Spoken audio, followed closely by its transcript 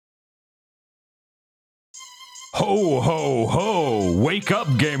Ho, ho, ho! Wake up,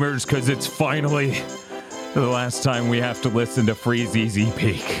 gamers, because it's finally the last time we have to listen to Freeze Easy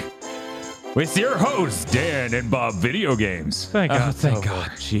Peak. With your hosts, Dan and Bob Video Games. Thank God. Thank God.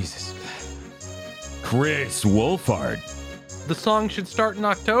 Jesus. Chris Wolfhard. The song should start in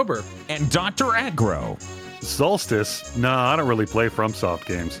October. And Dr. Aggro. Solstice? Nah, I don't really play FromSoft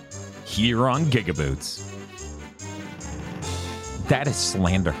games. Here on Gigaboots. That is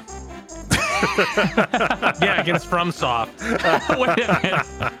slander. Yeah, against FromSoft. Wait a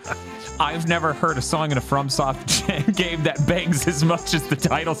minute. I've never heard a song in a FromSoft game that bangs as much as the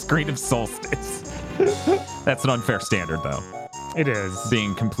title screen of Solstice. That's an unfair standard, though. It is.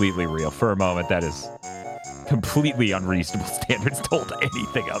 Being completely real. For a moment, that is completely unreasonable standards to hold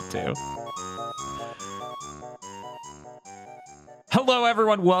anything up to. Hello,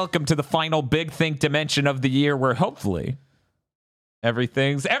 everyone. Welcome to the final Big Think dimension of the year, where hopefully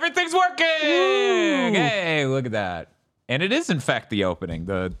everything's working. Woo! Hey, look at that. And it is, in fact, the opening.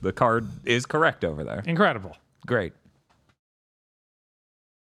 The card is correct over there. Incredible. Great.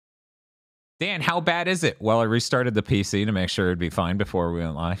 Dan, how bad is it? Well, I restarted the PC to make sure it'd be fine before we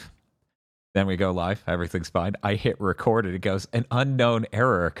went live. Then we go live. Everything's fine. I hit record and it goes, an unknown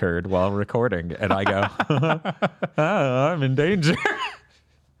error occurred while recording. And I go, oh, I'm in danger.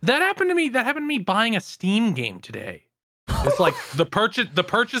 That happened to me. That happened to me buying a Steam game today. It's like the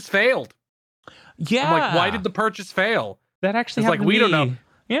purchase failed. Yeah. I'm like, why did the purchase fail? That actually It's like, happened we to don't me know.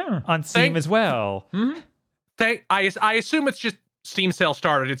 Yeah, on Steam as well. Mm-hmm. I assume it's just Steam sale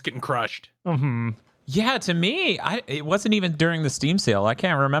started. It's getting crushed. Mm-hmm. Yeah, to me, it wasn't even during the Steam sale. I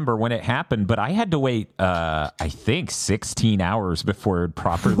can't remember when it happened, but I had to wait, I think, 16 hours before it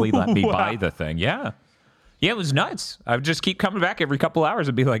properly let me buy the thing. Yeah. Yeah, it was nuts. I would just keep coming back every couple hours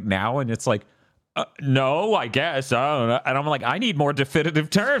and be like, now, and it's like, no, I guess. I don't know. And I'm like, I need more definitive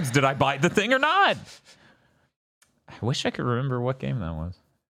terms. Did I buy the thing or not? I wish I could remember what game that was.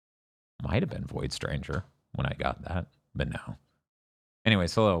 Might have been Void Stranger when I got that, but no.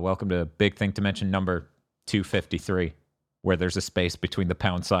 Anyways, hello. Welcome to Big Think Dimension number 253, where there's a space between the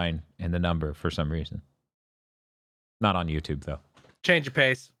pound sign and the number for some reason. Not on YouTube, though. Change your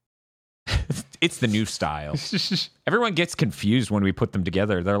pace. It's the new style. Everyone gets confused when we put them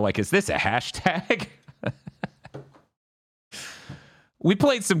together. They're like, is this a hashtag? We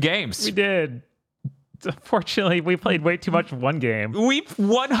played some games. We did. Unfortunately, we played way too much of one game. We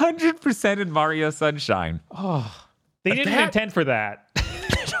 100% in Mario Sunshine. Oh, they didn't That- intend for that.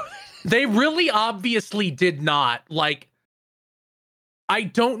 They really obviously did not. Like, I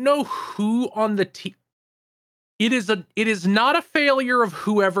don't know who on the team. It is not a failure of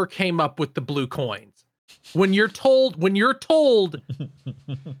whoever came up with the blue coins. When you're told,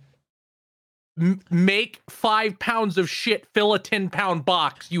 make 5 pounds of shit, fill a 10-pound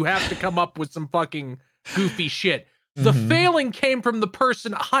box, you have to come up with some fucking goofy shit. The failing came from the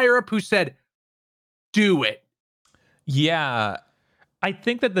person higher up who said, do it. Yeah. I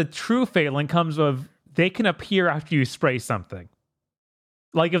think that the true failing comes of they can appear after you spray something.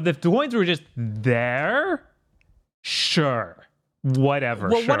 Like if the coins were just there, sure. Whatever,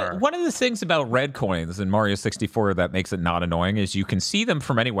 Well, sure. one of the things about red coins in Mario 64 that makes it not annoying is you can see them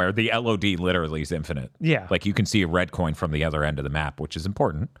from anywhere. The LOD literally is infinite. Yeah. Like you can see a red coin from the other end of the map, which is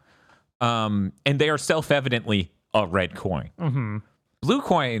important. And they are self-evidently a red coin. Mm-hmm. Blue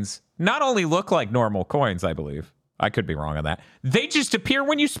coins not only look like normal coins, I believe. I could be wrong on that. They just appear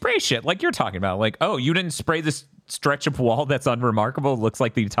when you spray shit, like you're talking about. Like, oh, you didn't spray this stretch of wall that's unremarkable. It looks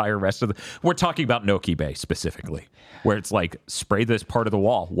like the entire rest of the... We're talking about Noki Bay specifically, where it's like, spray this part of the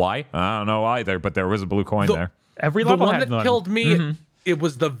wall. Why? I don't know either, but there was a blue coin there. Every The level one had that one. killed me, it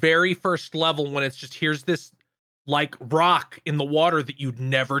was the very first level when it's just, here's this like rock in the water that you'd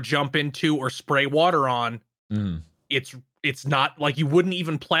never jump into or spray water on. It's not like you wouldn't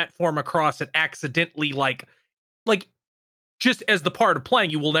even platform across it accidentally, like just as the part of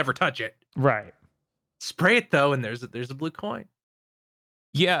playing, you will never touch it. Right. Spray it though, and there's a blue coin.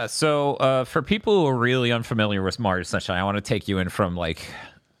 Yeah, so for people who are really unfamiliar with Mario Sunshine, I want to take you in from like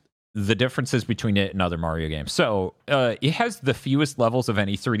the differences between it and other Mario games. So it has the fewest levels of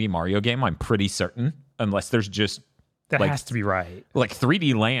any 3D Mario game, I'm pretty certain, unless there's just That like, has to be right. like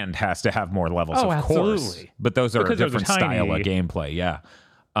 3D Land has to have more levels, Oh, of course. absolutely. But those are Because a those are different style of tiny. gameplay, yeah.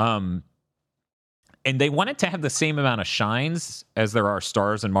 And they wanted to have the same amount of shines as there are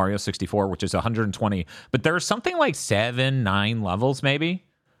stars in Mario 64, which is 120. But there's something like 9 levels, maybe.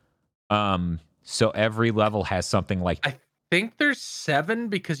 So every level has something like... I think there's 7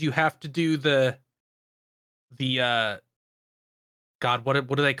 because you have to do the God, what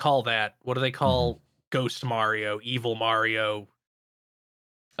do they call that? What do they call Ghost Mario, Evil Mario?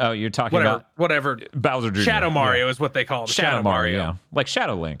 Oh, you're talking about whatever. Bowser Jr. Shadow Mario is what they call it. Shadow Mario. Yeah. Like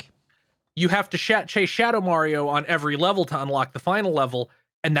Shadow Link. You have to chase Shadow Mario on every level to unlock the final level,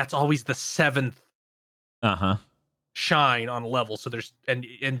 and that's always the 7th shine on a level. So there's and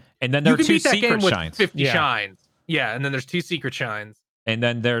then there are 2 secret shines. 50 shines. Yeah, and then there's 2 secret shines. And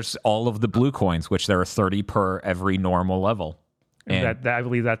then there's all of the blue coins, which there are 30 per every normal level. And that I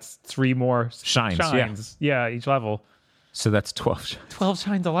believe that's 3 more shines. Yeah, each level. So that's 12. 12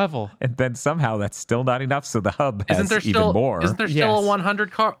 shines a level. And then somehow that's still not enough. So the hub has even still, more. Isn't there still a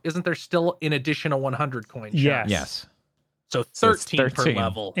 100 Isn't there still, in addition, a 100 coin shine? Yes. So 13 per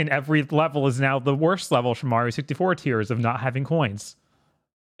level. And every level is now the worst level from Mario 64 tiers of not having coins.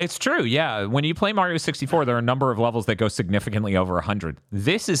 It's true, yeah. When you play Mario 64, there are a number of levels that go significantly over 100.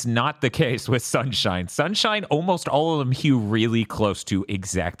 This is not the case with Sunshine. Sunshine, almost all of them hew really close to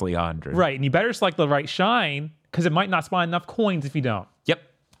exactly 100. Right, and you better select the right shine, because it might not spawn enough coins if you don't. Yep,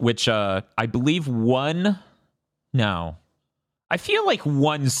 which I believe I feel like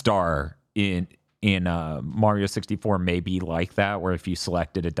 1 star in Mario 64 may be like that, where if you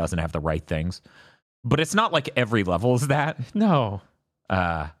select it, it doesn't have the right things. But it's not like every level is that. No.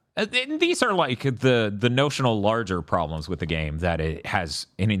 And these are like the notional larger problems with the game, that it has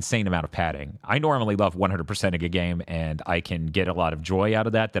an insane amount of padding. I normally love 100%ing a game, and I can get a lot of joy out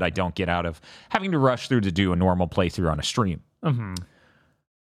of that I don't get out of having to rush through to do a normal playthrough on a stream. Mm-hmm.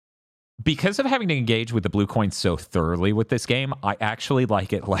 Because of having to engage with the blue coins so thoroughly with this game, I actually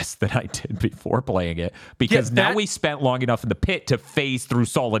like it less than I did before playing it. Because now we spent long enough in the pit to phase through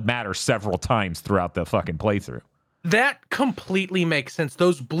solid matter several times throughout the fucking playthrough. That completely makes sense.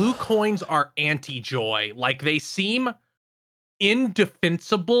 Those blue coins are anti-joy. Like, they seem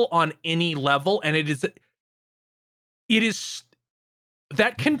indefensible on any level, and it is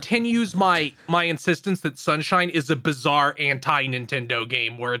that continues my insistence that Sunshine is a bizarre anti-Nintendo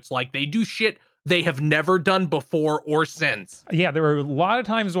game, where it's like they do shit they have never done before or since. Yeah, there were a lot of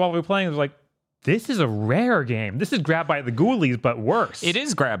times while we were playing, it was like, this is a rare game. This is Grabbed by the Ghoulies, but worse. It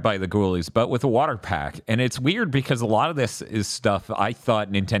is Grabbed by the Ghoulies, but with a water pack. And it's weird because a lot of this is stuff I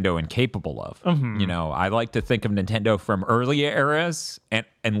thought Nintendo incapable of. Mm-hmm. You know, I like to think of Nintendo from early eras and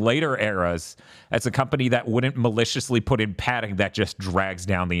later eras as a company that wouldn't maliciously put in padding that just drags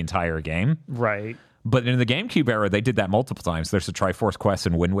down the entire game. Right. But in the GameCube era, they did that multiple times. There's a Triforce Quest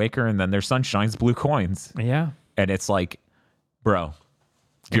and Wind Waker, and then there's Sunshine's Blue Coins. Yeah. And it's like, bro,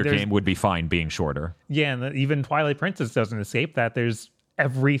 your game would be fine being shorter. Yeah, and even Twilight Princess doesn't escape that. There's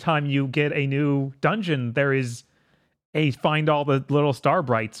every time you get a new dungeon, there is find all the little star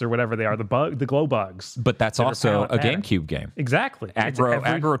brights or whatever they are, the glow bugs. But that's also a GameCube game. Exactly.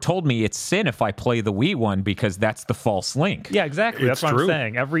 Aggro told me it's sin if I play the Wii one because that's the false link. Yeah, exactly. That's what I'm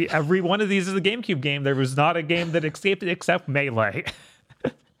saying. Every one of these is a GameCube game. There was not a game that escaped it except Melee.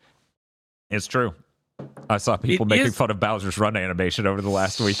 It's true. I saw people making fun of Bowser's Run animation over the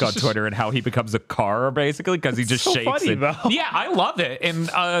last week on Twitter and how he becomes a car, basically, because he just shakes funny, it. Though. Yeah, I love it.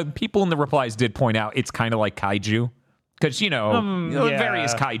 And people in the replies did point out it's kind of like kaiju. Because,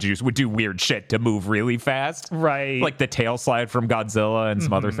 various kaijus would do weird shit to move really fast. Right. Like the tail slide from Godzilla and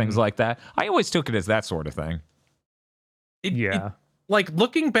some other things like that. I always took it as that sort of thing. Like,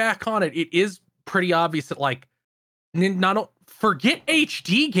 looking back on it, it is pretty obvious that, like, forget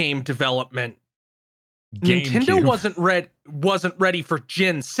HD game development. Nintendo wasn't ready for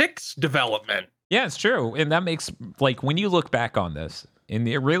Gen 6 development. Yeah, it's true. And that makes, like, when you look back on this, and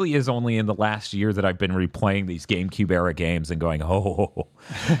it really is only in the last year that I've been replaying these GameCube era games and going, and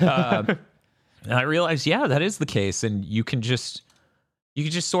I realized, yeah, that is the case. And you can just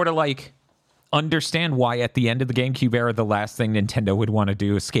sort of like understand why at the end of the GameCube era, the last thing Nintendo would want to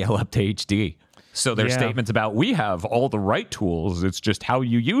do is scale up to HD. So their statements about, we have all the right tools, it's just how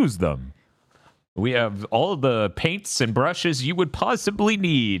you use them. We have all the paints and brushes you would possibly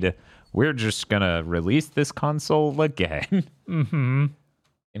need. We're just going to release this console again. Mm-hmm.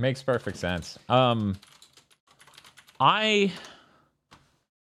 It makes perfect sense. How do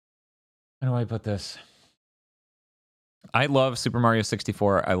I put this? I love Super Mario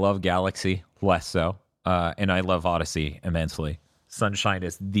 64. I love Galaxy, less so. And I love Odyssey immensely. Sunshine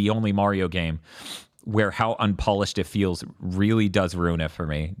is the only Mario game where how unpolished it feels really does ruin it for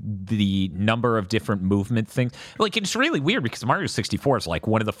me. The number of different movement things. Like, it's really weird because Mario 64 is like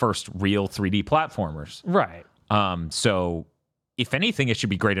one of the first real 3D platformers. Right. So if anything, it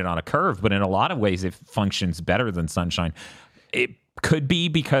should be graded on a curve, but in a lot of ways, it functions better than Sunshine. It could be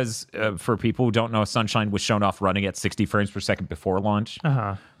because for people who don't know, Sunshine was shown off running at 60 frames per second before launch.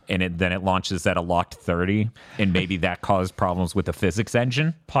 Uh-huh. And then it launches at a locked 30, and maybe that caused problems with the physics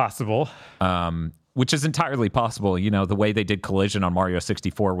engine. Possible. which is entirely possible. You know, the way they did Collision on Mario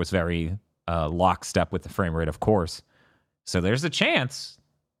 64 was very lockstep with the frame rate, of course. So there's a chance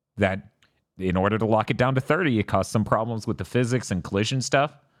that in order to lock it down to 30, it caused some problems with the physics and collision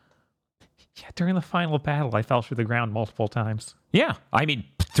stuff. Yeah, during the final battle, I fell through the ground multiple times. Yeah, I mean,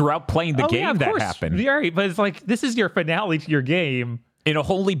 throughout playing the game, that happened. Yeah, right, but it's like, this is your finale to your game. In a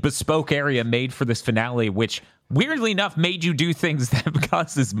wholly bespoke area made for this finale, which weirdly enough made you do things that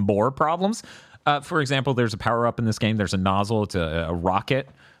causes more problems. For example, there's a power-up in this game. There's a nozzle. It's a rocket.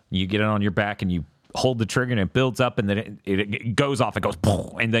 You get it on your back, and you hold the trigger, and it builds up, and then it goes off. It goes,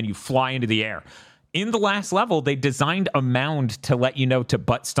 and then you fly into the air. In the last level, they designed a mound to let you know to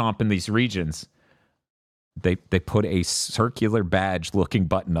butt stomp in these regions. They put a circular badge-looking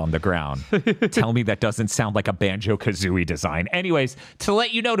button on the ground. Tell me that doesn't sound like a Banjo-Kazooie design. Anyways, to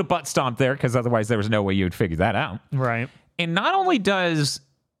let you know to butt stomp there, because otherwise there was no way you would figure that out. Right. And not only does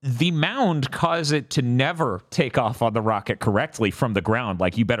the mound cause it to never take off on the rocket correctly from the ground,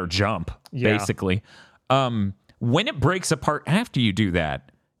 like you better jump, basically. When it breaks apart after you do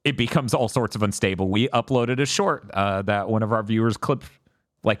that, it becomes all sorts of unstable. We uploaded a short that one of our viewers clipped,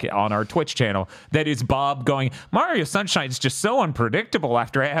 like on our Twitch channel, that is Bob going, Mario Sunshine's just so unpredictable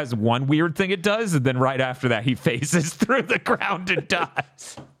after it has one weird thing it does, and then right after that he phases through the ground and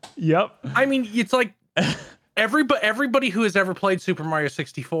dies. Yep. I mean, it's like everybody who has ever played Super Mario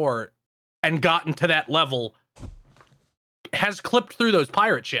 64 and gotten to that level has clipped through those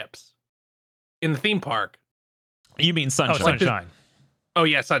pirate ships in the theme park. You mean Sunshine? Oh, Sunshine. Oh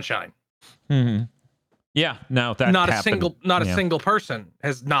yeah, Sunshine. Mm-hmm. Yeah, no, that not happened. a single person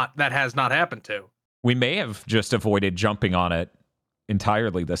has not happened to. We may have just avoided jumping on it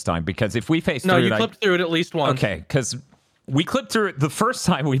entirely this time, because if we faced through you clipped through it at least once. Okay, because we clipped through it the first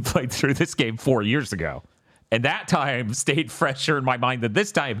time we played through this game 4 years ago. And that time stayed fresher in my mind than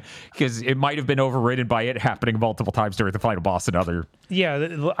this time, because it might have been overridden by it happening multiple times during the final boss and other.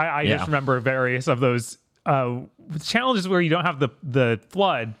 Yeah, I just remember various of those challenges where you don't have the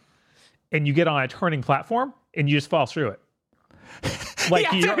flood and you get on a turning platform and you just fall through it. Like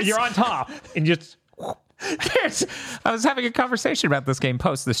you're on top and just... I was having a conversation about this game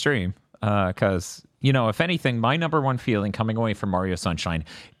post the stream, because, you know, if anything, my number one feeling coming away from Mario Sunshine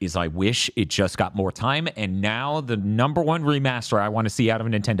is I wish it just got more time. And now the number one remaster I want to see out of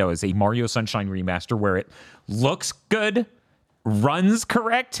Nintendo is a Mario Sunshine remaster where it looks good, runs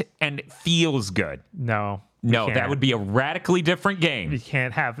correct, and feels good. No, that would be a radically different game. You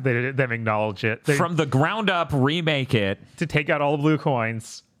can't have them acknowledge it. From the ground up, remake it. To take out all the blue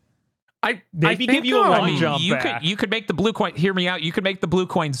coins. Maybe give you a long jump back. You could make the blue coin, hear me out, you could make the blue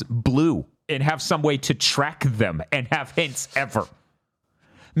coins blue and have some way to track them and have hints ever.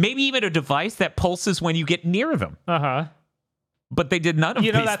 Maybe even a device that pulses when you get near them. Uh-huh. But they did none of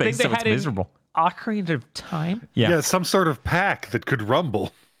these things, so it's miserable. Ocarina of Time? Yeah, some sort of pack that could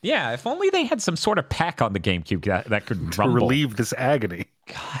rumble. Yeah, if only they had some sort of pack on the GameCube that could rumble. To relieve this agony.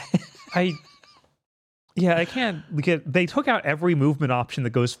 God, I can't get... They took out every movement option that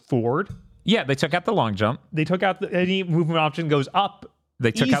goes forward. Yeah, they took out the long jump. They took out any movement option goes up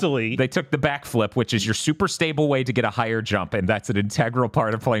easily. They took the backflip, which is your super stable way to get a higher jump, and that's an integral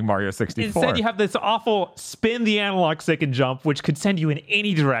part of playing Mario 64. Instead, you have this awful spin the analog stick and jump, which could send you in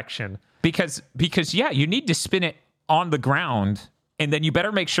any direction. Because yeah, you need to spin it on the ground, and then you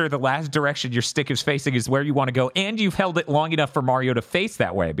better make sure the last direction your stick is facing is where you want to go, and you've held it long enough for Mario to face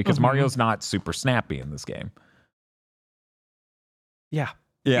that way, because Mario's not super snappy in this game. Yeah.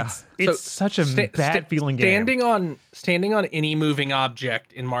 Yeah. It's such a bad feeling game. Standing on any moving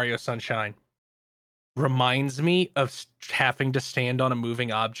object in Mario Sunshine reminds me of having to stand on a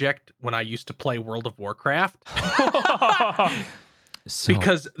moving object when I used to play World of Warcraft.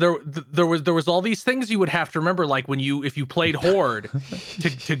 Because there was all these things you would have to remember, like if you played Horde,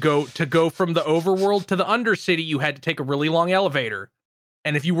 to go from the overworld to the Undercity, you had to take a really long elevator,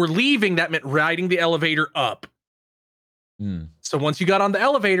 and if you were leaving, that meant riding the elevator up. So once you got on the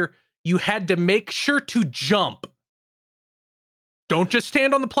elevator, you had to make sure to jump. Don't just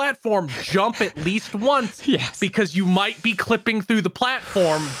stand on the platform, jump at least once. Yes. Because you might be clipping through the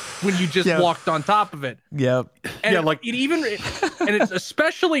platform when you just walked on top of it. Yep. And it's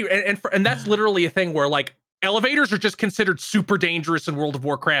especially, and that's literally a thing where, like, elevators are just considered super dangerous in World of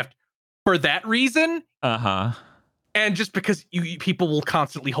Warcraft for that reason. Uh-huh. And just because people will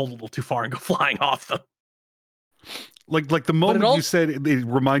constantly hold a little too far and go flying off them. Like the moment you said it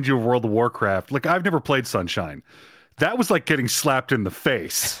reminds you of World of Warcraft. Like, I've never played Sunshine. that was like getting slapped in the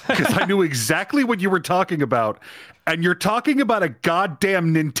face because I knew exactly what you were talking about. And you're talking about a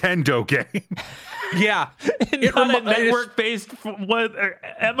goddamn Nintendo game. Yeah. Not a network-based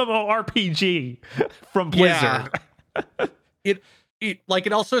MMORPG from Blizzard. Yeah.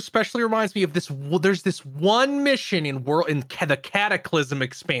 It also especially reminds me of this. There's this one mission in the Cataclysm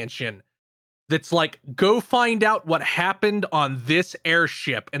expansion that's like, go find out what happened on this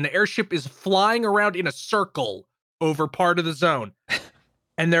airship, and the airship is flying around in a circle over part of the zone,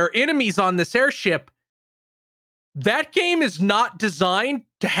 and there are enemies on this airship. That game is not designed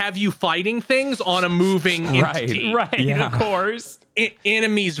to have you fighting things on a moving entity. Right, yeah. Of course.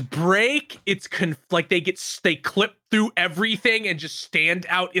 Enemies break. It's they clip through everything and just stand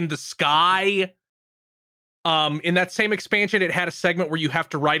out in the sky. In that same expansion, it had a segment where you have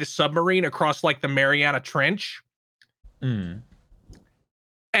to ride a submarine across like the Mariana Trench. And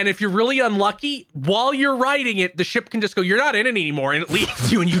if you're really unlucky, while you're riding it, the ship can just go, "You're not in it anymore," and it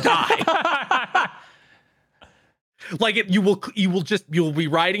leaves you and you die. Like you'll be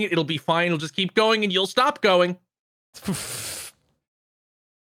riding it, it'll be fine, it'll just keep going, and you'll stop going.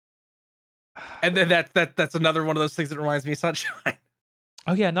 And then that's another one of those things that reminds me of Sunshine.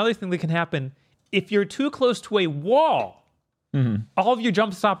 Oh yeah, another thing that can happen if you're too close to a wall. All of your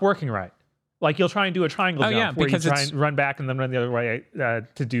jumps stop working right. Like you'll try and do a triangle jump where you try and run back and then run the other way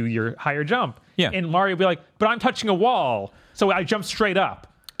to do your higher jump. Yeah, and Mario will be like, "But I'm touching a wall, so I jump straight up."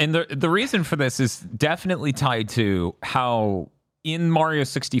 And the reason for this is definitely tied to how in Mario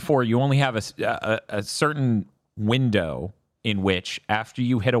 64 you only have a certain window in which after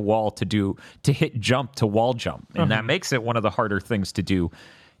you hit a wall to hit jump to wall jump. And that makes it one of the harder things to do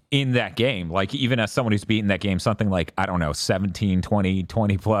in that game. Like even as someone who's beaten that game something like, I don't know, 17, 20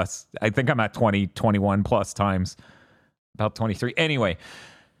 plus. I think I'm at 20, 21 plus times. About 23. Anyway,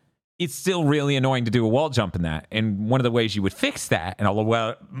 it's still really annoying to do a wall jump in that. And one of the ways you would fix that, and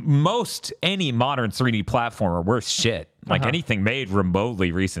although any modern 3D platformer worth shit, like anything made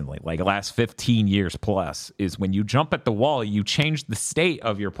remotely recently, like the last 15 years plus, is when you jump at the wall, you change the state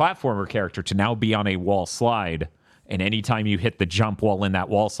of your platformer character to now be on a wall slide. And anytime you hit the jump while in that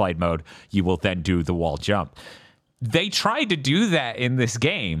wall slide mode, you will then do the wall jump. They tried to do that in this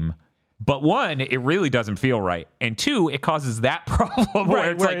game. But one, it really doesn't feel right. And two, it causes that problem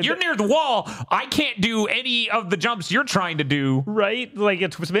where it's like, you're near the wall. I can't do any of the jumps you're trying to do. Right? Like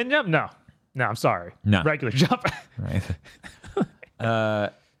a spin jump? No, I'm sorry. No. Regular jump. Right.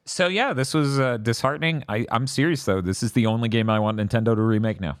 So yeah, this was disheartening. I'm serious though. This is the only game I want Nintendo to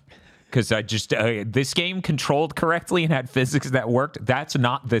remake now. Because I just, this game controlled correctly and had physics that worked. That's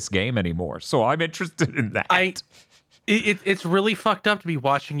not this game anymore. So I'm interested in that. It's really fucked up to be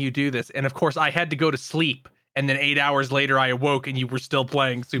watching you do this. And of course, I had to go to sleep. And then 8 hours later, I awoke and you were still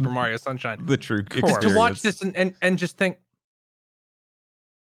playing Super Mario Sunshine. The true experience. To watch this and just think,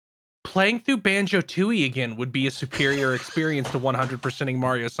 playing through Banjo-Tooie again would be a superior experience to 100%ing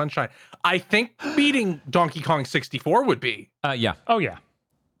Mario Sunshine. I think beating Donkey Kong 64 would be. Yeah. Oh, yeah.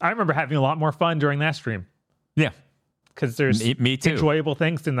 I remember having a lot more fun during that stream. Yeah. Because there's me too. Enjoyable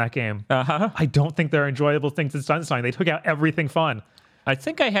things in that game. I don't think there are enjoyable things in Sunshine. They took out everything fun. I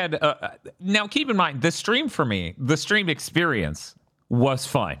think I had... now, keep in mind, the stream experience was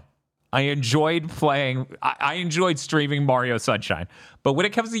fun. I enjoyed playing... I enjoyed streaming Mario Sunshine. But when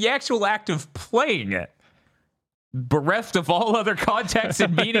it comes to the actual act of playing it, bereft of all other context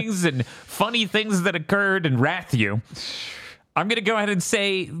and meanings and funny things that occurred and wrath you... I'm going to go ahead and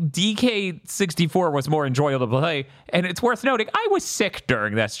say DK64 was more enjoyable to play. And it's worth noting, I was sick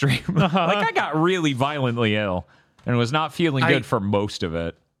during that stream. Like, I got really violently ill and was not feeling good for most of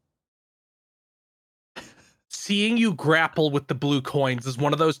it. Seeing you grapple with the blue coins is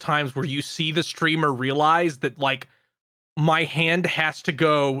one of those times where you see the streamer realize that, like, my hand has to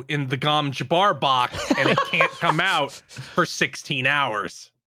go in the Gom Jabbar box and it can't come out for 16 hours.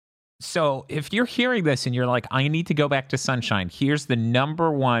 So if you're hearing this and you're like, I need to go back to Sunshine, here's the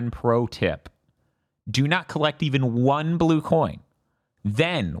number one pro tip. Do not collect even one blue coin.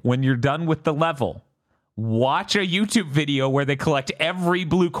 Then, when you're done with the level, watch a YouTube video where they collect every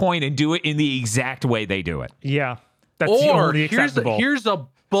blue coin and do it in the exact way they do it. Yeah. That's the only acceptable. Here's a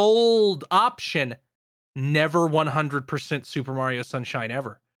bold option. Never 100% Super Mario Sunshine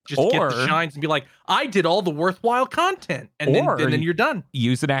ever. Just get the shines and be like, I did all the worthwhile content. And then you're done.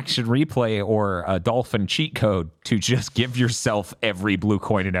 Use an action replay or a dolphin cheat code to just give yourself every blue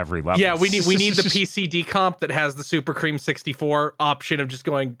coin in every level. Yeah, we need the PCD comp that has the Super Cream 64 option of just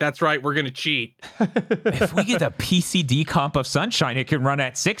going, that's right, we're going to cheat. If we get a PCD comp of Sunshine, it can run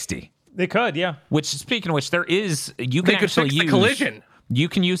at 60. They could, yeah. Which, speaking of which, you can actually use the collision. You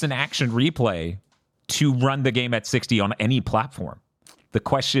can use an action replay to run the game at 60 on any platform. The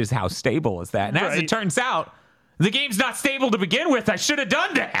question is, how stable is that? And as it turns out, the game's not stable to begin with. I should have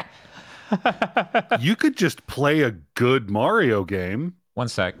done that. You could just play a good Mario game. One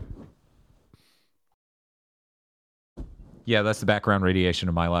sec. Yeah, that's the background radiation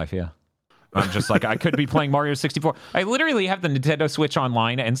of my life, yeah. I'm just like, I could be playing Mario 64. I literally have the Nintendo Switch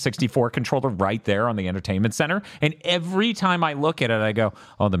Online and 64 controller right there on the entertainment center. And every time I look at it, I go,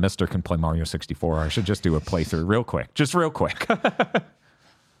 oh, the mister can play Mario 64. I should just do a playthrough real quick. Just real quick.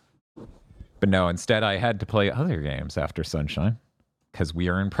 But no, instead I had to play other games after Sunshine because we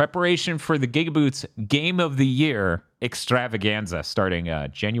are in preparation for the Gigaboots Game of the Year extravaganza starting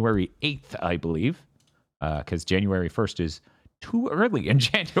January 8th, I believe. Because January 1st is too early in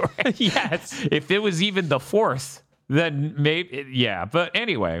January. Yes. If it was even the 4th, then maybe, yeah. But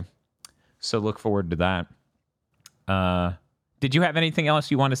anyway, so look forward to that. Did you have anything else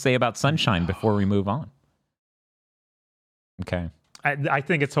you want to say about Sunshine before we move on? Okay. I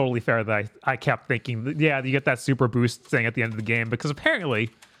think it's totally fair that I kept thinking, yeah, you get that super boost thing at the end of the game because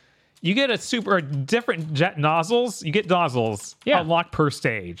apparently you get different jet nozzles. You get nozzles unlocked per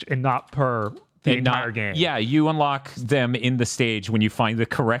stage and not per the entire game. Yeah, you unlock them in the stage when you find the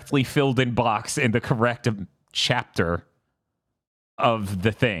correctly filled in box in the correct chapter of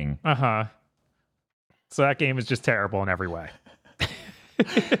the thing. Uh-huh. So that game is just terrible in every way.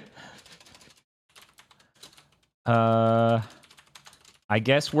 I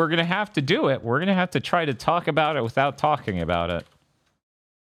guess we're going to have to do it. We're going to have to try to talk about it without talking about it.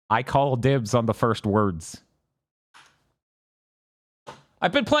 I call dibs on the first words.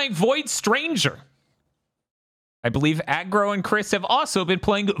 I've been playing Void Stranger. I believe Aggro and Chris have also been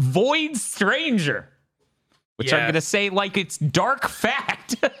playing Void Stranger, which I'm going to say like it's dark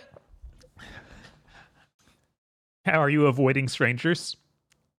fact. How are you avoiding strangers?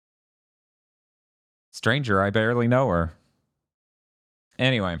 Stranger, I barely know her.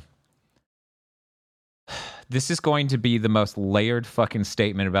 Anyway, this is going to be the most layered fucking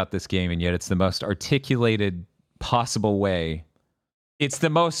statement about this game, and yet it's the most articulated possible way. It's the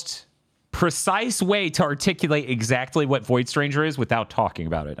most precise way to articulate exactly what Void Stranger is without talking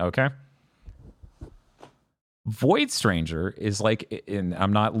about it, okay? Void Stranger is like, and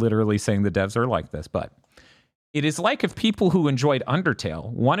I'm not literally saying the devs are like this, but it is like if people who enjoyed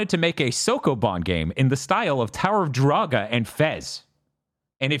Undertale wanted to make a Sokoban game in the style of Tower of Draga and Fez.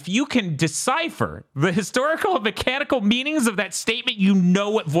 And if you can decipher the historical and mechanical meanings of that statement, you know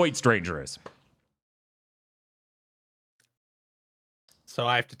what Void Stranger is. So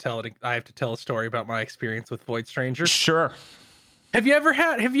I have to tell a story about my experience with Void Stranger. Sure. Have you ever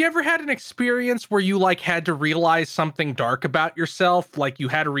had an experience where you like had to realize something dark about yourself? Like you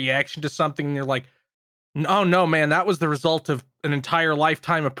had a reaction to something and you're like, oh no, man, that was the result of an entire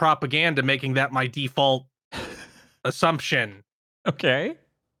lifetime of propaganda making that my default assumption. Okay.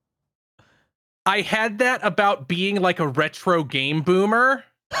 I had that about being like a retro game boomer.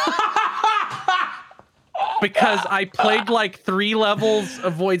 Because I played like 3 levels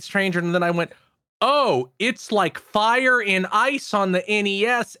of Void Stranger and then I went, oh, it's like Fire and Ice on the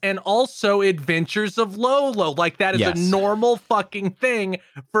NES and also Adventures of Lolo. Like that is a normal fucking thing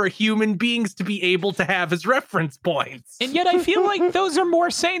for human beings to be able to have as reference points. And yet I feel like those are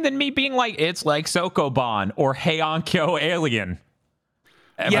more sane than me being like, it's like Sokoban or Heiankyo Alien.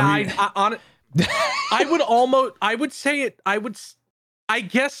 I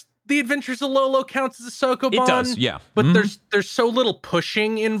guess the Adventures of Lolo counts as a Sokoban. It does, yeah. But there's so little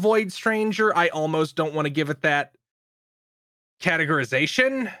pushing in Void Stranger, I almost don't want to give it that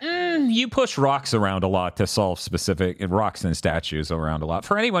categorization. You push rocks around a lot to solve specific rocks and statues around a lot.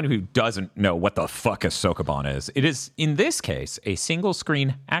 For anyone who doesn't know what the fuck a Sokoban is, it is, in this case, a single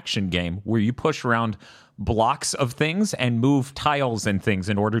screen action game where you push around blocks of things and move tiles and things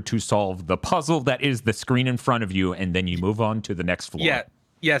in order to solve the puzzle that is the screen in front of you, and then you move on to the next floor. Yeah.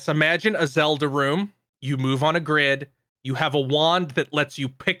 Yes, imagine a Zelda room. You move on a grid. You have a wand that lets you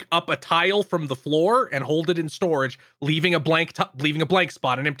pick up a tile from the floor and hold it in storage, leaving a blank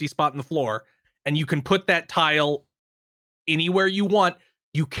spot, an empty spot in the floor. And you can put that tile anywhere you want.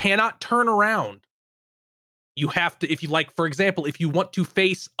 You cannot turn around. You have to, if you like, for example, if you want to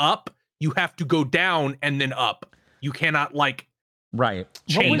face up, you have to go down and then up. You cannot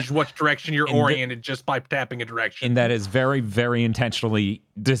change which direction you're oriented just by tapping a direction. And that is very, very intentionally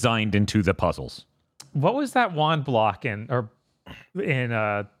designed into the puzzles. What was that wand block in Link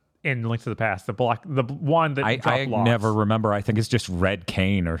to the Past? The wand that I never remember. I think it's just Red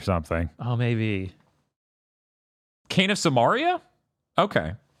Cane or something. Oh, maybe. Cane of Samaria?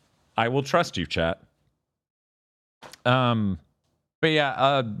 Okay. I will trust you, chat. But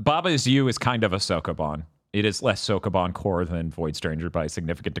yeah, Baba Is You is kind of a Sokoban. It is less Sokoban core than Void Stranger by a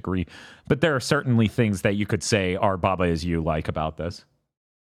significant degree. But there are certainly things that you could say are Baba Is You like about this.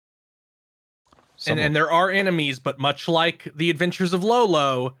 And there are enemies, but much like the Adventures of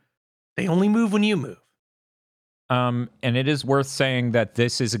Lolo, they only move when you move. And it is worth saying that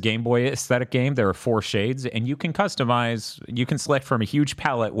this is a Game Boy aesthetic game. There are 4 shades, and you can customize. You can select from a huge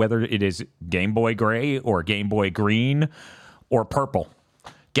palette whether it is Game Boy Gray or Game Boy Green or purple.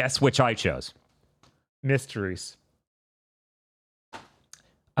 Guess which I chose. Mysteries.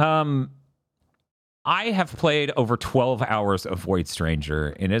 I have played over 12 hours of Void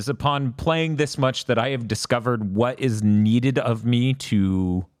Stranger, and it is upon playing this much that I have discovered what is needed of me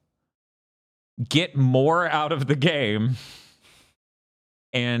to get more out of the game.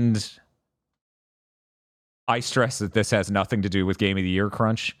 And I stress that this has nothing to do with Game of the Year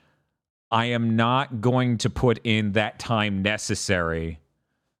crunch. I am not going to put in that time necessary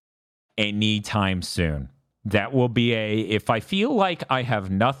anytime soon. That will be if I feel like I have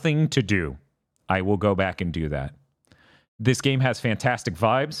nothing to do, I will go back and do that. This game has fantastic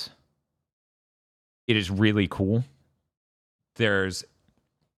vibes. It is really cool. There's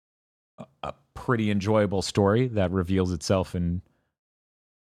a pretty enjoyable story that reveals itself in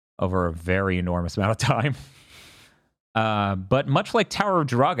over a very enormous amount of time. But much like Tower of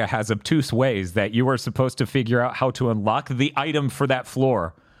Draga has obtuse ways that you are supposed to figure out how to unlock the item for that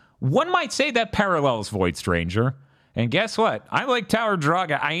floor, one might say that parallels Void Stranger. And guess what? I like Tower of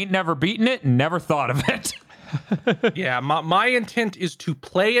Draga. I ain't never beaten it and never thought of it. Yeah, my intent is to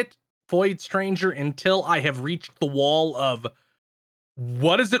play it, Void Stranger, until I have reached the wall of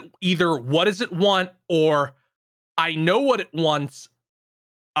what does it want, or I know what it wants.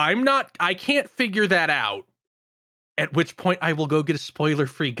 I can't figure that out. At which point I will go get a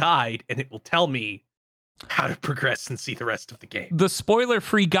spoiler-free guide and it will tell me how to progress and see the rest of the game. The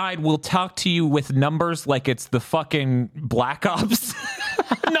spoiler-free guide will talk to you with numbers like it's the fucking Black Ops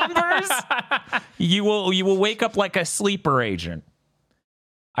numbers. You will wake up like a sleeper agent.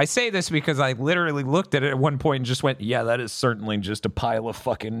 I say this because I literally looked at it at one point and just went, yeah, that is certainly just a pile of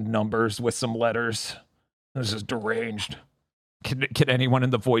fucking numbers with some letters. This is deranged. Can anyone in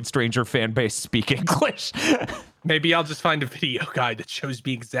the Void Stranger fan base speak English? Maybe I'll just find a video guide that shows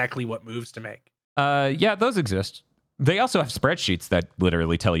me exactly what moves to make. Yeah, those exist. They also have spreadsheets that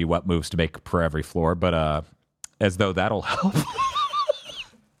literally tell you what moves to make for every floor, but as though that'll help.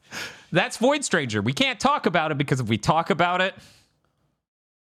 That's Void Stranger. We can't talk about it because if we talk about it...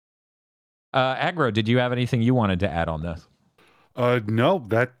 Aggro, did you have anything you wanted to add on this? No,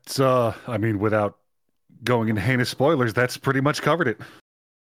 that's, I mean, without going into heinous spoilers, that's pretty much covered it.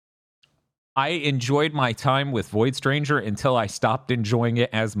 I enjoyed my time with Void Stranger until I stopped enjoying it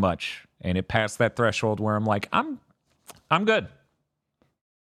as much. And it passed that threshold where I'm like, I'm good.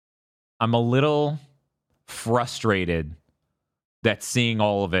 I'm a little frustrated that seeing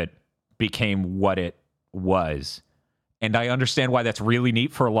all of it became what it was. And I understand why that's really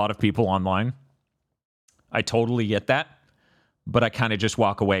neat for a lot of people online. I totally get that. But I kind of just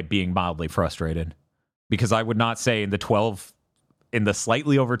walk away being mildly frustrated. Because I would not say in the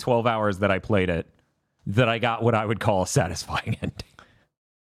slightly over 12 hours that I played it, that I got what I would call a satisfying ending.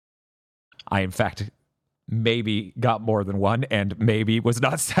 I, in fact, maybe got more than one and maybe was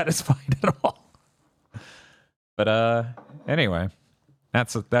not satisfied at all. But anyway,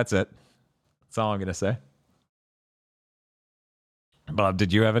 that's it. That's all I'm going to say. Bob,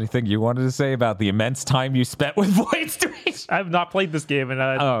 did you have anything you wanted to say about the immense time you spent with Void Stranger? I have not played this game, and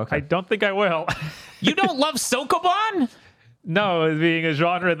okay. I don't think I will. You don't love Sokoban? No, it being a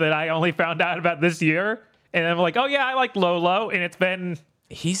genre that I only found out about this year. And I'm like, oh yeah, I like Lolo, and it's been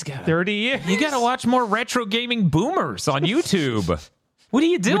 30 years. You got to watch more retro gaming boomers on YouTube. What are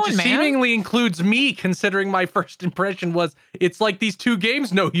you doing, Which man? seemingly includes me, considering my first impression was, it's like these two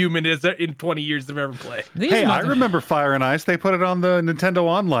games no human is in 20 years have ever played. I remember Fire and Ice. They put it on the Nintendo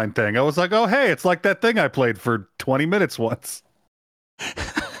Online thing. I was like, oh, hey, it's like that thing I played for 20 minutes once.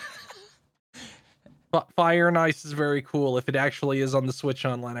 But Fire and Ice is very cool. If it actually is on the Switch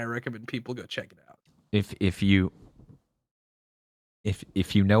Online, I recommend people go check it out. If you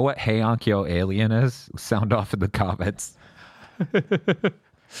know what Hey Onkyo Alien is, sound off in the comments.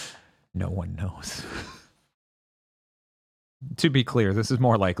 No one knows. To be clear, this is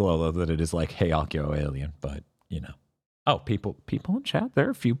more like Lolo than it is like Hey Onkyo Alien, but you know. Oh, people in chat. There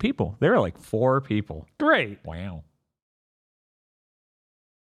are a few people. There are like 4 people. Great. Wow.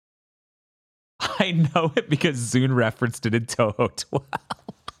 I know it because Zune referenced it in Toho 12.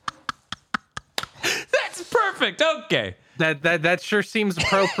 That's perfect. Okay. That sure seems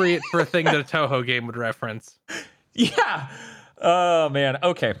appropriate for a thing that a Toho game would reference. Yeah. Oh man.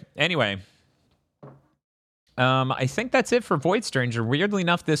 Okay. Anyway. I think that's it for Void Stranger. Weirdly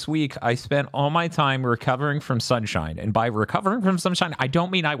enough, this week I spent all my time recovering from sunshine. And by recovering from sunshine, I don't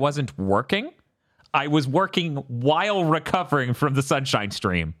mean I wasn't working. I was working while recovering from the sunshine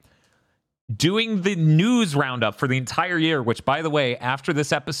stream. Doing the news roundup for the entire year, which, by the way, after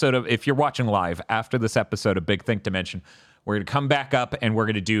this episode of, if you're watching live, after this episode of Big Think Dimension, we're going to come back up and we're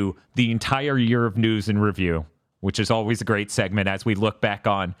going to do the entire year of news and review, which is always a great segment as we look back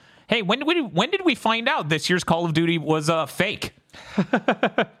on, hey, when did we find out this year's Call of Duty was fake?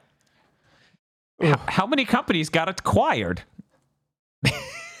 How many companies got acquired?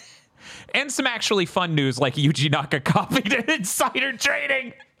 And some actually fun news like Yuji Naka copied an insider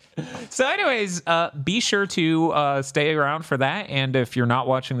trading. So anyways, be sure to stay around for that. And if you're not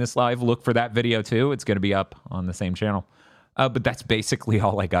watching this live, look for that video too. It's going to be up on the same channel. But that's basically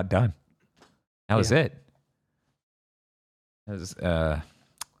all I got done. That was it. That was,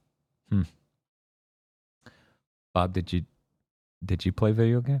 Bob, did you play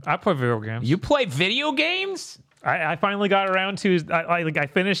video games? I play video games. You play video games? I finally got around to I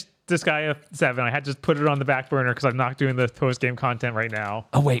finished Disgaea 7. I had to put it on the back burner because I'm not doing the post game content right now.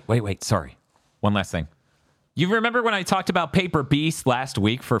 Oh wait. Sorry. One last thing. You remember when I talked about Paper Beast last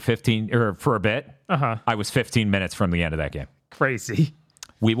week for a bit? Uh-huh. I was 15 minutes from the end of that game. Crazy.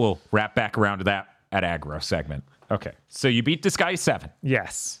 We will wrap back around to that at Aggro segment. Okay. So you beat Disgaea 7.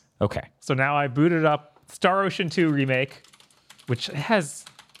 Yes. Okay. So now I booted up Star Ocean 2 Remake, which has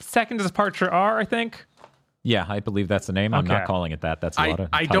Second Departure R, I think. Yeah, I believe that's the name. I'm not calling it that. That's a lot of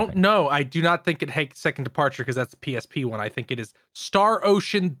I don't know. I do not think it has Second Departure because that's the PSP one. I think it is Star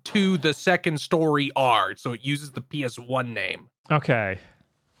Ocean 2 The Second Story R. So it uses the PS1 name. Okay.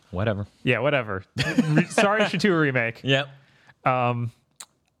 Whatever. Yeah, whatever. Star Ocean 2 Remake. Yep. I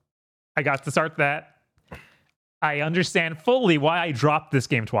got to start that. I understand fully why I dropped this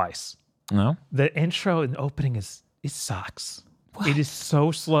game twice. No? The intro and opening it sucks. What? It is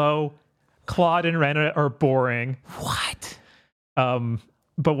so slow. Claude and Ren are boring. What?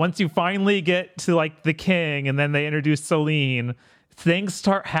 But once you finally get to like the king and then they introduce Celine, things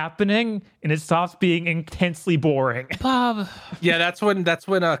start happening and it stops being intensely boring. Bob. Yeah, that's when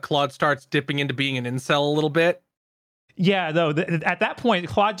Claude starts dipping into being an incel a little bit. Yeah, though at that point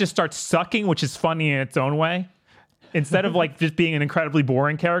Claude just starts sucking, which is funny in its own way. Instead of like just being an incredibly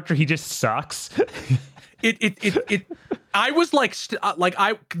boring character, he just sucks. I was like,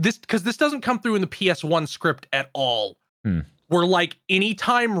 because this doesn't come through in the PS1 script at all. Where like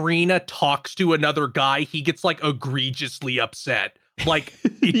anytime Rena talks to another guy, he gets like egregiously upset. Like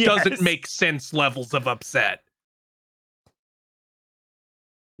it doesn't make sense levels of upset.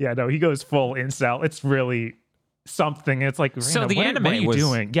 Yeah, no, he goes full incel. It's really something. It's like, so the anime what are you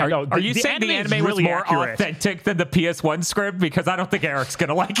doing? Yeah, are you saying the anime was really more accurate. authentic than the PS1 script? Because I don't think Eric's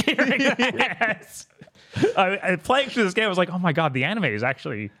gonna like hearing that. Yes. I playing through this game, I was like, oh my god, the anime is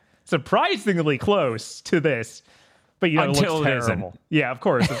actually surprisingly close to this. But you know, until it looks terrible. Isn't. Yeah, of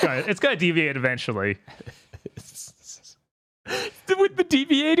course, it's gonna deviate eventually. With the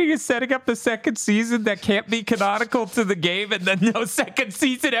deviating is setting up the second season that can't be canonical to the game, and then no second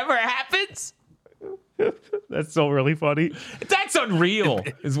season ever happens. That's still really funny. That's unreal.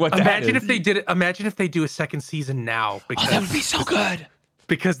 Is what imagine that is. if they did it. Imagine if they do a second season now. Because that would be so good.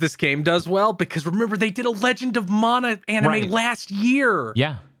 Because this game does well. Because remember, they did a Legend of Mana anime last year.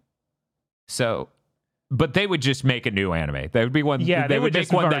 Yeah. So, but they would just make a new anime. That would be one. Yeah, they would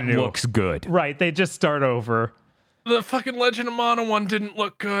make one that new. looks good. Right. They just start over. The fucking Legend of Mana one didn't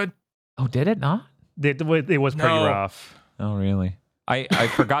look good. Oh, did it not? It was pretty rough. Oh, really? I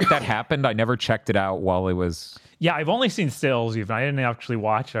forgot that happened. I never checked it out while it was. Yeah, I've only seen stills. Even I didn't actually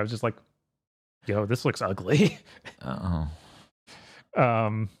watch it. I was just like, "Yo, this looks ugly."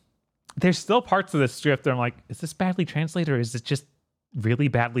 There's still parts of the script that I'm like, "Is this badly translated, or is it just really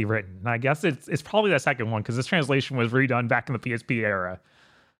badly written?" And I guess it's probably the second one because this translation was redone back in the PSP era.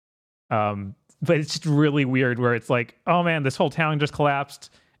 But it's just really weird where it's like, "Oh man, this whole town just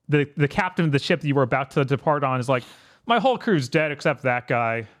collapsed." The captain of the ship that you were about to depart on is like, "My whole crew's dead except that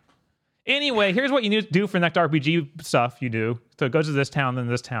guy." Anyway, here's what you need to do for next RPG stuff you do. So go to this town, then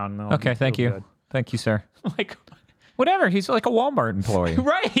this town. Okay, thank you. Good. Thank you, sir. Like, whatever. He's like a Walmart employee.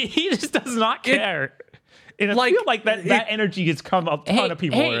 right. He just does not care. And I feel like that energy has come a ton of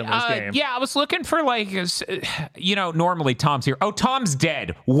people in this game. Yeah, I was looking for like, normally Tom's here. Oh, Tom's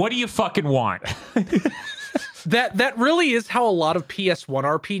dead. What do you fucking want? That really is how a lot of PS1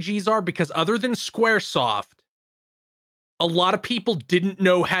 RPGs are, because other than Squaresoft, a lot of people didn't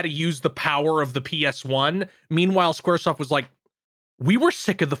know how to use the power of the PS1. Meanwhile, Squaresoft was like, we were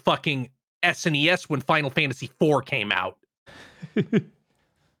sick of the fucking SNES when Final Fantasy IV came out.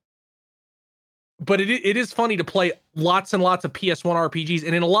 But it is funny to play lots and lots of PS1 RPGs,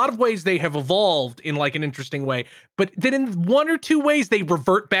 and in a lot of ways they have evolved in like an interesting way. But then in one or two ways they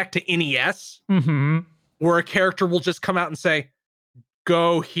revert back to NES, where a character will just come out and say,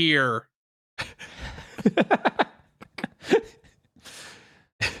 "Go here."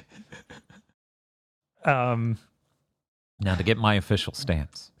 Now to get my official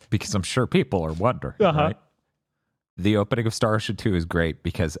stance, because I'm sure people are wondering, right? The opening of Star Ocean 2 is great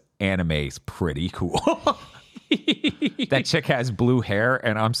because anime's pretty cool. That chick has blue hair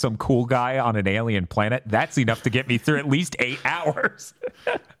and I'm some cool guy on an alien planet. That's enough to get me through at least 8 hours.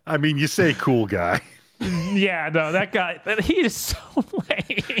 I mean, you say cool guy. Yeah, no, that guy, he is so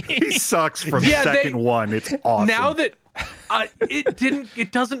lame. He sucks from second one. It's awesome. Now that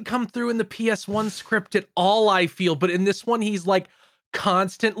it doesn't come through in the PS1 script at all, I feel, but in this one he's like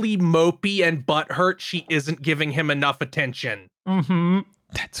constantly mopey and butthurt she isn't giving him enough attention.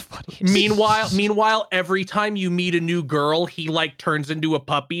 That's funny. Meanwhile, every time you meet a new girl, he like turns into a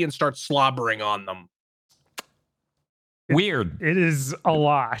puppy and starts slobbering on them. Weird. It is a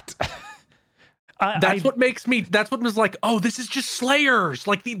lot. That's what was like, oh, this is just Slayers.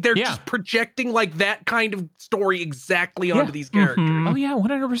 Like they're just projecting like that kind of story exactly onto these characters. Oh yeah,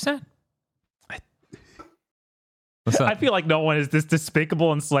 100%. I feel like no one is this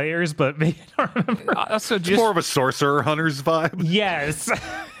despicable in Slayers, but maybe I don't remember. So just more of a Sorcerer Hunters vibe. Yes.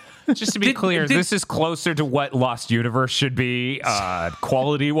 Just to be clear, this is closer to what Lost Universe should be,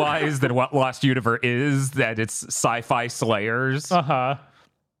 quality-wise, than what Lost Universe is. That it's sci-fi Slayers.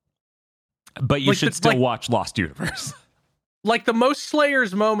 But you should still watch Lost Universe. Like the most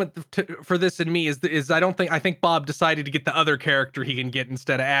Slayers moment for this and me is I think Bob decided to get the other character he can get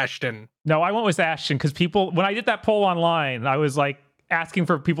instead of Ashton. No, I went with Ashton because when I did that poll online, I was like asking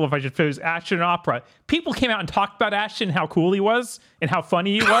for people if I should choose Ashton and Opera. People came out and talked about Ashton, how cool he was and how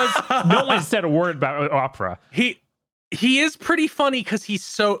funny he was. No one said a word about Opera. He is pretty funny because he's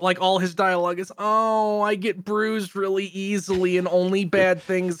so like all his dialogue is, oh, I get bruised really easily and only bad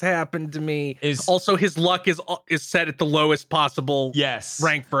things happen to me. Also, his luck is set at the lowest possible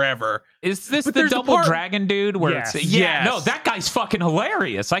rank forever. Is this the double dragon dude? Where no, that guy's fucking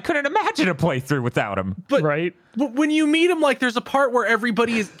hilarious. I couldn't imagine a playthrough without him. But when you meet him, like there's a part where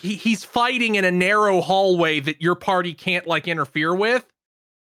everybody is he's fighting in a narrow hallway that your party can't like interfere with.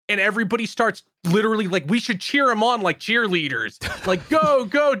 And everybody starts literally like, we should cheer him on like cheerleaders. Like,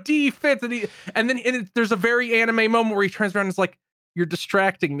 go, defense. And then there's a very anime moment where he turns around and is like, you're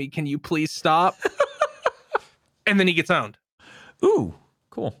distracting me. Can you please stop? And then he gets owned. Ooh,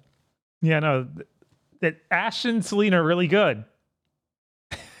 cool. Yeah, no, that Ash and Selena are really good.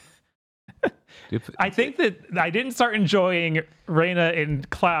 I think that I didn't start enjoying Reina and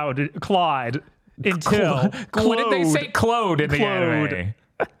Claude until... What did they say? Claude in the anime.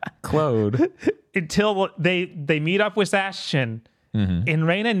 Claude. Until they meet up with Ashton, and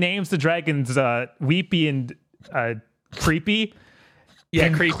Reina names the dragons Weepy and Creepy. Yeah,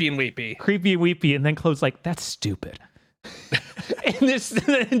 and Creepy and Weepy. Creepy and Weepy, and then Claude's like, that's stupid.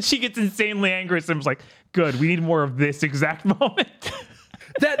 and she gets insanely angry. So I'm like, good, we need more of this exact moment.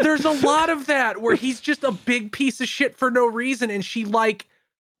 There's a lot of that where he's just a big piece of shit for no reason, and she like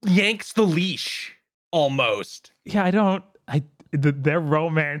yanks the leash almost. Yeah, their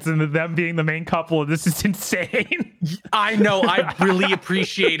romance and them being the main couple, this is insane. I know. I really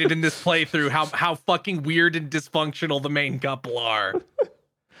appreciated in this playthrough how fucking weird and dysfunctional the main couple are.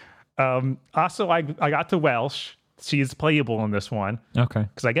 Also, I got to Welsh. She is playable in this one. Okay.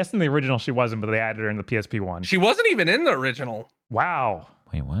 Because I guess in the original she wasn't, but they added her in the PSP one. She wasn't even in the original. Wow.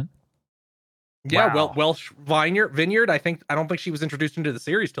 Wait, what? Yeah, wow. Well, Welsh Vineyard. I don't think she was introduced into the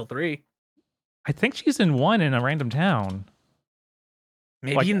series till 3. I think she's in 1 in a random town.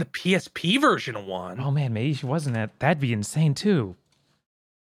 Maybe in the PSP version of 1. Oh man, maybe she wasn't at. That'd be insane too.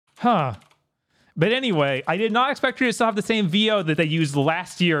 Huh. But anyway, I did not expect her to still have the same VO that they used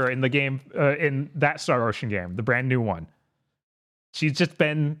last year in the game, in that Star Ocean game, the brand new one. She's just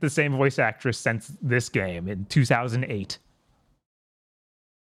been the same voice actress since this game in 2008.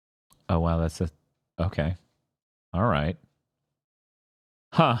 Oh wow, okay. All right.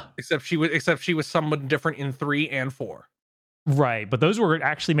 Huh. Except she was someone different in 3 and 4. Right, but those were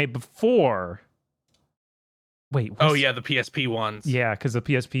actually made before. Wait. Oh yeah, the PSP ones. Yeah, because the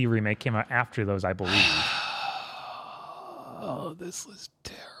PSP remake came out after those, I believe. Oh, this was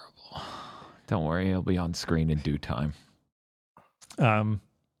terrible. Don't worry, it'll be on screen in due time.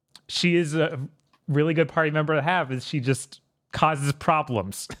 She is a really good party member to have. Is she just causes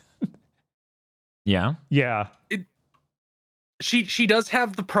problems? Yeah. Yeah. She does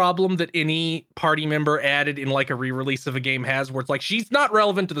have the problem that any party member added in like a re-release of a game has, where it's like she's not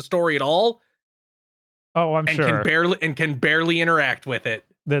relevant to the story at all. Oh, I'm sure. Can barely interact with it.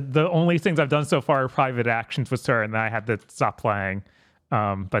 The only things I've done so far are private actions with her, and then I had to stop playing.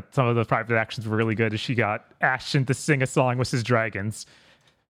 But some of the private actions were really good. As she got Ashton to sing a song with his dragons.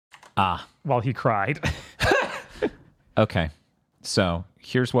 While he cried. Okay, so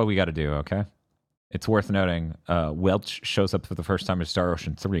here's what we got to do. Okay. It's worth noting, Welch shows up for the first time in Star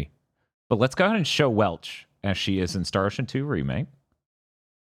Ocean 3. But let's go ahead and show Welch as she is in Star Ocean 2 Remake.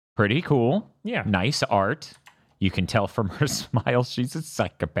 Pretty cool. Yeah. Nice art. You can tell from her smile she's a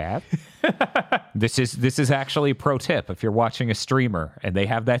psychopath. This is actually a pro tip if you're watching a streamer and they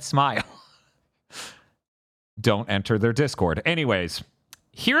have that smile. Don't enter their Discord. Anyways,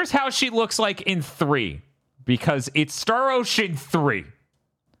 here's how she looks like in 3. Because it's Star Ocean 3.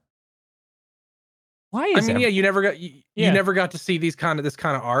 Why is you never got to see this kind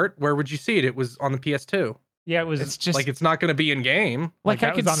of art. Where would you see it? It was on the PS2. Yeah, it's just like it's not going to be in game. Like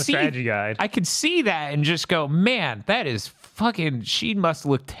I was on the strategy guide. I could see that and just go, man, that is fucking. She must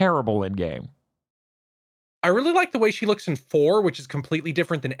look terrible in game. I really like the way she looks in 4, which is completely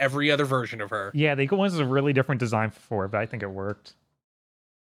different than every other version of her. Yeah, they went with a really different design for 4, but I think it worked.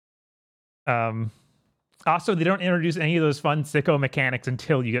 Also, they don't introduce any of those fun sicko mechanics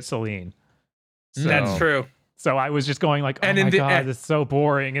until you get Celine. So, that's true. So I was just going like, oh my god, this is so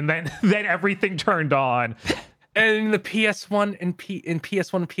boring. And then everything turned on. And in the PS1 and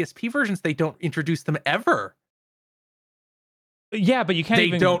PS1 and PSP versions, they don't introduce them ever. Yeah, but you can't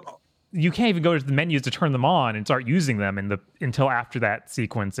even go to the menus to turn them on and start using them until after that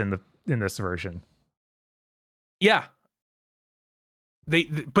sequence in this version. Yeah.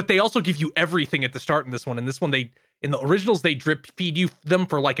 But they also give you everything at the start in this one. In this one, in the originals, they drip feed you them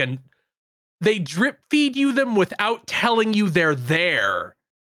for like they drip feed you them without telling you they're there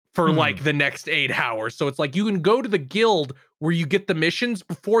for like the next 8 hours. So it's like you can go to the guild where you get the missions.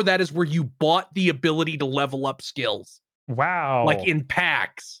 Before that is where you bought the ability to level up skills. Wow. Like in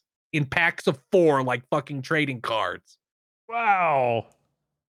packs of 4, like fucking trading cards. Wow.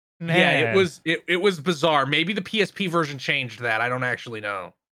 Man. Yeah, it was bizarre. Maybe the PSP version changed that. I don't actually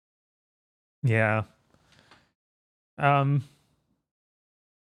know. Yeah.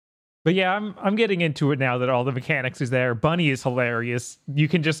 But yeah, I'm getting into it now that all the mechanics is there. Bunny is hilarious. You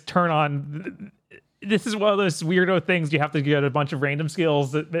can just turn on. This is one of those weirdo things. You have to get a bunch of random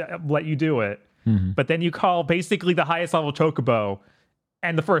skills that let you do it. Mm-hmm. But then you call basically the highest level chocobo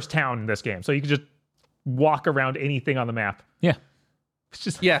and the first town in this game, so you can just walk around anything on the map. Yeah. It's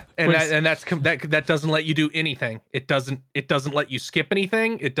just that doesn't let you do anything. It doesn't let you skip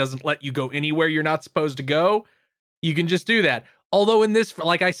anything. It doesn't let you go anywhere you're not supposed to go. You can just do that. Although in this,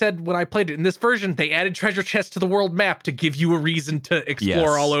 like I said when I played it in this version, they added treasure chests to the world map to give you a reason to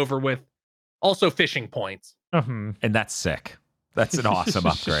explore all over, with also fishing points. And that's sick. That's an awesome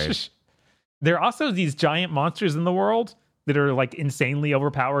upgrade. There are also these giant monsters in the world that are like insanely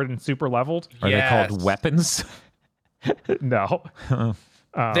overpowered and super leveled. Are they called weapons? No.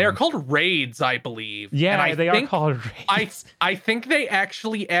 They're called raids, I believe. Yeah, they are called raids. I think they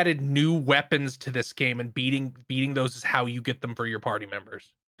actually added new weapons to this game, and beating those is how you get them for your party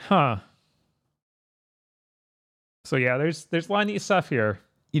members. Huh. So yeah, there's a lot of neat stuff here.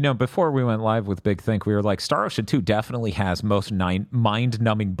 You know, before we went live with Big Think, we were like, Star Ocean 2 definitely has most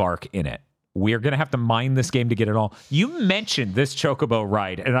mind-numbing bark in it. We're going to have to mine this game to get it all. You mentioned this Chocobo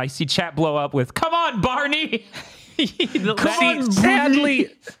ride, and I see chat blow up with, come on, Barney!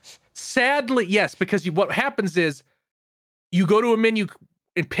 Sadly, yes, because what happens is you go to a menu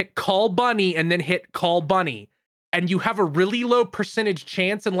and pick Call Bunny and then hit Call Bunny, and you have a really low percentage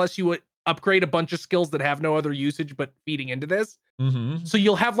chance unless you upgrade a bunch of skills that have no other usage but feeding into this. Mm-hmm. So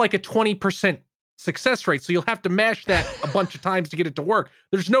you'll have like a 20% success rate, so you'll have to mash that a bunch of times to get it to work.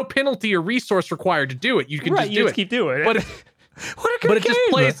 There's no penalty or resource required to do it. You can just keep doing it. But what a good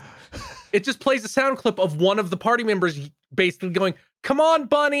game. It just plays a sound clip of one of the party members basically going, come on,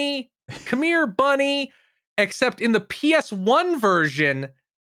 Bunny, come here, Bunny. Except in the PS1 version,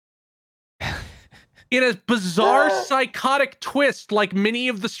 in a bizarre psychotic twist, like many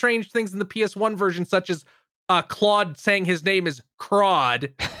of the strange things in the PS1 version, such as Claude saying his name is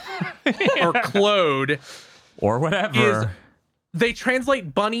Crod or Claude or whatever, they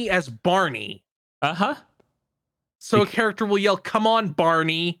translate Bunny as Barney. So a character will yell, come on,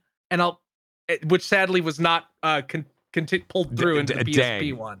 Barney, and which sadly was not pulled through into the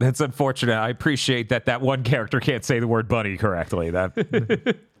PSP one. That's unfortunate. I appreciate that one character can't say the word bunny correctly.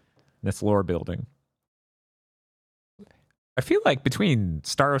 That's lore building. I feel like between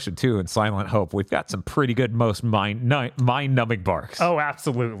Star Ocean 2 and Silent Hope, we've got some pretty good most mind-numbing barks. Oh,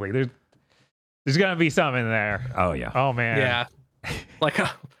 absolutely. There's gonna be some in there. Oh yeah. Oh man. Yeah.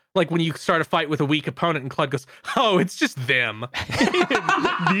 Like when you start a fight with a weak opponent and Claude goes, "Oh, it's just them."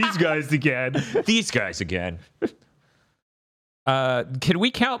 These guys again. These guys again. Can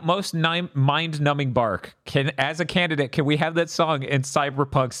we count most mind-numbing bark? As a candidate, can we have that song in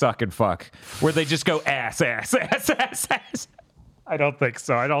Cyberpunk Suck and Fuck, where they just go ass, ass, ass, ass, ass? I don't think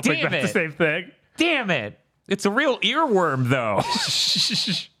so. I don't think that's the same thing. Damn it! It's a real earworm, though.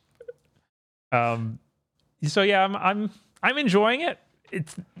 So yeah, I'm enjoying it.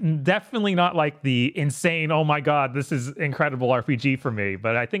 It's definitely not like the insane, oh my god, this is incredible RPG for me,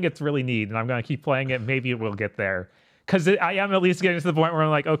 but I think it's really neat, and I'm going to keep playing it. Maybe it will get there. Because I am at least getting to the point where I'm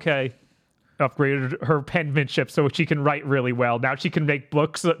like, okay, upgraded her penmanship so she can write really well. Now she can make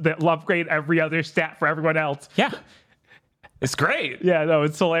books that upgrade every other stat for everyone else. Yeah. It's great. Yeah, no,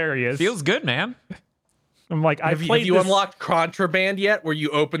 it's hilarious. Feels good, man. I'm like, have you unlocked Contraband yet, where you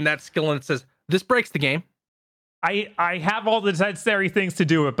open that skill and it says, "This breaks the game"? I have all the necessary things to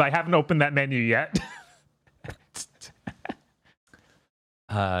do it, but I haven't opened that menu yet.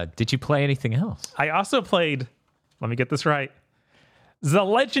 Did you play anything else? I also played, let me get this right, The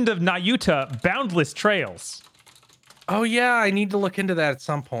Legend of Nayuta Boundless Trails. Oh yeah, I need to look into that at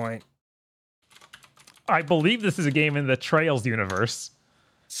some point. I believe this is a game in the Trails universe.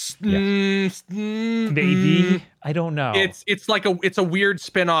 Yes. Maybe. I don't know. It's a weird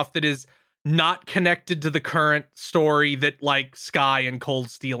spin-off that is not connected to the current story that like Sky and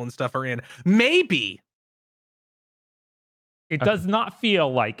Cold Steel and stuff are in. Maybe. It does not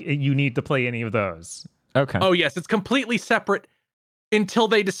feel like you need to play any of those. Okay. Oh yes, it's completely separate until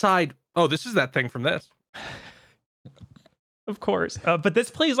they decide, oh, this is that thing from this. Of course. But this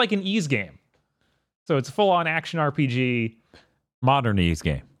plays like an ease game. So it's full-on action RPG. Modern ease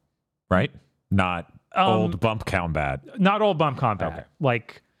game, right? Not old bump combat. Not old bump combat. Okay.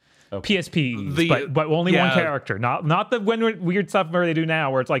 Like PSP, but only one character. Not the weird stuff where they do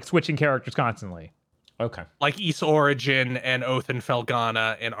now, where it's like switching characters constantly. Okay. Like Ys Origin and Oath and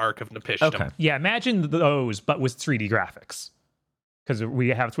Felghana and Ark of Nepishtim. Okay. Yeah, imagine those, but with 3D graphics. Because we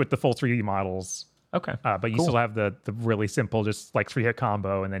have with the full 3D models. Okay. But you still have the really simple, just like 3-hit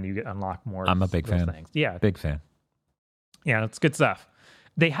combo, and then you unlock more. I'm a big fan. Things. Yeah. Big fan. Yeah, it's good stuff.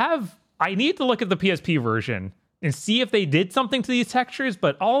 I need to look at the PSP version and see if they did something to these textures,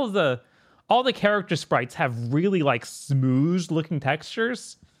 but all the character sprites have really like smooth looking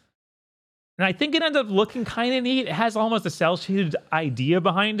textures. And I think it ended up looking kind of neat. It has almost a cell shaded idea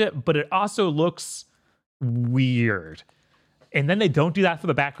behind it, but it also looks weird. And then they don't do that for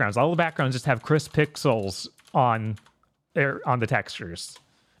the backgrounds. All the backgrounds just have crisp pixels on the textures.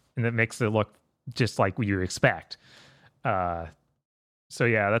 And it makes it look just like what you expect. So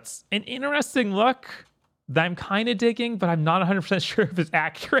yeah, that's an interesting look that I'm kind of digging, but I'm not 100% sure if it's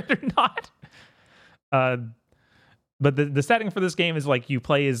accurate or not. But the setting for this game is like you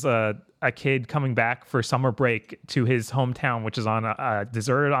play as a kid coming back for summer break to his hometown, which is on a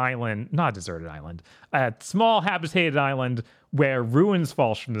small habitated island where ruins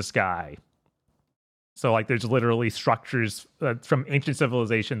fall from the sky. So like there's literally structures from ancient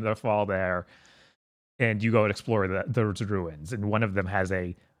civilization that fall there. And you go and explore those ruins. And one of them has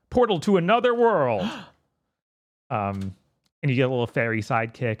a portal to another world. And you get a little fairy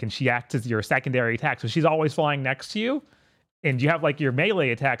sidekick, and she acts as your secondary attack. So she's always flying next to you. And you have like your melee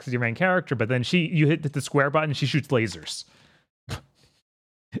attacks as your main character, but then you hit the square button, she shoots lasers.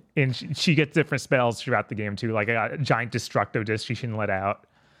 And she gets different spells throughout the game too, like a giant destructo disc she can let out.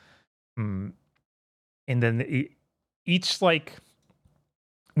 And then each like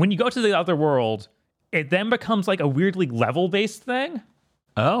when you go to the other world, it then becomes like a weirdly level-based thing.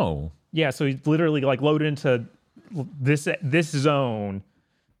 Oh. Yeah, so you literally like load into this zone,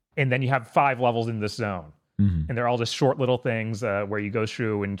 and then you have 5 levels in this zone. Mm-hmm. And they're all just short little things where you go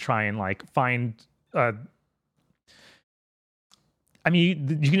through and try and like find... I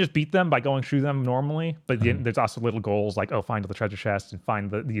mean, you can just beat them by going through them normally, but there's also little goals like, find the treasure chest and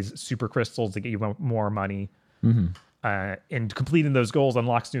find these super crystals to get you more money. Mm-hmm. And completing those goals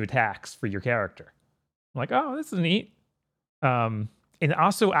unlocks new attacks for your character. I'm like, oh, this is neat. And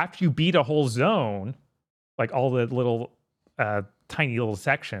also, after you beat a whole zone, like all the little tiny little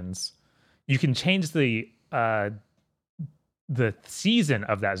sections, you can change the season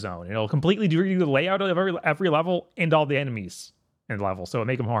of that zone. It'll completely do the layout of every level and all the enemies in the level, so it'll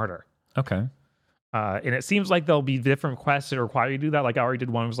make them harder. Okay. And it seems like there'll be different quests that require you to do that. Like I already did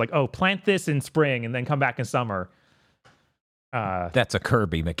one. It was like, plant this in spring and then come back in summer. That's a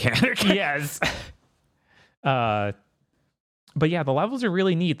Kirby mechanic. Yes. but yeah, the levels are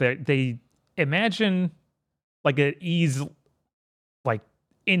really neat. They imagine like an Ys, like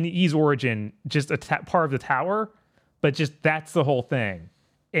in Ys Origin, just a part of the tower, but just that's the whole thing.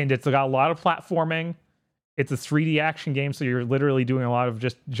 And it's got a lot of platforming. It's a 3D action game, so you're literally doing a lot of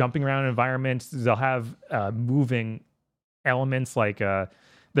just jumping around environments. They'll have moving elements, like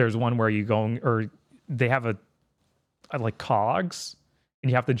there's one where you go, or they have a like cogs, and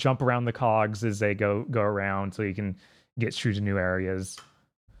you have to jump around the cogs as they go around, so you can get through to new areas.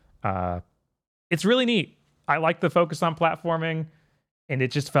 It's really neat. I like the focus on platforming, and it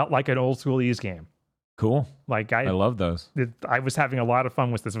just felt like an old school Ys game. Cool. Like I love those. I was having a lot of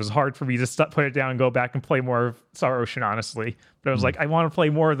fun with this. It was hard for me to put it down and go back and play more of Star Ocean, honestly. But I was like, I want to play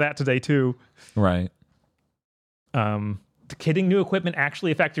more of that today too. Right. Getting new equipment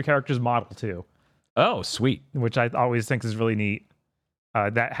actually affects your character's model too. Oh, sweet. Which I always think is really neat.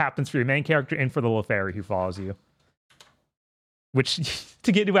 That happens for your main character and for the little fairy who follows you. Which,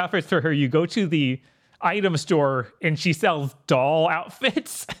 to get new outfits for her, you go to the item store and she sells doll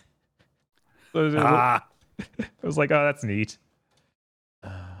outfits. I was like, oh, that's neat.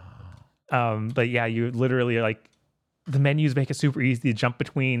 But yeah, you literally like the menus make it super easy to jump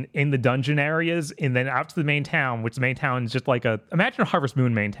between in the dungeon areas and then out to the main town, which the main town is just like imagine a Harvest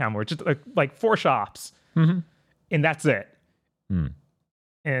Moon main town where it's just like 4 shops and that's it.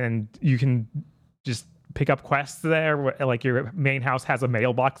 And you can just pick up quests there. Like your main house has a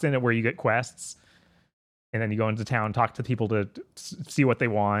mailbox in it where you get quests. And then you go into town, talk to people to see what they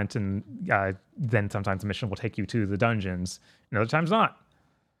want, and then sometimes the mission will take you to the dungeons, and other times not.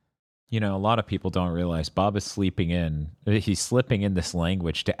 You know, a lot of people don't realize Bob is sleeping in. He's slipping in this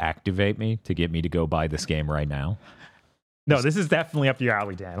language to activate me, to get me to go buy this game right now. No, this is definitely up your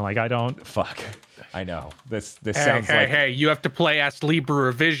alley, Dan. Like, I don't... Fuck. I know. This sounds like... Hey, you have to play Ask Libra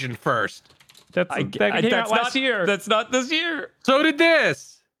Revision first. That came out last year. That's not this year. So did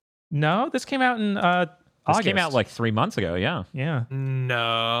this. No, this came out in... This August. came out like 3 months ago, yeah. Yeah.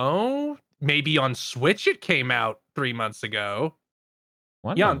 No. Maybe on Switch it came out 3 months ago.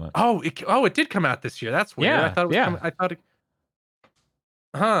 What? Yeah. It did come out this year. That's weird. Yeah, I thought it was I thought it...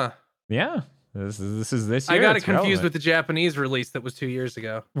 Huh. Yeah. This is this year. I got it confused with the Japanese release that was 2 years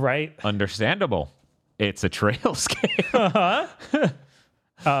ago. Right. Understandable. It's a Trails game. Uh-huh.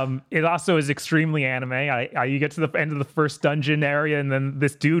 It also is extremely anime. You get to the end of the first dungeon area, and then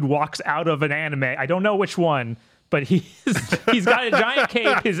this dude walks out of an anime. I don't know which one, but he's got a giant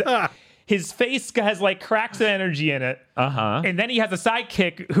cape. His face has like cracks of energy in it. Uh-huh. And then he has a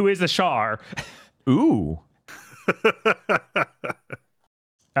sidekick who is a Char. Ooh.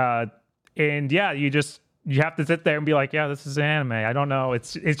 And yeah, you have to sit there and be like, yeah, this is an anime. I don't know. It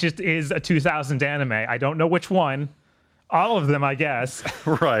just is a 2000 anime. I don't know which one. All of them, I guess.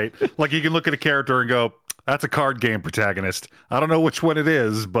 Right. Like you can look at a character and go, that's a card game protagonist. I don't know which one it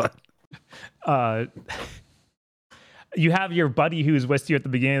is, but... You have your buddy who's with you at the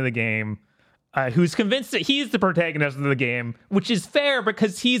beginning of the game, who's convinced that he's the protagonist of the game, which is fair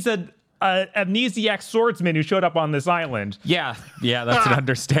because he's a amnesiac swordsman who showed up on this island. Yeah, that's an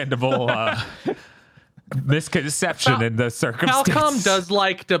understandable misconception in the circumstances. Falcom does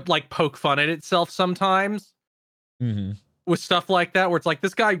like to poke fun at itself sometimes. Mm-hmm. With stuff like that, where it's like,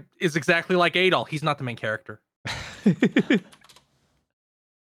 this guy is exactly like Adol. He's not the main character.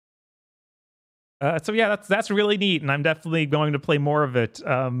 So yeah, that's really neat, and I'm definitely going to play more of it.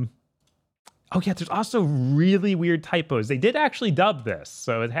 Oh yeah, there's also really weird typos. They did actually dub this,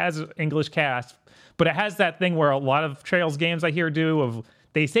 so it has English cast, but it has that thing where a lot of Trails games I hear do of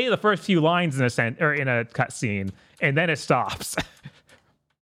they say the first few lines in a cutscene, and then it stops.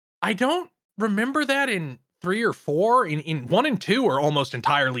 I don't remember that in 3 or 4. In 1 and 2 are almost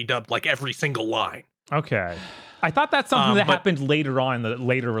entirely dubbed, like every single line. Okay. I thought that's something that happened later on in the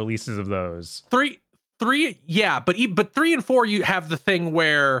later releases of those. 3, yeah, but 3 and 4 you have the thing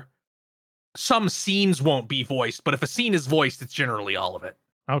where some scenes won't be voiced, but if a scene is voiced, it's generally all of it.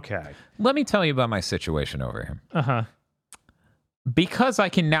 Okay. Let me tell you about my situation over here. Uh-huh. Because I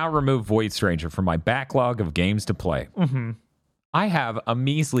can now remove Void Stranger from my backlog of games to play. Mm-hmm. I have a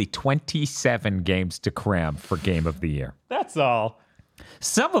measly 27 games to cram for Game of the Year. That's all.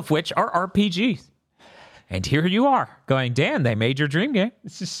 Some of which are RPGs. And here you are, going, Dan, they made your dream game.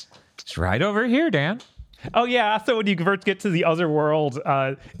 It's right over here, Dan. Oh, yeah. So when you first get to the other world,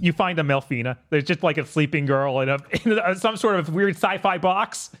 you find a Melfina. There's just like a sleeping girl in some sort of weird sci-fi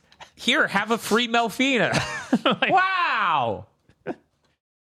box. Here, have a free Melfina. Wow.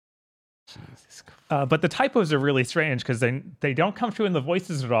 But the typos are really strange because they don't come through in the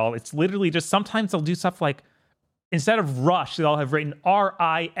voices at all. It's literally just sometimes they'll do stuff like, instead of Rush, they'll have written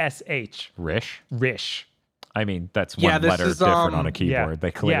R-I-S-H. Rish? Rish. I mean, that's Yeah, one this letter is, different on a Yeah. keyboard.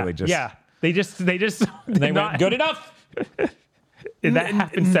 They clearly They just they went good enough. that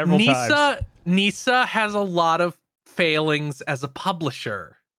happened several times. Nisa has a lot of failings as a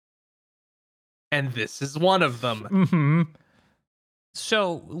publisher, and this is one of them. Mm-hmm.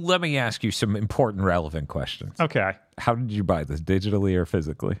 So let me ask you some important, relevant questions. Okay. How did you buy this, digitally or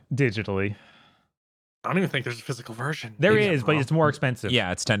physically? Digitally. I don't even think there's a physical version. There Maybe I'm is, but wrong. it's more expensive.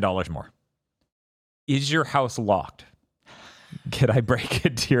 Yeah, it's $10 more. Is your house locked? Can I break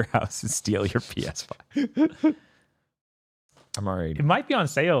into your house and steal your PS5? I'm already. It might be on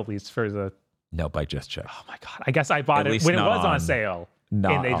sale at least for the. Nope, I just checked. Oh my god! I guess I bought At it least when it not was on on- sale,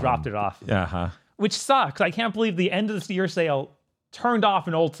 not and they on- dropped it off. Uh-huh. Which sucks. I can't believe the end of the year sale turned off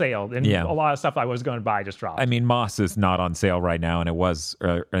an old sale, and Yeah. a lot of stuff I was going to buy just dropped. I mean, Moss is not on sale right now, and it was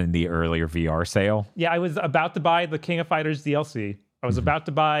in the earlier VR sale. Yeah, I was about to buy the King of Fighters DLC. I was about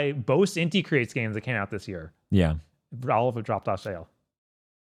to buy both Inti Creates games that came out this year. Yeah. All of it dropped off sale.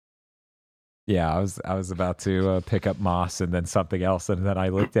 Yeah, I was about to pick up Moss and then something else, and then I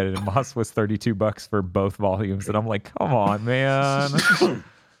looked at it, and Moss was $32 for both volumes, and I'm like, come on, man.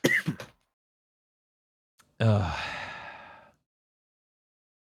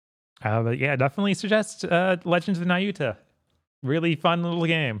 But yeah, definitely suggest Legends of Nayuta. Really fun little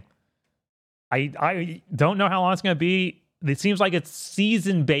game. I don't know how long it's going to be. It seems like it's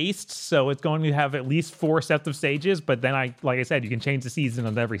season based, so it's going to have at least 4 sets of stages. But then, like I said, you can change the season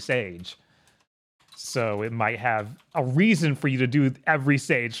of every stage. So it might have a reason for you to do every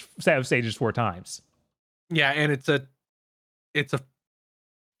set of stages 4 times. Yeah, and it's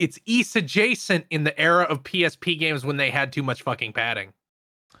East adjacent in the era of PSP games when they had too much fucking padding.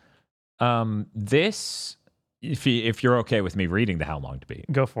 This, if you're okay with me reading the how long to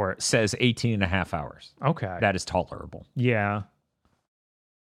beat, Go for it. says 18 and a half hours. Okay. That is tolerable. Yeah.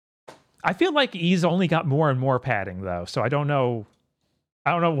 I feel like E's only got more and more padding though, so I don't know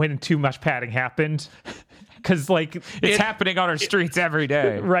when too much padding happened. Because It's happening on our streets every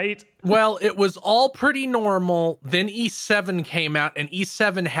day. right? Well, it was all pretty normal. Then E7 came out, and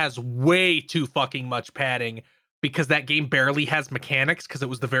E7 has way too fucking much padding because that game barely has mechanics because it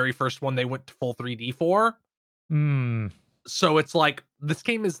was the very first one they went to full 3D for. So it's like this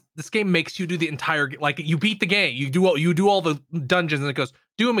game makes you do the entire, like, you beat the game, you do all the dungeons, and it goes,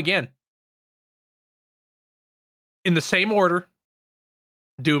 do them again in the same order,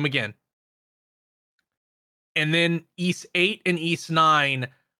 do them again. And then East 8 and East 9,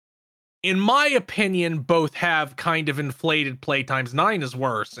 in my opinion, both have kind of inflated playtimes. 9 is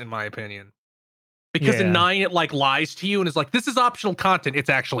worse, in my opinion. Because in 9, it lies to you and is like, this is optional content. It's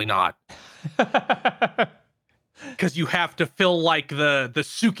actually not. Because you have to fill the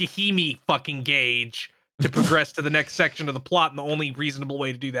Tsukihime fucking gauge to progress to the next section of the plot, and the only reasonable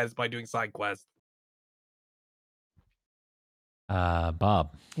way to do that is by doing side quests.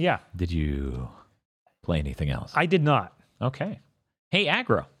 Bob. Yeah. Did you play anything else? I did not. Okay. Hey,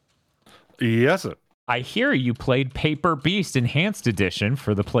 Aggro. Yes, sir. I hear you played Paper Beast Enhanced Edition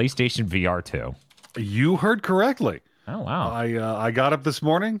for the PlayStation VR 2. You heard correctly. Oh, wow. I got up this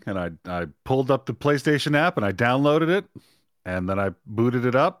morning and I pulled up the PlayStation app and I downloaded it, and then I booted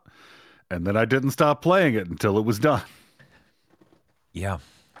it up, and then I didn't stop playing it until it was done. Yeah.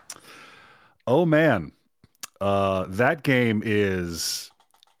 Oh man, that game is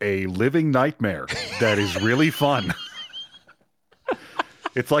a living nightmare that is really fun.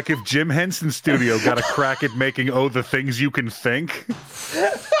 It's like if Jim Henson Studio got a crack at making the things you can think.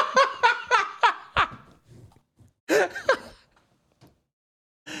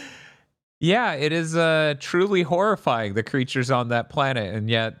 Yeah, it is truly horrifying, the creatures on that planet, and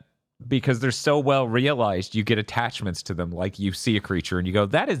yet because they're so well realized, you get attachments to them. Like you see a creature and you go,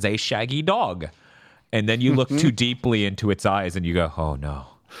 that is a shaggy dog. And then you look too deeply into its eyes and you go, oh no.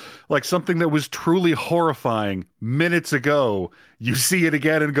 Like something that was truly horrifying minutes ago, you see it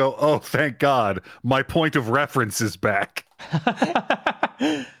again and go, oh, thank God, my point of reference is back.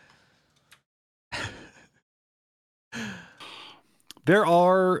 There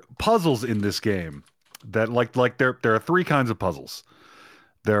are puzzles in this game that there are 3 kinds of puzzles.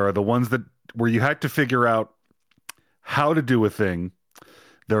 There are the ones where you had to figure out how to do a thing.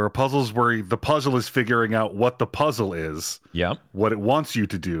 There are puzzles where the puzzle is figuring out what the puzzle is, Yep. what it wants you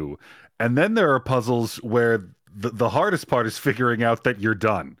to do. And then there are puzzles where the hardest part is figuring out that you're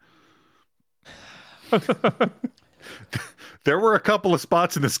done. There were a couple of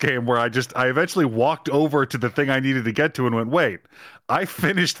spots in this game where I eventually walked over to the thing I needed to get to and went, wait, I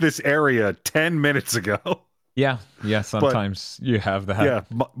finished this area 10 minutes ago. Yeah. Yeah. Sometimes you have that.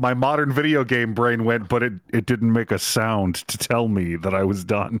 Yeah. My modern video game brain went, but it didn't make a sound to tell me that I was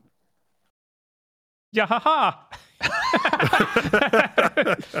done. Yeah, ha.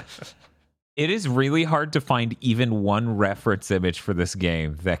 It is really hard to find even one reference image for this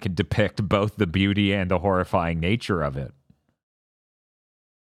game that can depict both the beauty and the horrifying nature of it.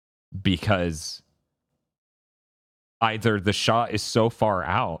 Because either the shot is so far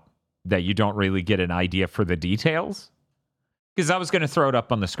out that you don't really get an idea for the details. Because I was going to throw it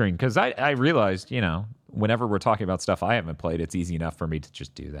up on the screen because I realized, whenever we're talking about stuff I haven't played, it's easy enough for me to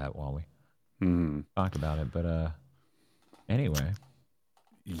just do that while we talk about it. But anyway.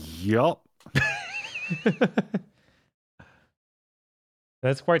 Yup.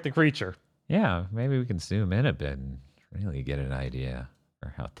 That's quite the creature. Yeah, maybe we can zoom in a bit and really get an idea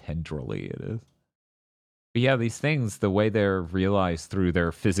for how tendrily it is. But yeah, these things, the way they're realized through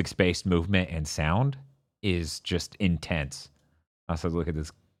their physics-based movement and sound is just intense. Also, look at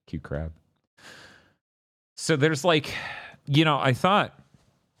this cute crab. So there's I thought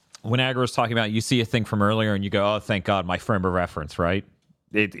when Agra was talking about, you see a thing from earlier and you go, oh, thank God, my frame of reference, right?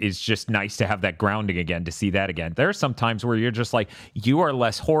 It's just nice to have that grounding again, to see that again. There are some times where you're just like, you are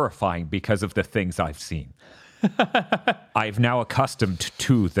less horrifying because of the things I've seen. I've now accustomed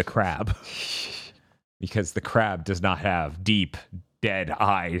to the crab because the crab does not have deep, dead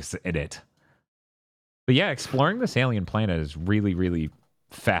eyes in it. But yeah, exploring this alien planet is really, really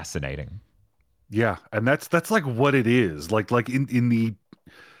fascinating. Yeah, and that's like what it is. Like in the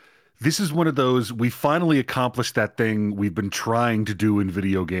this is one of those, we finally accomplished that thing we've been trying to do in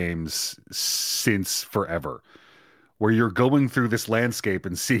video games since forever, where you're going through this landscape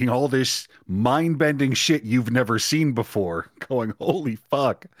and seeing all this mind-bending shit you've never seen before, going, holy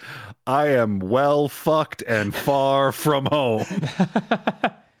fuck, I am well fucked and far from home.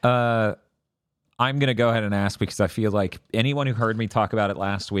 I'm going to go ahead and ask because I feel like anyone who heard me talk about it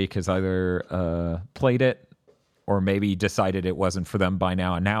last week has either played it or maybe decided it wasn't for them by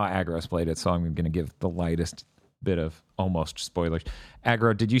now. And now Agro's played it, so I'm going to give the lightest bit of almost spoilers.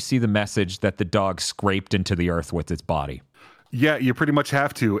 Agro, did you see the message that the dog scraped into the earth with its body? Yeah, you pretty much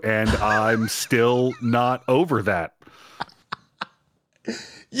have to, and I'm still not over that.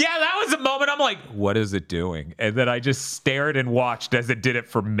 Yeah, that was a moment I'm like, what is it doing? And then I just stared and watched as it did it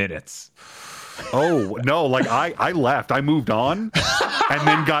for minutes. Oh, no, I left. I moved on and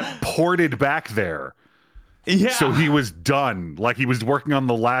then got ported back there. Yeah. So he was done. Like he was working on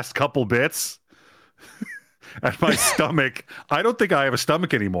the last couple bits. And my stomach, I don't think I have a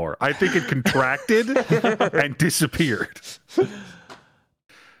stomach anymore. I think it contracted and disappeared.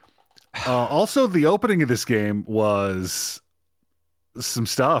 Also, the opening of this game was some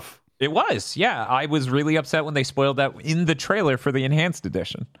stuff. It was, yeah. I was really upset when they spoiled that in the trailer for the Enhanced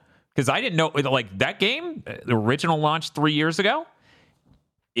Edition. Because I didn't know, that game, the original launch 3 years ago,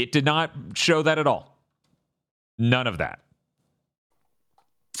 it did not show that at all. None of that.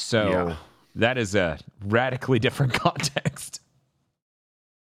 So yeah. That is a radically different context.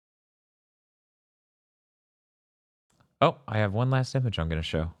 Oh, I have one last image I'm going to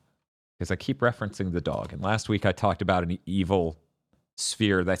show. Because I keep referencing the dog. And last week I talked about an evil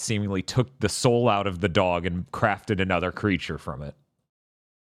sphere that seemingly took the soul out of the dog and crafted another creature from it.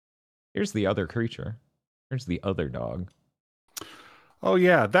 Here's the other creature. Here's the other dog. Oh,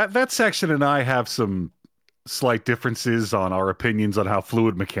 yeah. That section and I have some slight differences on our opinions on how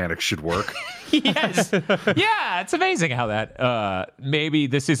fluid mechanics should work. Yes. Yeah, it's amazing how that maybe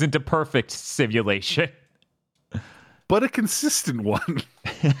this isn't a perfect simulation. But a consistent one.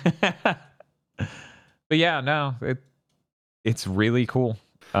 But yeah, no, it's really cool.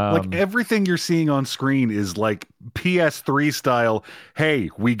 Like everything you're seeing on screen is like PS3 style. Hey,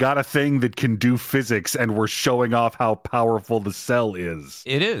 we got a thing that can do physics and we're showing off how powerful the cell is.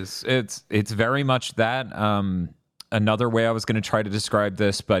 It is. It's very much that. Another way I was going to try to describe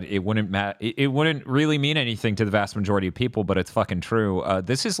this, but it wouldn't it wouldn't really mean anything to the vast majority of people, but it's fucking true.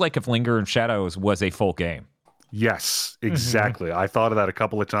 This is like if Linger in Shadows was a full game. Yes, exactly. Mm-hmm. I thought of that a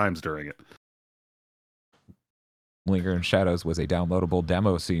couple of times during it. Linger in Shadows was a downloadable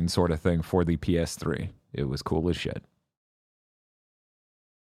demo scene sort of thing for the PS3. It was cool as shit.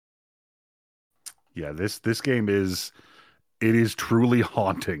 Yeah, this game is truly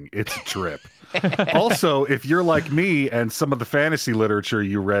haunting. It's a trip. Also, if you're like me and some of the fantasy literature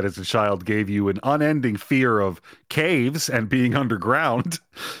you read as a child gave you an unending fear of caves and being underground,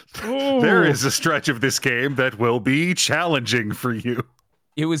 there is a stretch of this game that will be challenging for you.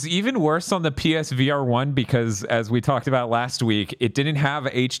 It was even worse on the PSVR 1 because, as we talked about last week, it didn't have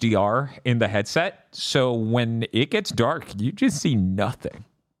HDR in the headset. So when it gets dark, you just see nothing.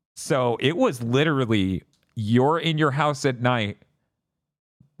 So it was literally, you're in your house at night,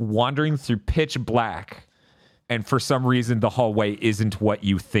 wandering through pitch black, and for some reason the hallway isn't what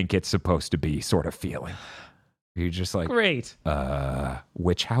you think it's supposed to be, sort of feeling. You're just like, great.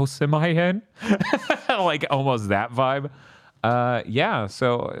 Which house am I in? Like almost that vibe. Yeah,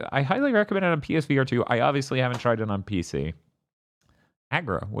 so I highly recommend it on PSVR 2. I obviously haven't tried it on PC.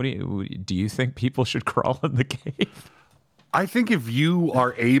 Aggro, do you think people should crawl in the cave? I think if you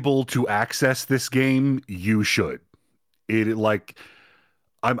are able to access this game, you should.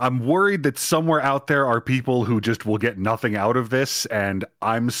 I'm worried that somewhere out there are people who just will get nothing out of this, and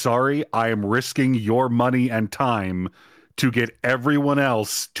I'm sorry, I am risking your money and time to get everyone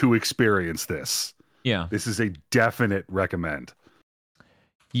else to experience this. Yeah. This is a definite recommend.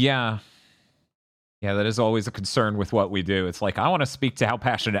 Yeah. Yeah, that is always a concern with what we do. It's like, I want to speak to how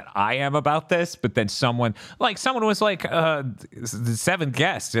passionate I am about this, but then someone was like, the seventh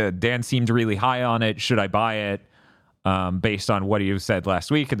guest, Dan seemed really high on it. Should I buy it? Based on what you said last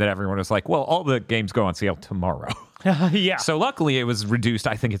week, and then everyone was like, well, all the games go on sale tomorrow. Yeah. So luckily it was reduced.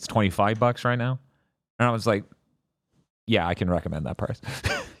 I think it's $25 right now. And I was like, yeah, I can recommend that price.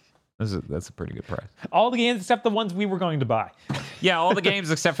 That's a pretty good price. All the games except the ones we were going to buy. Yeah, all the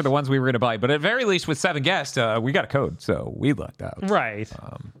games except for the ones we were going to buy. But at very least with 7 guests, we got a code, so we lucked out. Right.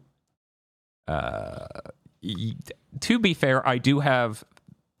 To be fair, I do have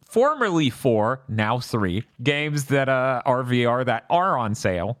formerly 4, now 3 games that are VR that are on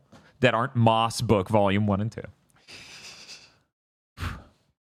sale that aren't Moss Book Volume 1 and 2.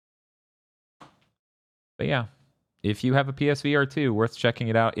 But yeah, if you have a PSVR 2, worth checking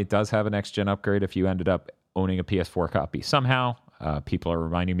it out. It does have a next-gen upgrade if you ended up owning a PS4 copy somehow. People are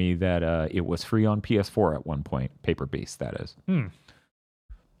reminding me that it was free on PS4 at one point. Paper Beast, that is.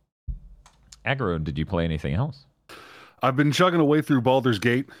 Aggro, did you play anything else? I've been chugging away through Baldur's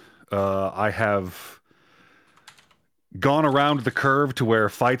Gate. I have gone around the curve to where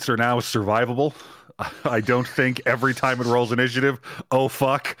fights are now survivable. I don't think every time it rolls initiative, oh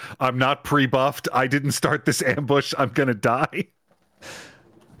fuck, I'm not pre-buffed. I didn't start this ambush. I'm gonna die.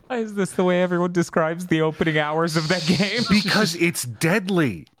 Is this the way everyone describes the opening hours of that game? Because it's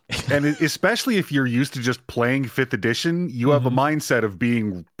deadly. And especially if you're used to just playing 5th edition, you have a mindset of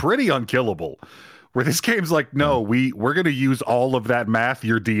being pretty unkillable. Where this game's like, no, we're going to use all of that math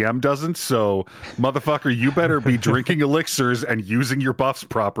your DM doesn't, so motherfucker, you better be drinking elixirs and using your buffs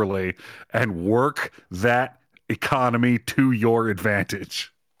properly and work that economy to your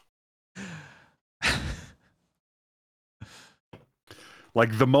advantage.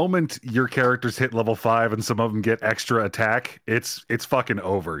 Like, the moment your characters hit level 5 and some of them get extra attack, it's fucking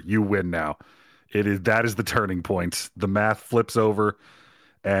over. You win now. That is the turning point. The math flips over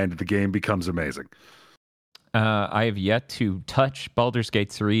and the game becomes amazing. I have yet to touch Baldur's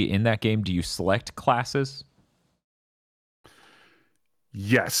Gate 3. In that game, do you select classes?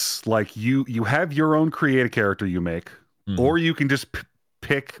 Yes. Like, you have your own created character you make, or you can just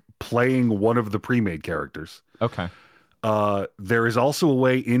pick playing one of the pre-made characters. Okay. There is also a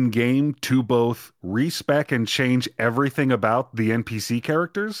way in-game to both respec and change everything about the NPC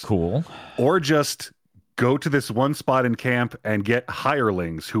characters. Cool. Or just go to this one spot in camp and get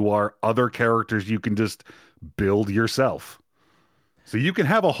hirelings, who are other characters you can just build yourself. So you can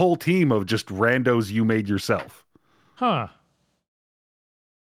have a whole team of just randos you made yourself. Huh.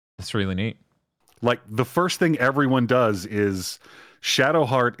 That's really neat. Like, the first thing everyone does is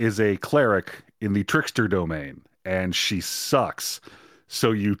Shadowheart is a cleric in the trickster domain, and she sucks.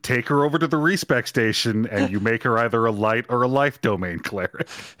 So you take her over to the respec station and you make her either a light or a life domain cleric.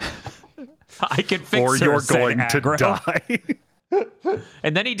 I can fix or her, you're going Aggro. to die.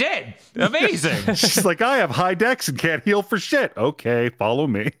 And then he did. Amazing. She's like, I have high dex and can't heal for shit. Okay, follow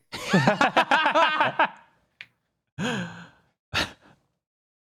me.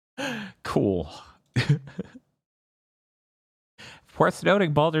 Cool. Worth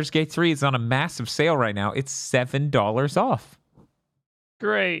noting, Baldur's Gate 3 is on a massive sale right now. It's $7 off.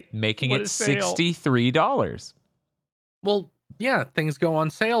 Great. Making What it a sale. $63. Well, yeah, things go on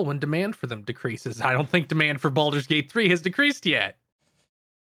sale when demand for them decreases. I don't think demand for Baldur's Gate 3 has decreased yet.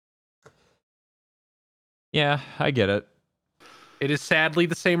 Yeah, I get it. It is sadly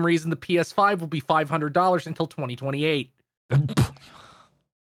the same reason the PS5 will be $500 until 2028.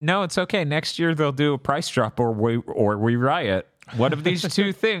 No, it's okay. Next year they'll do a price drop or we riot. One of these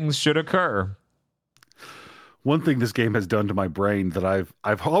two things should occur. One thing this game has done to my brain that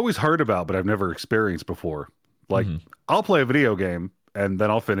I've always heard about, but I've never experienced before. Like, I'll play a video game and then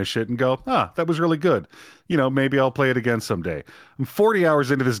I'll finish it and go, that was really good. You know, maybe I'll play it again someday. I'm 40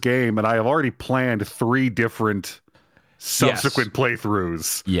 hours into this game and I have already planned 3 different subsequent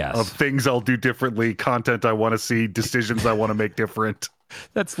playthroughs Yes. of things I'll do differently, content I want to see, decisions I want to make different.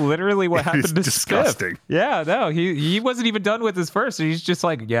 That's literally what happened to disgusting. Spiff. Yeah, no, he wasn't even done with his first. He's just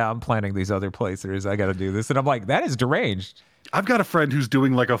like, yeah, I'm planning these other playthroughs. I got to do this. And I'm like, that is deranged. I've got a friend who's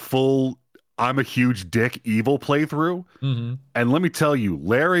doing like a full I'm a huge dick evil playthrough. Mm-hmm. And let me tell you,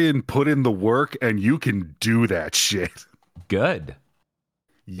 Larian put in the work and you can do that shit. Good.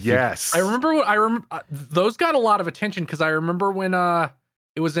 Yes. I remember those got a lot of attention because I remember when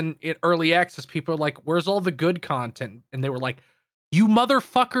it was in early access, people were like, where's all the good content? And they were like, you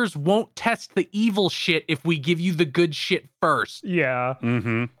motherfuckers won't test the evil shit if we give you the good shit first. Yeah.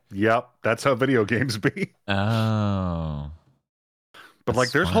 Mm-hmm. Yep. That's how video games be. Oh. But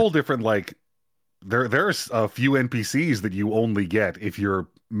like there's whole different like there's a few NPCs that you only get if you're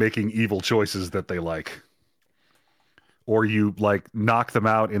making evil choices that they like. Or you like knock them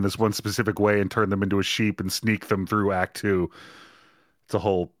out in this one specific way and turn them into a sheep and sneak them through Act 2. It's a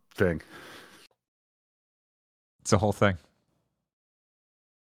whole thing. It's a whole thing.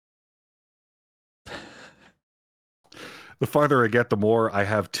 The farther I get, the more I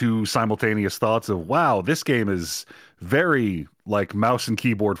have two simultaneous thoughts of, wow, this game is very like mouse and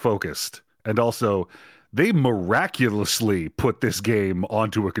keyboard focused. And also, they miraculously put this game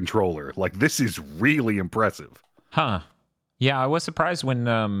onto a controller. Like, this is really impressive. Huh. Yeah, I was surprised when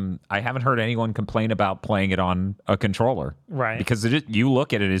I haven't heard anyone complain about playing it on a controller. Right. Because you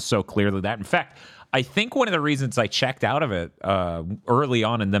look at it as so clearly that. In fact, I think one of the reasons I checked out of it early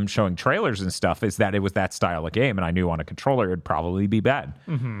on in them showing trailers and stuff is that it was that style of game, and I knew on a controller it'd probably be bad.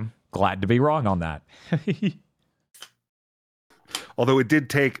 Mm-hmm. Glad to be wrong on that. Although it did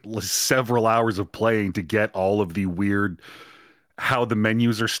take several hours of playing to get all of the weird how the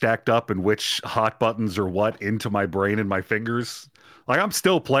menus are stacked up and which hot buttons are what into my brain and my fingers. Like, I'm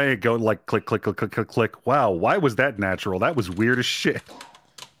still playing, going like click, click, click, click, click, click. Wow, why was that natural? That was weird as shit.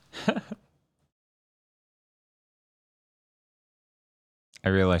 I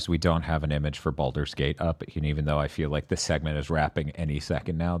realized we don't have an image for Baldur's Gate up, and even though I feel like this segment is wrapping any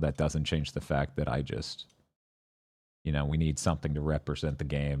second now, that doesn't change the fact that I just, we need something to represent the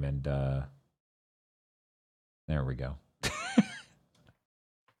game, and there we go.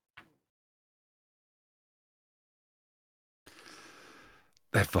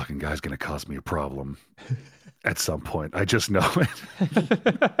 That fucking guy's gonna cause me a problem at some point. I just know it.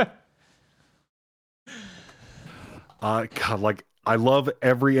 God, like, I love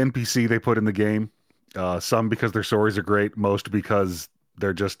every NPC they put in the game. Some because their stories are great, most because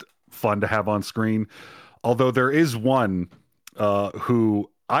they're just fun to have on screen. Although there is one who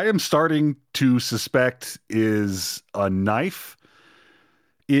I am starting to suspect is a knife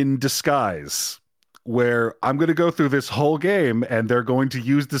in disguise, where I'm going to go through this whole game and they're going to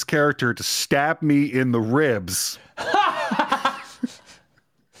use this character to stab me in the ribs.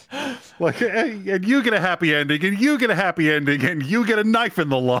 Like, and you get a happy ending, and you get a happy ending, and you get a knife in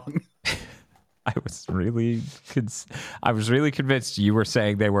the lung. I was really convinced you were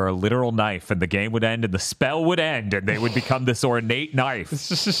saying they were a literal knife, and the game would end, and the spell would end, and they would become this ornate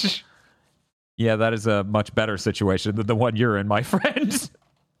knife. Yeah, that is a much better situation than the one you're in, my friend.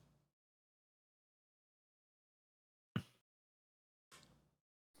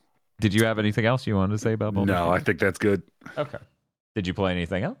 Did you have anything else you wanted to say about Baldur's Gate? No, I think that's good. Okay. Did you play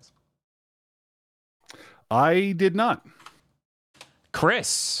anything else? I did not.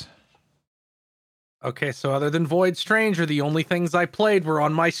 Chris. Okay, so other than Void Stranger, the only things I played were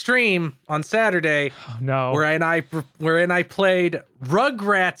on my stream on Saturday. Oh, no. Wherein I played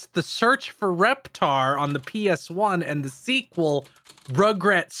Rugrats: The Search for Reptar on the PS1 and the sequel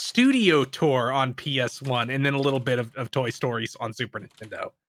Rugrats Studio Tour on PS1, and then a little bit of Toy Stories on Super Nintendo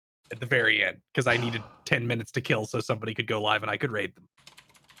at the very end because I needed 10 minutes to kill so somebody could go live and I could raid them.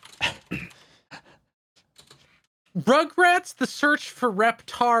 Rugrats: The Search for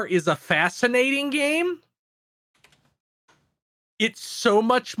Reptar is a fascinating game. It's so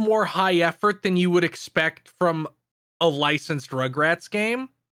much more high effort than you would expect from a licensed Rugrats game.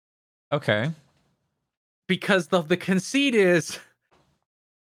 Okay. Because the conceit is,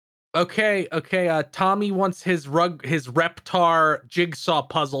 Tommy wants his Reptar jigsaw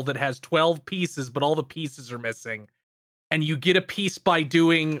puzzle that has 12 pieces, but all the pieces are missing. And you get a piece by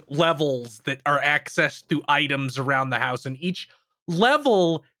doing levels that are accessed through items around the house. And each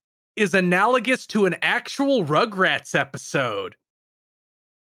level is analogous to an actual Rugrats episode.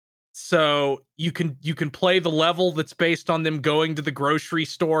 So you can play the level that's based on them going to the grocery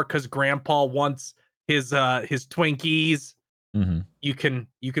store because Grandpa wants his Twinkies. Mm-hmm. You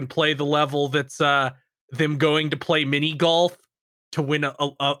can play the level that's them going to play mini golf to win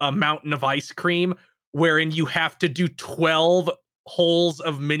a mountain of ice cream, wherein you have to do 12 holes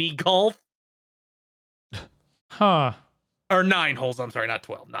of mini golf. Huh. Or 9 holes, I'm sorry, not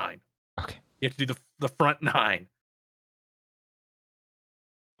 12, 9. Okay. You have to do the front 9.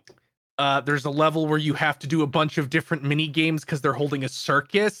 There's a level where you have to do a bunch of different mini games because they're holding a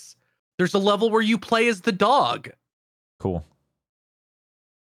circus. There's a level where you play as the dog. Cool.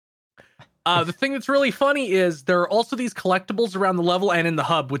 The thing that's really funny is there are also these collectibles around the level and in the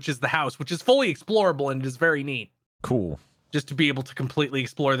hub, which is the house, which is fully explorable and it is very neat. Cool. Just to be able to completely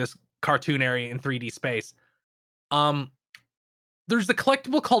explore this cartoon area in 3D space. There's the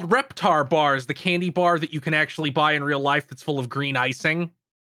collectible called Reptar bars, the candy bar that you can actually buy in real life that's full of green icing.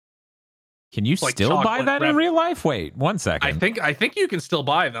 Can you Like still buy chocolate that in rep- real life? Wait, 1 second. I think you can still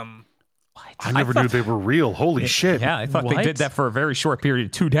buy them. What? I never knew they were real. Holy shit. Yeah, I thought they What? did that for a very short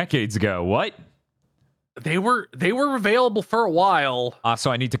period 2 decades ago. What? They were available for a while. So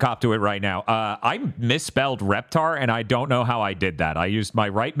I need to cop to it right now. I misspelled Reptar, and I don't know how I did that. I used my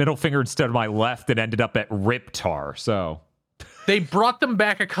right middle finger instead of my left and ended up at Riptar. So They brought them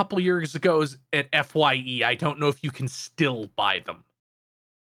back a couple years ago at FYE. I don't know if you can still buy them.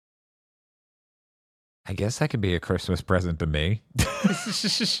 I guess that could be a Christmas present to me.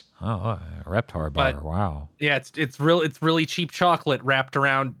 Oh, a Reptar bar. But- Wow. Yeah, it's really cheap chocolate wrapped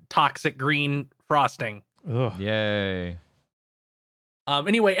around toxic green frosting. Ugh. Yay.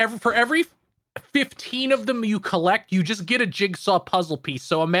 Anyway, for every 15 of them you collect, you just get a jigsaw puzzle piece.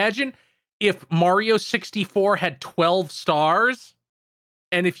 So imagine if Mario 64 had 12 stars,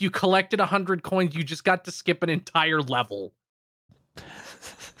 and if you collected 100 coins, you just got to skip an entire level.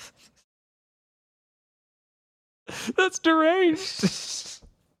 That's deranged.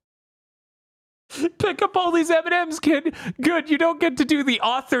 Pick up all these M&Ms, kid. Good, you don't get to do the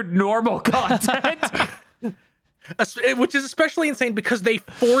authored normal content. Which is especially insane because they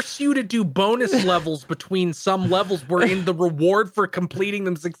force you to do bonus levels between some levels wherein the reward for completing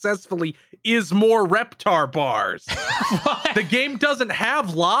them successfully is more Reptar bars. The game doesn't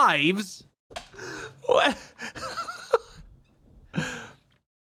have lives. What?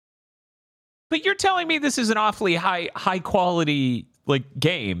 But you're telling me this is an awfully high quality like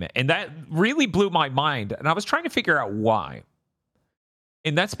game, and that really blew my mind. And I was trying to figure out why.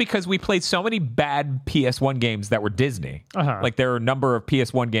 And that's because we played so many bad PS1 games that were Disney. Uh-huh. Like there are a number of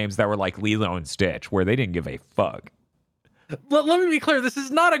PS1 games that were like Lilo and Stitch, where they didn't give a fuck. Let me be clear, this is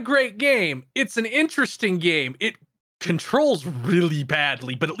not a great game. It's an interesting game. It controls really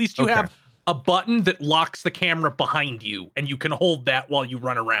badly, but at least you Okay. have a button that locks the camera behind you, and you can hold that while you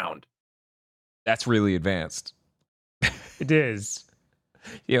run around. That's really advanced. It is.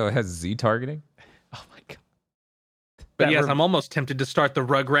 It has Z targeting. Oh my god. But That yes, rem- I'm almost tempted to start the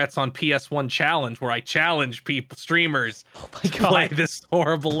Rugrats on PS1 challenge, where I challenge streamers my to play God. this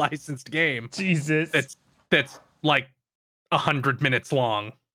horrible licensed game. Jesus. That's like 100 minutes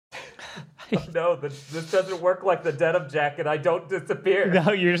long. No, this doesn't work like the denim jacket. I don't disappear.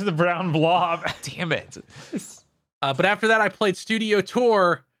 No, you're just the brown blob. Damn it. But after that, I played Studio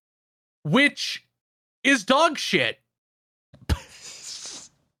Tour, which is dog shit.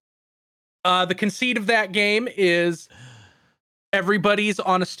 The conceit of that game is everybody's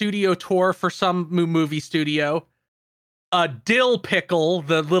on a studio tour for some movie studio. Dill Pickle,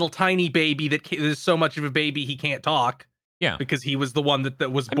 the little tiny baby that is so much of a baby he can't talk. Yeah. Because he was the one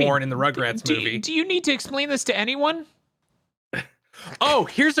that was born in the Rugrats movie. Do you need to explain this to anyone? Oh,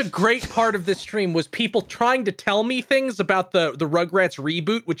 here's a great part of this stream was people trying to tell me things about the Rugrats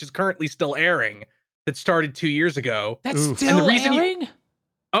reboot, which is currently still airing, that started 2 years ago. That's Oof. still And the reason airing?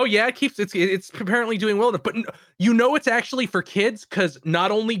 Oh yeah, it's apparently doing well enough. But you know it's actually for kids because not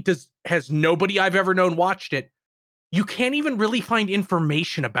only has nobody I've ever known watched it, you can't even really find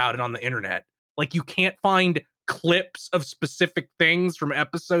information about it on the internet. Like you can't find clips of specific things from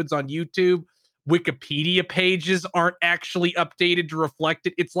episodes on YouTube. Wikipedia pages aren't actually updated to reflect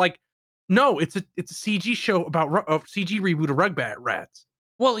it. It's like, no, it's a CG show about a CG reboot of Rugrats.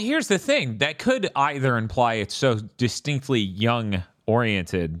 Well, here's the thing. That could either imply it's so distinctly young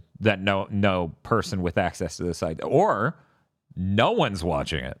oriented that no person with access to the site, or no one's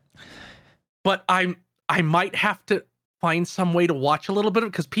watching it. But I might have to find some way to watch a little bit of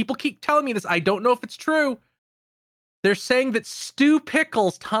it because people keep telling me this. I don't know if it's true. They're saying that Stu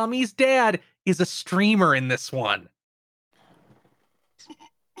Pickles, Tommy's dad, is a streamer in this one.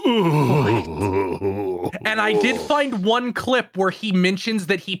 And I did find one clip where he mentions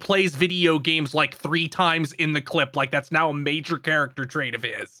that he plays video games like 3 times in the clip. Like that's now a major character trait of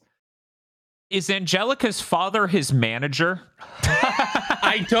his. Is Angelica's father his manager?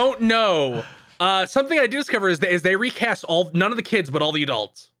 I don't know. Something I do discover is they recast none of the kids, but all the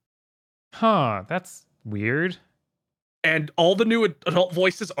adults. Huh, that's weird. And all the new adult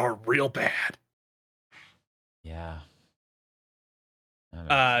voices are real bad. Yeah.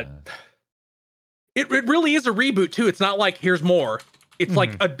 It really is a reboot too. It's not like here's more. It's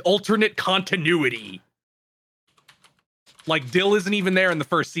like an alternate continuity. Like Dill isn't even there in the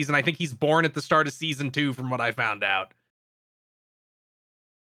first season. I think he's born at the start of season 2 from what I found out.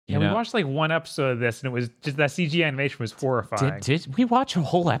 Yeah, we watched like one episode of this, and it was just that CG animation was horrifying. Did we watch a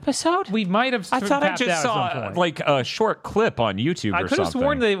whole episode? We might have. I thought I just saw like a short clip on YouTube. I could have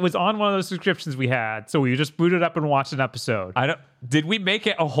sworn that it was on one of those subscriptions we had, so we just booted up and watched an episode. Did we make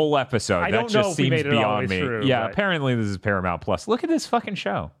it a whole episode? I don't know if we made it all the way through. Yeah, apparently this is Paramount Plus. Look at this fucking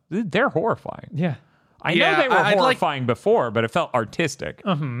show. They're horrifying. Yeah, I know they were horrifying before, but it felt artistic.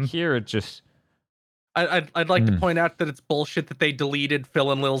 Here it just. I'd like to point out that it's bullshit that they deleted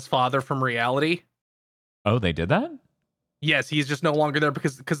Phil and Lil's father from reality. Oh, they did that? Yes, he's just no longer there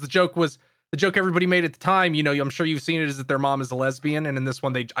because the joke everybody made at the time. You know, I'm sure you've seen it, is that their mom is a lesbian, and in this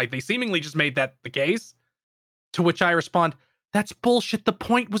one they seemingly just made that the case. To which I respond, that's bullshit. The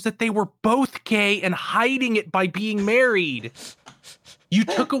point was that they were both gay and hiding it by being married. You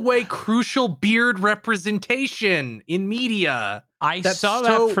took away crucial beard representation in media. I saw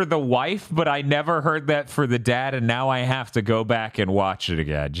that for the wife, but I never heard that for the dad, and now I have to go back and watch it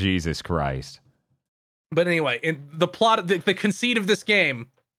again. Jesus Christ. But anyway, in the plot, the conceit of this game.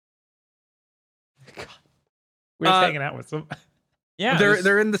 God. We're just hanging out with them. Yeah,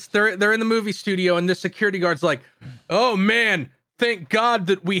 they're in the movie studio, and the security guard's like, "Oh man, thank God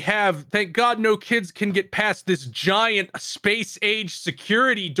no kids can get past this giant space age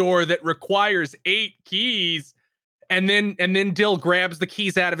security door that requires 8 keys." And then Dill grabs the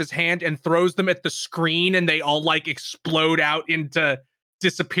keys out of his hand and throws them at the screen, and they all like explode out into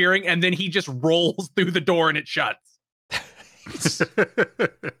disappearing. And then he just rolls through the door and it shuts.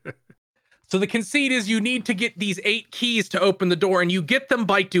 So the conceit is you need to get these 8 keys to open the door, and you get them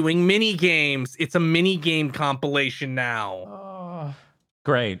by doing mini games. It's a mini game compilation now. Oh,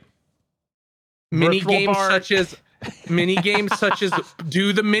 great. Mini games such as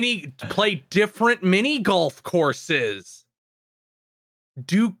play different mini golf courses,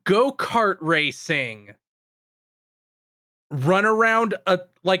 do go-kart racing, run around a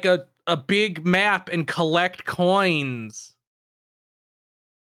big map and collect coins.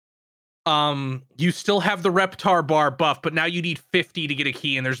 You still have the Reptar bar buff, but now you need 50 to get a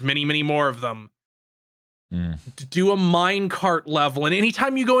key, and there's many more of them. Do a minecart level, and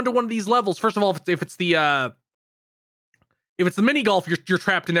anytime you go into one of these levels, first of all, if it's the mini golf, you're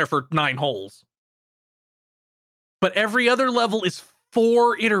trapped in there for 9 holes. But every other level is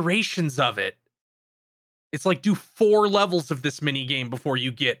 4 iterations of it. It's like do 4 levels of this mini game before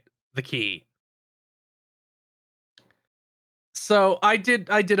you get the key. So I did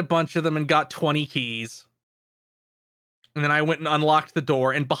a bunch of them and got 20 keys. And then I went and unlocked the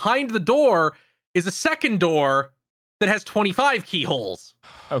door, and behind the door is a second door that has 25 keyholes.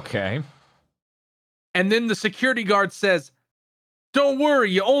 Okay. And then the security guard says, "Don't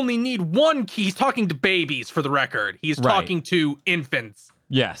worry, you only need 1 key." He's talking to babies, for the record. He's talking to infants.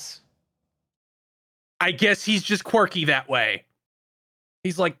 Yes. I guess he's just quirky that way.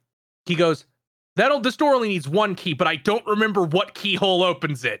 He goes, this door only needs 1 key, but I don't remember what keyhole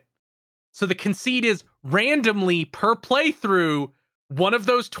opens it. So the conceit is randomly per playthrough, one of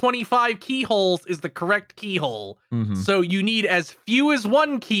those 25 keyholes is the correct keyhole. So you need as few as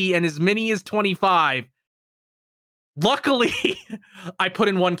 1 key and as many as 25. Luckily, I put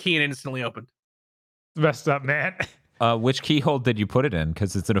in 1 key and it instantly opened. Messed up, man. Which keyhole did you put it in?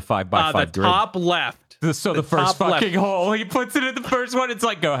 Because it's in a 5x5 the grid. Top left. So the first fucking hole. He puts it in the first one. It's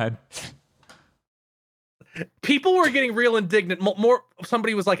like, go ahead. People were getting real indignant.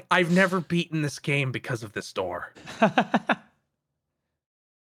 Somebody was like, "I've never beaten this game because of this door."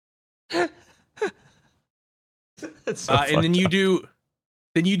 So and then you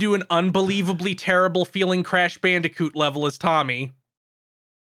do an unbelievably terrible feeling Crash Bandicoot level as Tommy.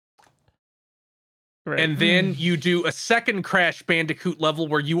 Right. And then you do a second Crash Bandicoot level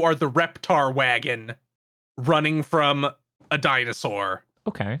where you are the Reptar wagon running from a dinosaur.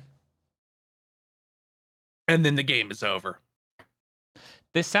 Okay. And then the game is over.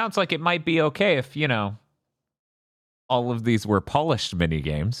 This sounds like it might be okay if, all of these were polished mini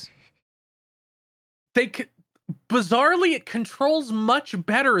games. Bizarrely, it controls much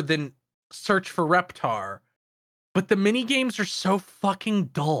better than Search for Reptar, but the mini games are so fucking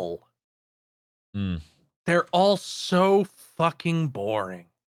dull. They're all so fucking boring.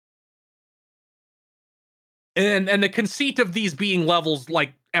 And the conceit of these being levels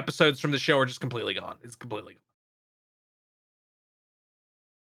like episodes from the show are just completely gone. It's completely gone.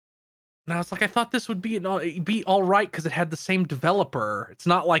 And I was like, I thought this would be all right because it had the same developer. It's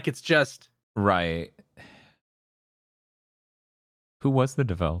not like it's just right. Who was the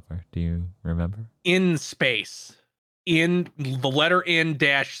developer? Do you remember? In space. In the letter N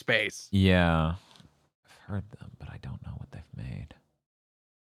dash space. Yeah. I've heard them, but I don't know what they've made.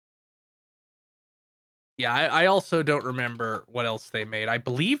 Yeah, I also don't remember what else they made. I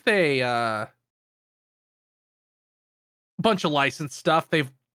believe they a bunch of licensed stuff.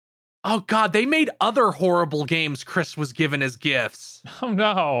 Oh god, they made other horrible games Chris was given as gifts. Oh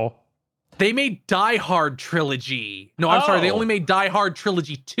no. They made Die Hard Trilogy. No, I'm sorry, they only made Die Hard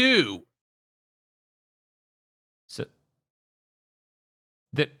Trilogy 2. So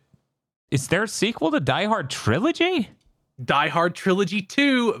is there a sequel to Die Hard Trilogy? Die Hard Trilogy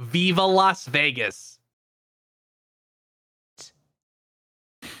 2, Viva Las Vegas.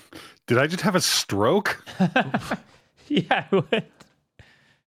 Did I just have a stroke? Yeah.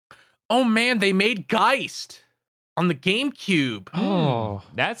 Oh man, they made Geist on the GameCube. Oh,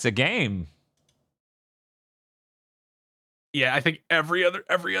 That's a game. Yeah, I think every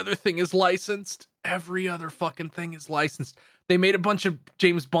other thing is licensed. Every other fucking thing is licensed. They made a bunch of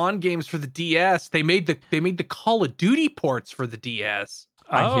James Bond games for the DS. They made the Call of Duty ports for the DS.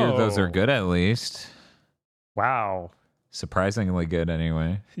 I hear those are good at least. Wow. Surprisingly good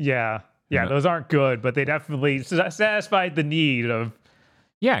anyway. Yeah. Yeah, those aren't good, but they definitely satisfied the need of.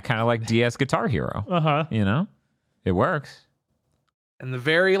 Yeah, kind of like DS Guitar Hero. Uh-huh. You know? It works. And the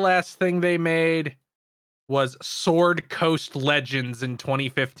very last thing they made was Sword Coast Legends in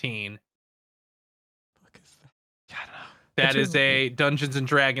 2015. That is a Dungeons and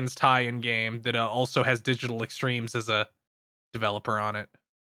Dragons tie-in game that also has Digital Extremes as a developer on it.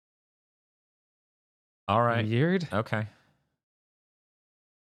 All right. Weird. Okay.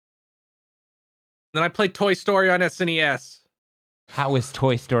 Then I played Toy Story on SNES. How is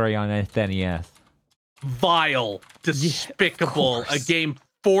Toy Story on SNES? Vile, despicable, a game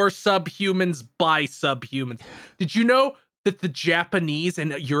for subhumans by subhumans. Did you know that the Japanese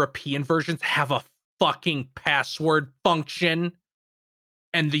and European versions have a fucking password function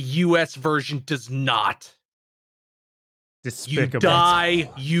and the US version does not? Despicable. You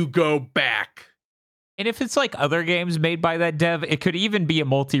die, you go back. And if it's like other games made by that dev, it could even be a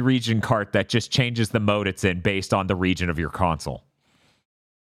multi-region cart that just changes the mode it's in based on the region of your console.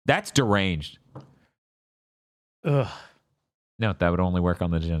 That's deranged. Ugh. No, that would only work on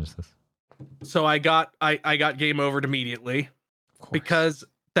the Genesis. So I got game overed immediately because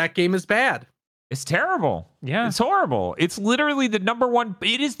that game is bad. It's terrible. Yeah. It's horrible. It's literally the number one.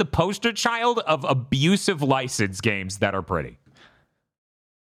 It is the poster child of abusive license games that are pretty.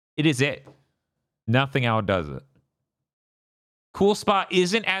 It is it. Nothing outdoes it. Cool Spot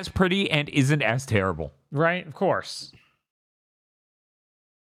isn't as pretty and isn't as terrible. Right, of course.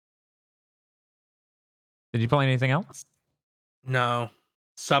 Did you play anything else? No.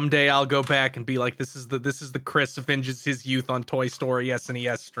 Someday I'll go back and be like, this is the Chris avenges his youth on Toy Story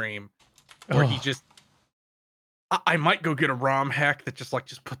SNES stream. Where he just I might go get a ROM hack that just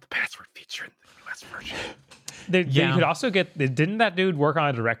put the password feature in the US version. You could also get, didn't that dude work on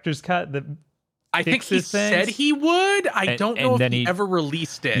a director's cut that I think he said he would. I don't know if he ever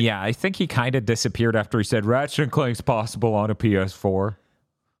released it. Yeah, I think he kind of disappeared after he said Ratchet & Clank's possible on a PS4.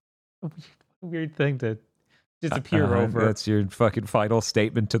 Weird thing to disappear over. That's your fucking final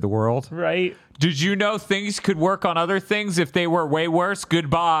statement to the world. Right. Did you know things could work on other things if they were way worse?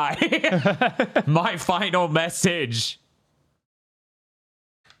 Goodbye. My final message.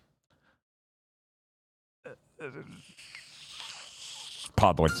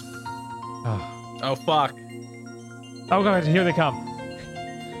 Podlords. Oh, fuck. Oh, God, here they come.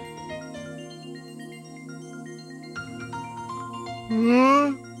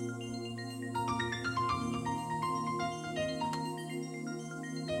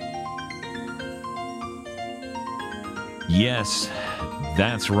 Yes,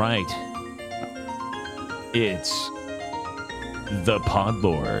 that's right. It's the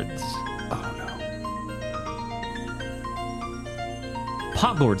Podlords. Oh no.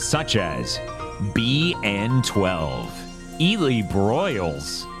 Podlords such as BN12, Ely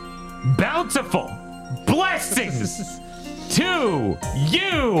Broyles, Bountiful, Blessings to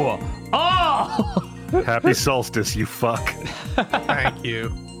you all! Happy solstice, you fuck. Thank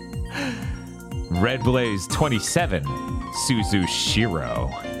you. Red Blaze 27, Suzu Shiro.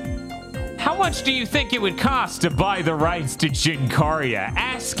 How much do you think it would cost to buy the rights to Jinkaria?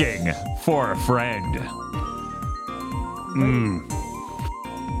 Asking for a friend.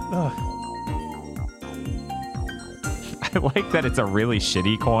 I like that it's a really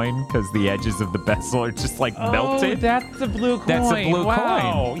shitty coin because the edges of the bezel are just like melted. Oh, that's the blue coin. That's a blue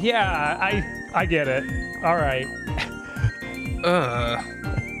wow. coin. Yeah, I get it. All right.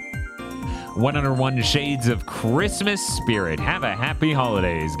 101 Shades of Christmas Spirit. Have a happy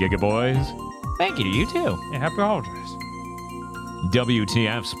holidays, Giga Boys. Thank you to you too. Yeah, happy holidays.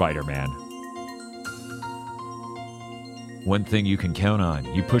 WTF, Spider-Man. One thing you can count on.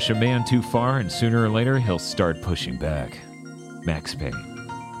 You push a man too far, and sooner or later, he'll start pushing back. Max Payne.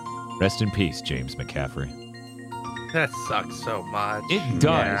 Rest in peace, James McCaffrey. That sucks so much. It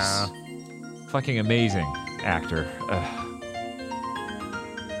does. Fucking amazing actor.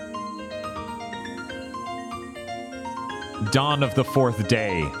 Dawn of the fourth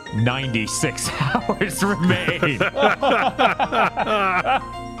day. 96 hours remain.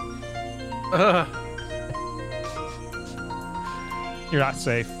 You're not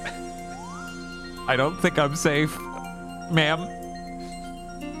safe. I don't think I'm safe, ma'am.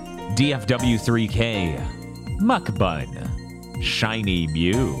 DFW3K. Muckbun. Shiny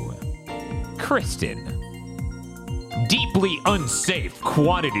Mew. Kristen. Deeply unsafe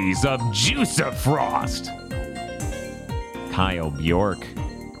quantities of Juice of Frost. Kyle Bjork.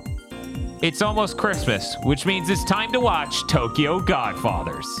 It's almost Christmas, which means it's time to watch Tokyo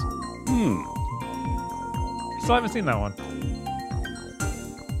Godfathers. Still haven't seen that one.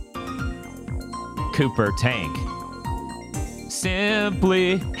 Cooper Tank.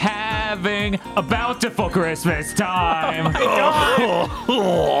 Simply having a bountiful Christmas time.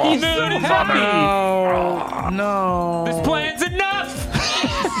 He's so happy. No. This plan's enough.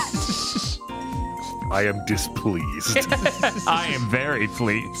 I am displeased. I am very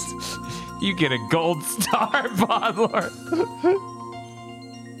pleased. You get a gold star, Bottler.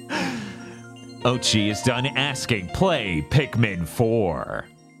 Ochi is done asking. Play Pikmin 4.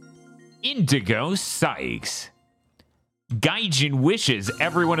 Indigo Sykes. Gaijin wishes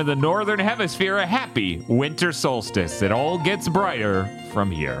everyone in the Northern Hemisphere a happy winter solstice. It all gets brighter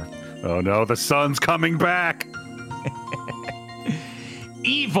from here. Oh no, the sun's coming back.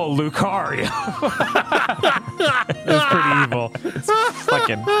 Evil Lucario. It's pretty evil. It's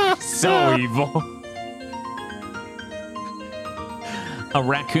fucking so evil. A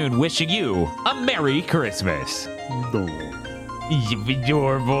raccoon wishing you a Merry Christmas. No. You're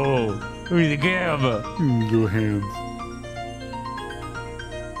adorable. Who's the camera? Go hands.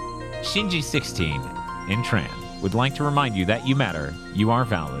 Shinji16 in Tran would like to remind you that you matter, you are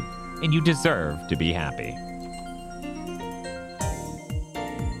valid, and you deserve to be happy.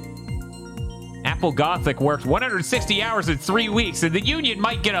 Apple Gothic worked 160 hours in 3 weeks, and the union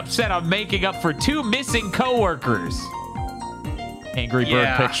might get upset on making up for 2 missing coworkers. Angry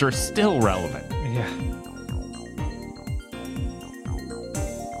Bird picture still relevant. Yeah.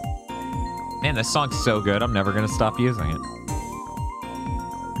 Man, this song's so good, I'm never going to stop using it.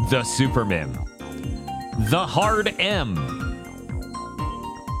 The Supermim. The Hard M.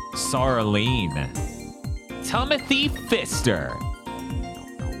 Sarlene. Timothy Pfister.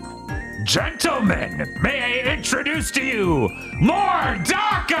 Gentlemen, may I introduce to you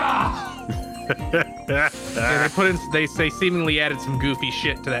Mordaka! Yeah, they seemingly added some goofy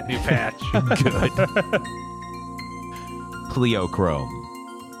shit to that new patch. Good. Cleochrome.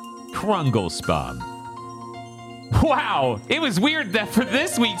 Krunglespum. Wow, it was weird that for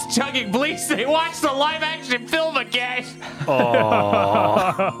this week's Chugging Bleach, they watched the live-action film again.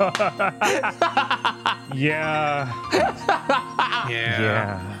 Yeah.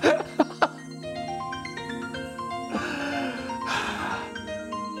 Yeah.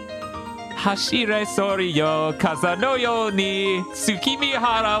 Hashire sori yo kaza no yo ni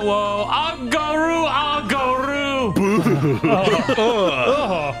tsukimihara wo angoru angoru.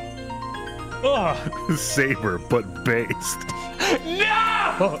 Saber, but based.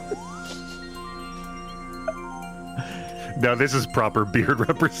 No! Now this is proper beard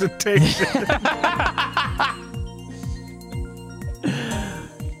representation.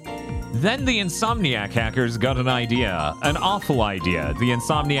 Then the Insomniac hackers got an idea, an awful idea. The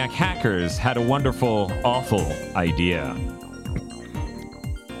Insomniac hackers had a wonderful, awful idea.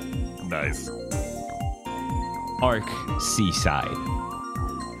 Nice. Arc Seaside.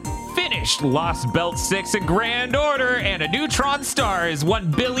 Finished Lost Belt 6 in Grand Order, and a neutron star is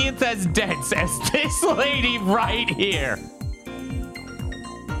 1 billionth as dense as this lady right here.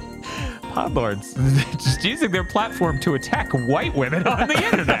 Podlords just using their platform to attack white women on the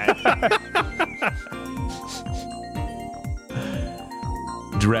internet.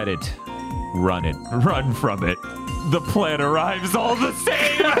 Dread it. Run it. Run from it. The plan arrives all the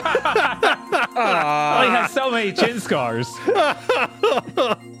same. Oh, he has so many chin scars.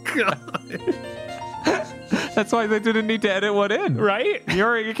 God. That's why they didn't need to edit one in, Right? You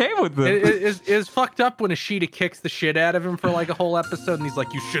already came with them. It is fucked up when Ishida kicks the shit out of him for like a whole episode, and he's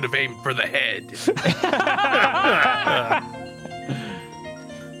like, "You should have aimed for the head."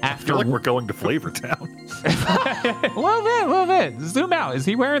 I feel like we're going to Flavor Town. A little bit. Zoom out. Is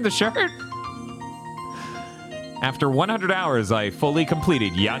he wearing the shirt? After 100 hours, I fully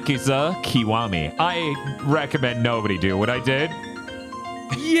completed Yakuza Kiwami. I recommend nobody do what I did.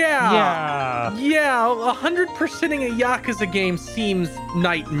 Yeah. 100%ing a Yakuza game seems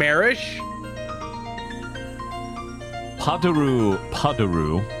nightmarish. Padaru.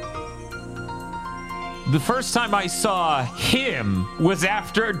 The first time I saw him was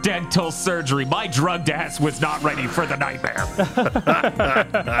after dental surgery. My drugged ass was not ready for the nightmare.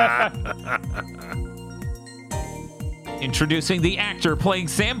 Introducing the actor playing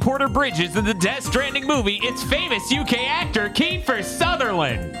Sam Porter Bridges in the Death Stranding movie, it's famous UK actor Kiefer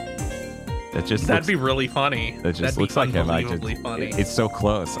Sutherland. That'd be really funny. That just looks like him. Funny. It's so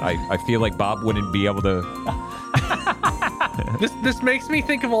close. I feel like Bob wouldn't be able to. This makes me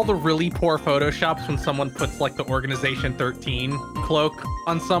think of all the really poor photoshops when someone puts like the Organization 13 cloak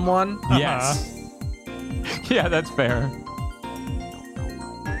on someone. Yes. Yeah, that's fair.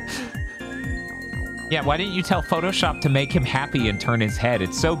 Yeah, why didn't you tell Photoshop to make him happy and turn his head?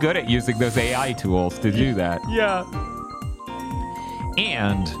 It's so good at using those AI tools to do that. Yeah.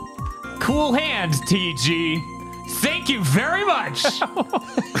 And cool hands, TG. Thank you very much.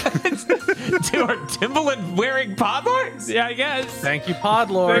 To our Timberland wearing Podlords? Yeah, I guess. Thank you,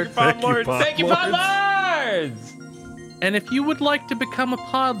 Podlord. Thank you, Podlords. And if you would like to become a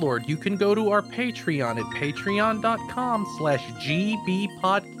Podlord, you can go to our Patreon at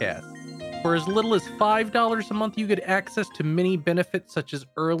patreon.com/gbpodcast. For as little as $5 a month, you get access to many benefits such as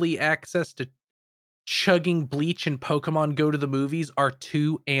early access to Chugging Bleach and Pokemon Go to the Movies, our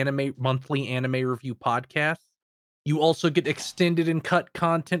 2 monthly anime review podcasts. You also get extended and cut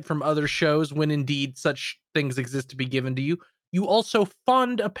content from other shows when indeed such things exist to be given to you. You also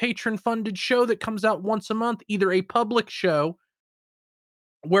fund a patron-funded show that comes out once a month, either a public show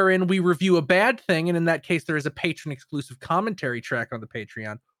wherein we review a bad thing, and in that case there is a patron-exclusive commentary track on the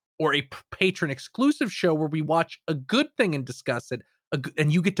Patreon, or a patron-exclusive show where we watch a good thing and discuss it,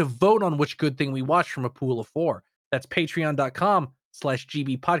 and you get to vote on which good thing we watch from a pool of 4. That's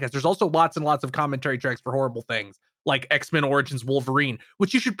patreon.com/gbpodcast. There's also lots and lots of commentary tracks for horrible things, like X-Men Origins Wolverine,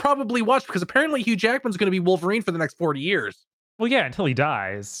 which you should probably watch because apparently Hugh Jackman's going to be Wolverine for the next 40 years. Well, yeah, until he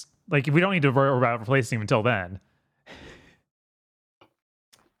dies. Like, we don't need to worry about replacing him until then.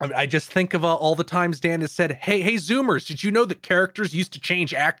 I just think of all the times Dan has said, hey, Zoomers, did you know that characters used to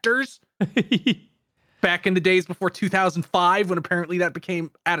change actors? Back in the days before 2005, when apparently that became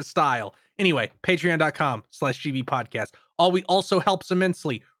out of style. Anyway, patreon.com/gbpodcast. We also helps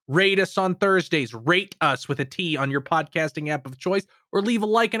immensely. Rate us on Thursdays. Rate us with a T on your podcasting app of choice, or leave a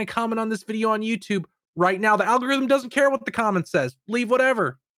like and a comment on this video on YouTube. Right now, the algorithm doesn't care what the comment says. Leave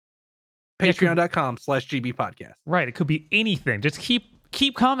whatever. Patreon.com/gbpodcast. Right. It could be anything. Just keep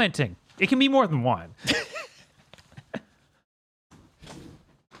commenting. It can be more than one.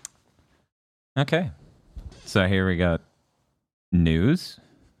 Okay. So here we got news.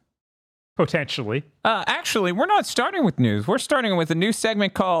 Potentially. Actually, we're not starting with news. We're starting with a new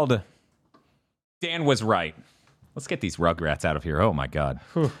segment called Dan Was Right. Let's get these Rugrats out of here. Oh, my God.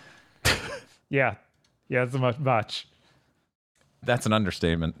 Yeah. Yeah, it's much. That's an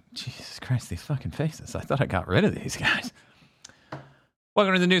understatement. Jesus Christ, these fucking faces. I thought I got rid of these guys.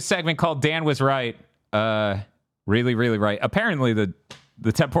 Welcome to the new segment called Dan Was Right. Really, really right. Apparently, the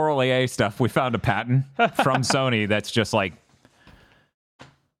temporal AA stuff, we found a patent from Sony that's just like,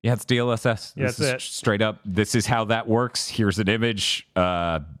 yeah, it's DLSS. Yeah, this is it. Straight up. This is how that works. Here's an image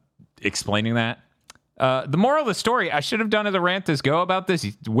explaining that. The moral of the story, I should have done a rant as go about this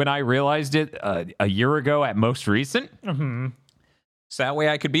when I realized it a year ago at most recent. Mm-hmm. So that way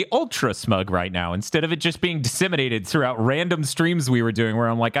I could be ultra smug right now instead of it just being disseminated throughout random streams we were doing where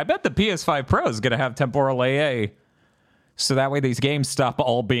I'm like, I bet the PS5 Pro is going to have temporal AA. So that way these games stop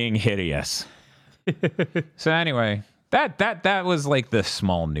all being hideous. So anyway, that was like the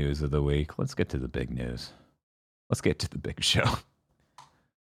small news of the week. Let's get to the big news. Let's get to the big show.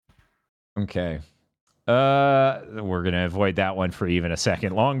 Okay. We're going to avoid that one for even a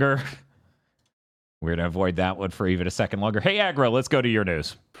second longer. We're going to avoid that one for even a second longer. Hey, Aggro, let's go to your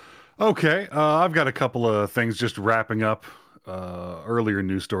news. Okay. I've got a couple of things just wrapping up earlier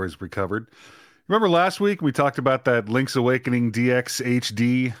news stories we covered. Remember last week we talked about that Link's Awakening DX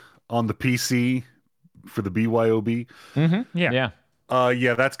HD on the PC for the BYOB? Mm-hmm. Yeah.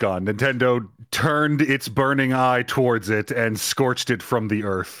 Yeah, that's gone. Nintendo turned its burning eye towards it and scorched it from the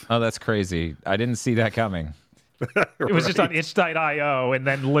earth. Oh, that's crazy. I didn't see that coming. It was just on itch.io and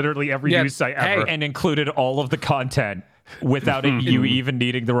then literally every news site ever. And included all of the content without you even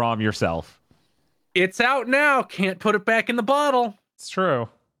needing the ROM yourself. It's out now. Can't put it back in the bottle. It's true.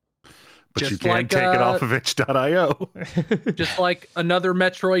 But Just you can like, take it off of itch.io. Just like another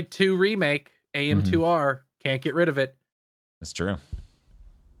Metroid 2 remake, AM2R. Can't get rid of it. That's true.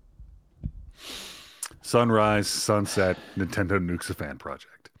 Sunrise, sunset, Nintendo nukes a fan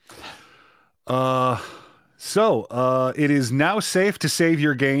project. So it is now safe to save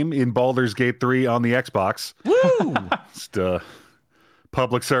your game in Baldur's Gate 3 on the Xbox. Woo! Just a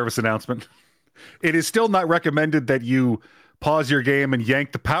public service announcement. It is still not recommended that you pause your game and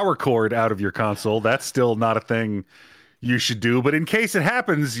yank the power cord out of your console. That's still not a thing you should do. But in case it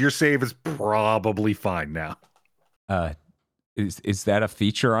happens, your save is probably fine now. Is that a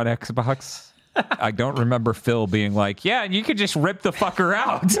feature on Xbox? I don't remember Phil being like, yeah, you could just rip the fucker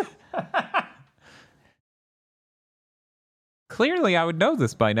out. Clearly, I would know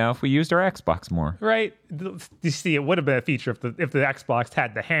this by now if we used our Xbox more. Right? You see, it would have been a feature if the Xbox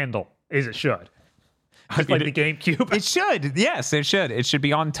had the handle, as it should. Just like the GameCube. It should. Yes, it should. It should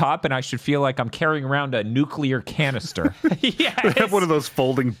be on top, and I should feel like I'm carrying around a nuclear canister. Yes. They have one of those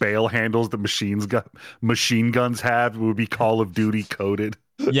folding bail handles that machine guns have. It would be Call of Duty coded.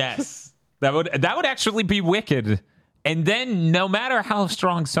 Yes. That would actually be wicked. And then no matter how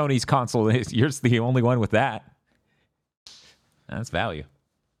strong Sony's console is, you're the only one with that. That's value.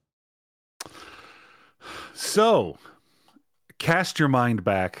 So, cast your mind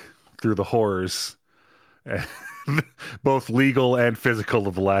back through the horrors, both legal and physical,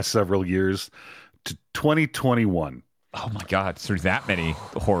 of the last several years to 2021. Oh my God, through that many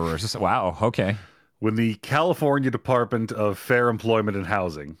horrors. Wow, okay. When the California Department of Fair Employment and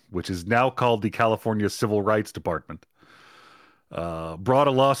Housing, which is now called the California Civil Rights Department, brought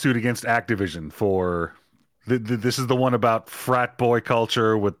a lawsuit against Activision for... this is the one about frat boy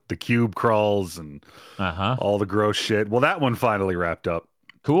culture with the cube crawls and all the gross shit. Well, that one finally wrapped up.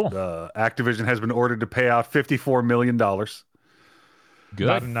 Cool. Activision has been ordered to pay out $54 million. Good.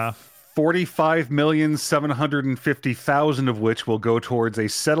 Not enough. $45,750,000 of which will go towards a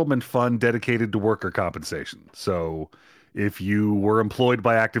settlement fund dedicated to worker compensation. So if you were employed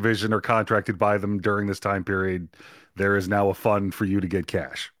by Activision or contracted by them during this time period, there is now a fund for you to get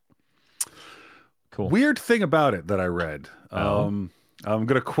cash. Cool. Weird thing about it that I read. I'm going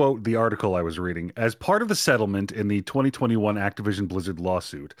to quote the article I was reading. As part of the settlement in the 2021 Activision Blizzard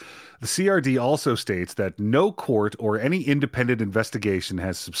lawsuit, the CRD also states that no court or any independent investigation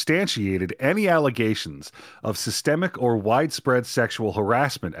has substantiated any allegations of systemic or widespread sexual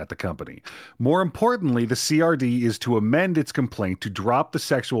harassment at the company. More importantly, the CRD is to amend its complaint to drop the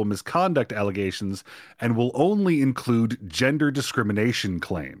sexual misconduct allegations and will only include gender discrimination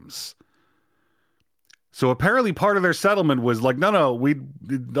claims. So apparently part of their settlement was like, no,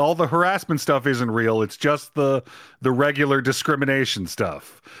 all the harassment stuff isn't real. It's just the regular discrimination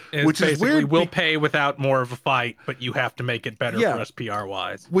stuff, which is weird. We'll pay without more of a fight, but you have to make it better for us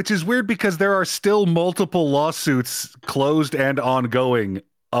PR-wise. Which is weird because there are still multiple lawsuits closed and ongoing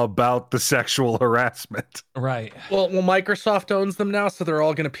about the sexual harassment. Right. Well, Microsoft owns them now, so they're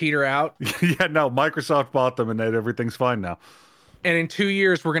all going to peter out. Yeah, no, Microsoft bought them and everything's fine now. And in 2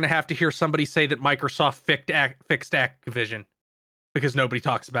 years, we're going to have to hear somebody say that Microsoft fixed Activision because nobody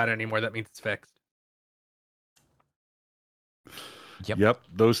talks about it anymore. That means it's fixed. Yep.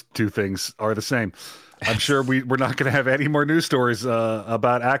 Those two things are the same. I'm sure we're not going to have any more news stories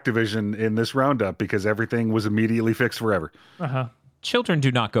about Activision in this roundup because everything was immediately fixed forever. Children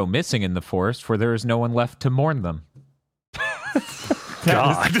do not go missing in the forest, for there is no one left to mourn them.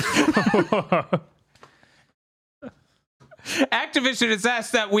 God. Activision has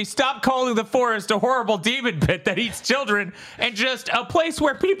asked that we stop calling the forest a horrible demon pit that eats children and just a place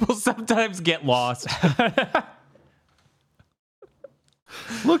where people sometimes get lost.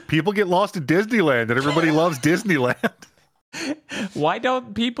 Look, people get lost at Disneyland and everybody loves Disneyland. Why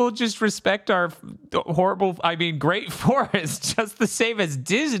don't people just respect our great forest just the same as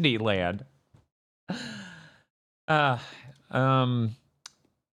Disneyland? Well,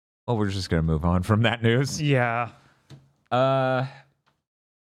 we're just going to move on from that news. Yeah.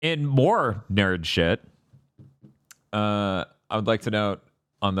 In more nerd shit, I would like to note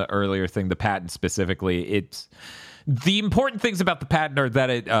on the earlier thing, the patent specifically, it's the important things about the patent are that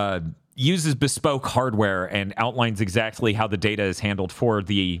it uses bespoke hardware and outlines exactly how the data is handled for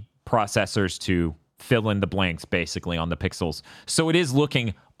the processors to fill in the blanks basically on the pixels. So it is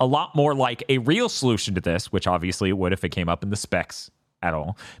looking a lot more like a real solution to this, which obviously it would if it came up in the specs at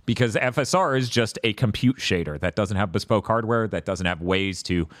all, because FSR is just a compute shader that doesn't have bespoke hardware, that doesn't have ways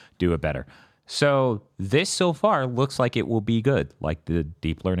to do it better. So this so far looks like it will be good, like the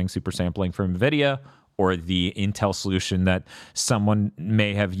deep learning super sampling from NVIDIA or the Intel solution that someone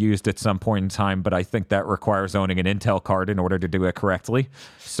may have used at some point in time, but I think that requires owning an Intel card in order to do it correctly.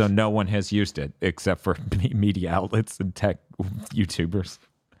 So no one has used it except for media outlets and tech YouTubers.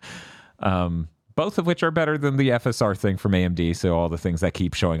 Both of which are better than the FSR thing from AMD, so all the things that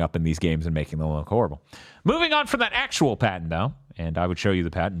keep showing up in these games and making them look horrible. Moving on from that actual patent, though, and I would show you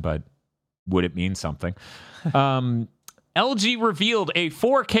the patent, but would it mean something? LG revealed a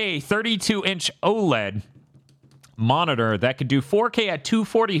 4K 32-inch OLED monitor that could do 4K at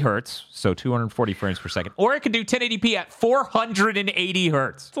 240 hertz, so 240 frames per second, or it could do 1080p at 480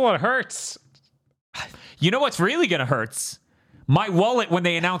 hertz. That's a lot of hertz. You know what's really going to hurt? My wallet when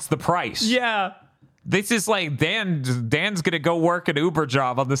they announce the price. Yeah. This is like Dan's going to go work an Uber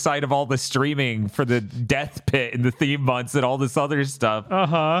job on the side of all the streaming for the Death Pit and the theme months and all this other stuff.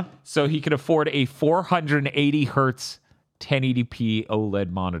 Uh-huh. So he can afford a 480 hertz 1080p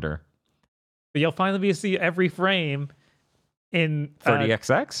OLED monitor. But you'll finally be able to see every frame in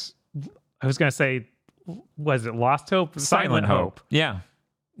 30XX? I was going to say, was it Lost Hope? Silent Hope. Yeah.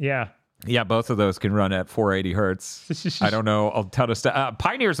 Yeah. Yeah, both of those can run at 480 hertz. I don't know. I'll tell us.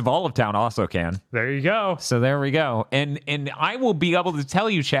 Pioneers of Olive Town also can. There you go. So there we go. And I will be able to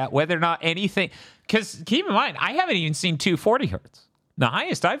tell you, chat, whether or not anything. Because keep in mind, I haven't even seen 240 hertz. The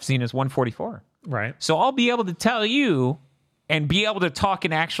highest I've seen is 144. Right. So I'll be able to tell you and be able to talk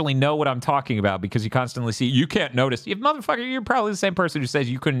and actually know what I'm talking about, because you constantly see, you can't notice. You motherfucker, you're probably the same person who says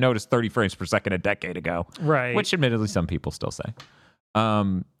you couldn't notice 30 frames per second a decade ago. Right. Which admittedly some people still say.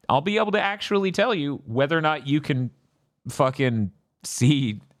 I'll be able to actually tell you whether or not you can fucking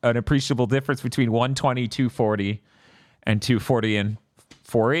see an appreciable difference between 120, 240, and 240 and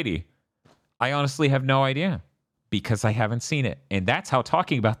 480. I honestly have no idea because I haven't seen it. And that's how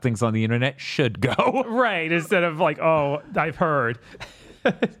talking about things on the internet should go. Right. Instead of like, oh, I've heard.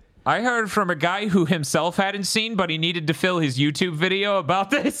 I heard from a guy who himself hadn't seen, but he needed to fill his YouTube video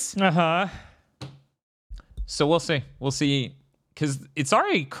about this. Uh-huh. So we'll see. We'll see. Because it's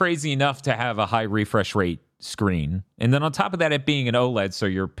already crazy enough to have a high refresh rate screen. And then on top of that, it being an OLED, so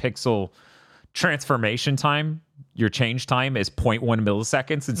your pixel transformation time, your change time is 0.1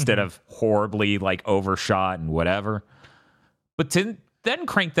 milliseconds instead of horribly like overshot and whatever. But to then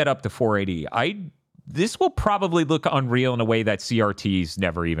crank that up to 480, this will probably look unreal in a way that CRT's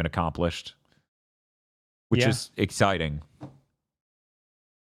never even accomplished, which is exciting.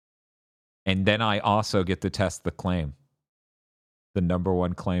 And then I also get to test the claim. The number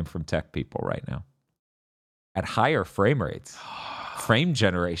one claim from tech people right now. At higher frame rates, frame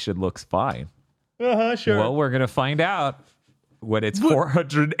generation looks fine. Uh-huh, sure. Well, we're going to find out when it's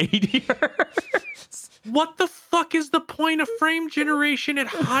 480 hertz. What the fuck is the point of frame generation at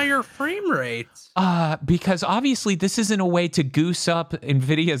higher frame rates? Because obviously this isn't a way to goose up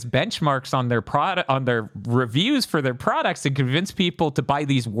NVIDIA's benchmarks on their product, on their reviews for their products, and convince people to buy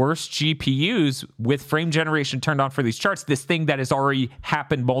these worse GPUs with frame generation turned on for these charts. This thing that has already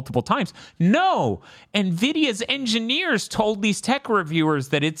happened multiple times. No, NVIDIA's engineers told these tech reviewers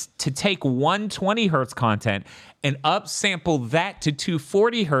that it's to take 120 hertz content and upsample that to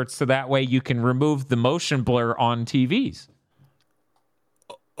 240 hertz, so that way you can remove the motion blur on TVs.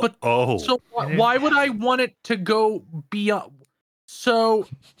 But so why would I want it to go beyond? So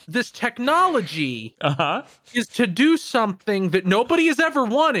this technology is to do something that nobody has ever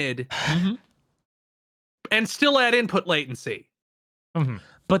wanted, and still add input latency. Mm-hmm.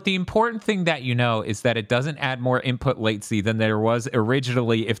 But the important thing that you know is that it doesn't add more input latency than there was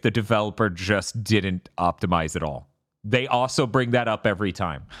originally if the developer just didn't optimize it all. They also bring that up every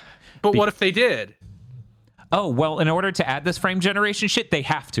time. But what if they did? Oh, well, in order to add this frame generation shit, they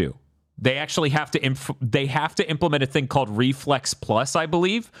have to. They actually have to implement a thing called Reflex Plus, I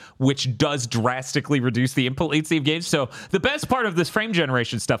believe, which does drastically reduce the input latency of games. So the best part of this frame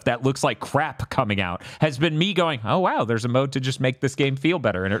generation stuff that looks like crap coming out has been me going, oh, wow, there's a mode to just make this game feel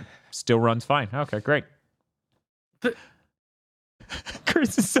better, and it still runs fine. Okay, great.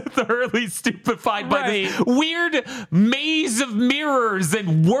 Chris is so thoroughly stupefied by this weird maze of mirrors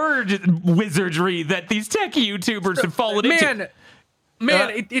and word wizardry that these tech YouTubers have fallen into.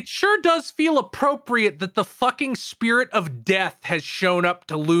 Man, it sure does feel appropriate that the fucking spirit of death has shown up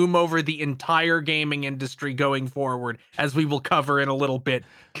to loom over the entire gaming industry going forward, as we will cover in a little bit,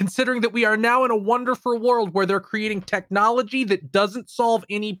 considering that we are now in a wonderful world where they're creating technology that doesn't solve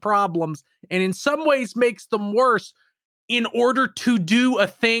any problems and in some ways makes them worse in order to do a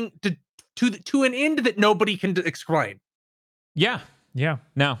thing to an end that nobody can explain. Yeah.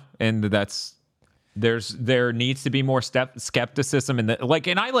 No, and there needs to be more skepticism and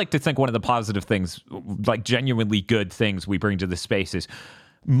and I like to think one of the positive things, like genuinely good things we bring to the space is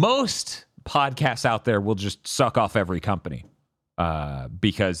most podcasts out there will just suck off every company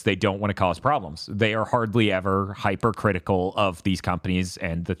because they don't want to cause problems. They are hardly ever hypercritical of these companies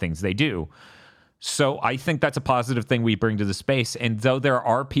and the things they do. So I think that's a positive thing we bring to the space. And though there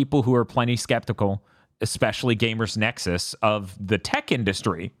are people who are plenty skeptical, especially Gamers Nexus, of the tech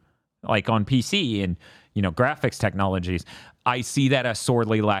industry, like on PC and, graphics technologies, I see that as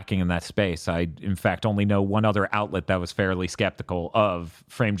sorely lacking in that space. I, in fact, only know one other outlet that was fairly skeptical of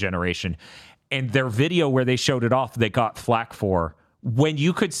frame generation. And their video where they showed it off, they got flack for when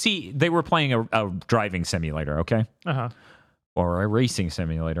you could see they were playing a driving simulator, okay? Or a racing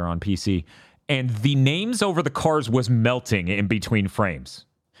simulator on PC. And the names over the cars was melting in between frames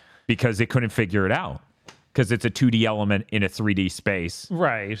because it couldn't figure it out because it's a 2D element in a 3D space.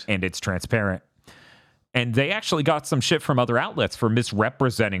 Right. And it's transparent. And they actually got some shit from other outlets for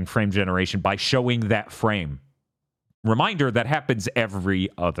misrepresenting frame generation by showing that frame. Reminder, that happens every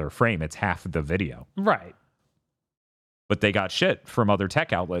other frame. It's half of the video. Right. But they got shit from other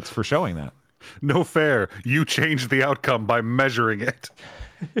tech outlets for showing that. No fair. You changed the outcome by measuring it.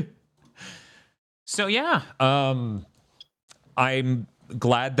 So yeah, I'm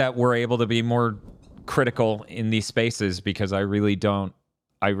glad that we're able to be more critical in these spaces because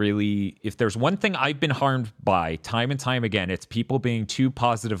if there's one thing I've been harmed by time and time again, it's people being too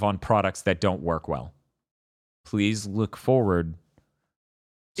positive on products that don't work well. Please look forward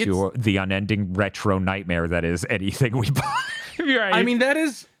to the unending retro nightmare that is anything we buy. Right. I mean, that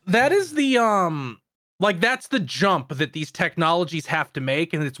is the that's the jump that these technologies have to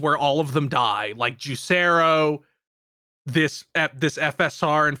make, and it's where all of them die. Like Juicero, this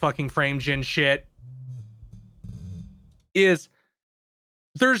FSR and fucking frame gen shit. There's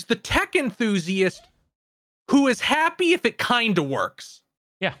the tech enthusiast who is happy if it kind of works.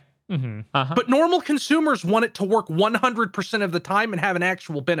 Yeah. Mm-hmm. But normal consumers want it to work 100% of the time and have an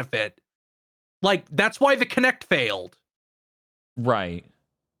actual benefit. Like, that's why the Kinect failed. Right.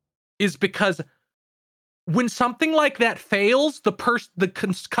 Is because when something like that fails, the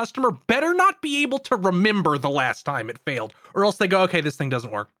customer better not be able to remember the last time it failed, or else they go, okay, this thing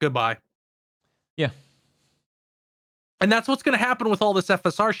doesn't work. Goodbye. Yeah. And that's what's going to happen with all this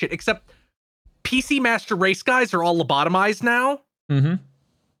FSR shit, except PC Master Race guys are all lobotomized now. Mm-hmm.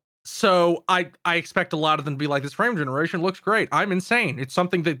 So I expect a lot of them to be like, this frame generation looks great. I'm insane. It's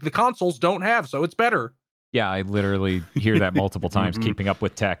something that the consoles don't have, so it's better. Yeah, I literally hear that multiple times. Keeping up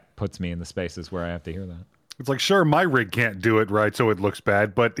with tech puts me in the spaces where I have to hear that. It's like, sure, my rig can't do it right, so it looks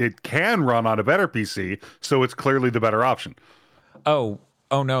bad, but it can run on a better PC, so it's clearly the better option. Oh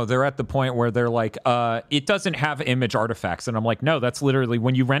no, they're at the point where they're like, it doesn't have image artifacts. And I'm like, no, that's literally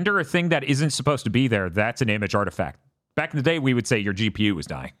when you render a thing that isn't supposed to be there, that's an image artifact. Back in the day, we would say your GPU was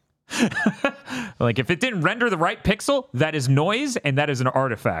dying. Like, if it didn't render the right pixel, that is noise, and that is an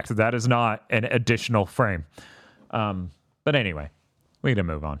artifact. That is not an additional frame. But anyway, we can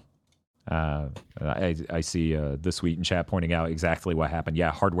move on. I see the Sweet in chat pointing out exactly what happened.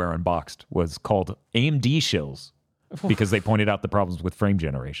 Yeah, Hardware Unboxed was called AMD shills because they pointed out the problems with frame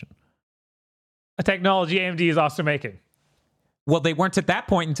generation. A technology AMD is also making. Well, they weren't at that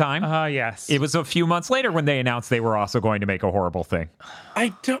point in time. Yes. It was a few months later when they announced they were also going to make a horrible thing.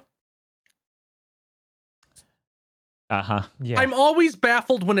 I don't... Yeah. I'm always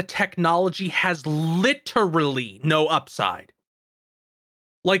baffled when a technology has literally no upside.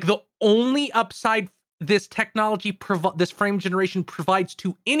 Like, the only upside this technology, this frame generation provides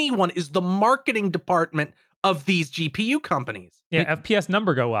to anyone is the marketing department of these GPU companies. Yeah, FPS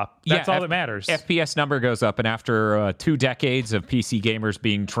number go up. That's all that matters. FPS number goes up, and after 2 decades of PC gamers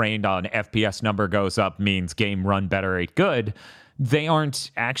being trained on FPS number goes up means game run better at good, they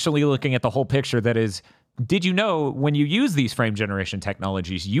aren't actually looking at the whole picture. That is, did you know when you use these frame generation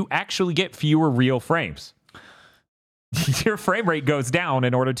technologies, you actually get fewer real frames? Your frame rate goes down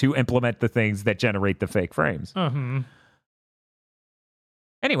in order to implement the things that generate the fake frames. Mm-hmm.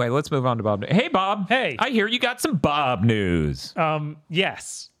 Anyway, let's move on to Bob. Hey, Bob. Hey. I hear you got some Bob news.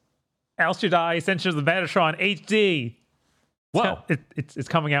 Yes. El Shaddai Essentials of Metatron HD. Whoa. It's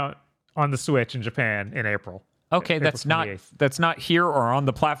coming out on the Switch in Japan in April. Okay, April that's not here or on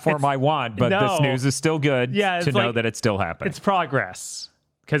the platform I want, but this news is still good to know that it's still happening. It's progress.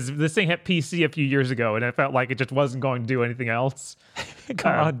 Because this thing hit PC a few years ago, and it felt like it just wasn't going to do anything else.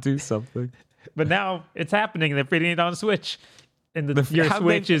 Come on, do something. But now it's happening, and they're putting it on Switch. And your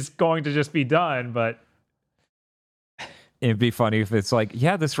Switch is going to just be done, but... It'd be funny if it's like,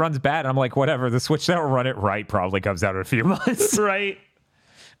 yeah, this runs bad. I'm like, whatever. The Switch that'll run it right probably comes out in a few months. Right.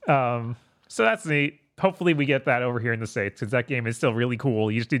 So that's neat. Hopefully we get that over here in the States, because that game is still really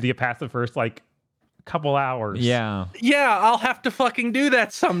cool. You just need to get past the first, couple hours. Yeah. Yeah, I'll have to fucking do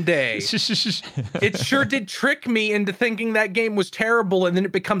that someday. It sure did trick me into thinking that game was terrible, and then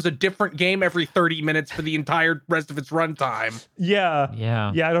it becomes a different game every 30 minutes for the entire rest of its runtime. Yeah.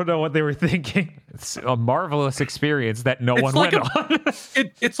 Yeah. I don't know what they were thinking. It's a marvelous experience that no one like went on.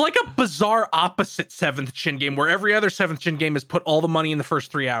 It's like a bizarre opposite 7th Gen game where every other 7th Gen game has put all the money in the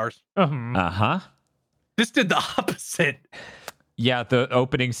first 3 hours. Uh-huh. This did the opposite. Yeah, the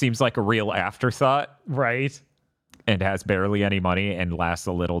opening seems like a real afterthought. Right. And has barely any money and lasts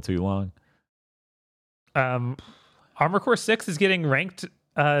a little too long. Armored Core 6 is getting ranked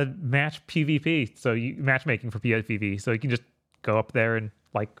match PvP, so matchmaking for PvP, so you can just go up there and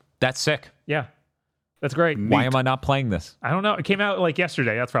That's sick. Yeah. That's great. Why am I not playing this? I don't know. It came out like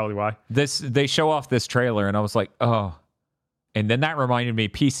yesterday. That's probably why. They show off this trailer and I was like, oh. And then that reminded me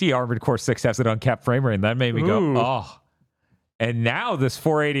PC Armored Core 6 has an uncapped frame rate, and that made me go, oh. And now this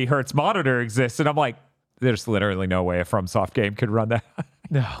 480 hertz monitor exists, and I'm like, there's literally no way a FromSoft game could run that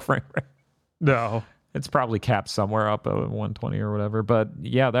No. frame rate. No. It's probably capped somewhere up at 120 or whatever. But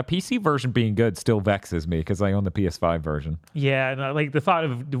yeah, that PC version being good still vexes me because I own the PS5 version. Yeah, and like the thought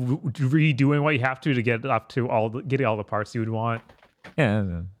of redoing what you have to get up to getting all the parts you would want.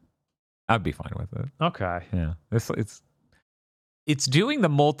 Yeah, I'd be fine with it. Okay. Yeah, it's doing the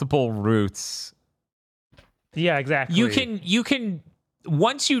multiple routes. Yeah, exactly. You can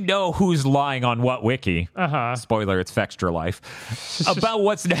once you know who's lying on what wiki, spoiler, it's Fextra Life, about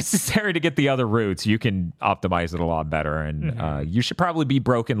what's necessary to get the other routes, you can optimize it a lot better. And you should probably be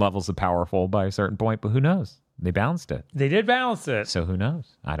broken levels of powerful by a certain point, but who knows? They balanced it. They did balance it. So who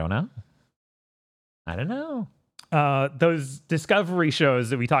knows? I don't know. Those Discovery shows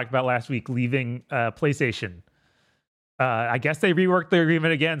that we talked about last week leaving PlayStation. I guess they reworked their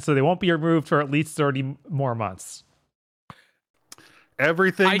agreement again, so they won't be removed for at least 30 more months.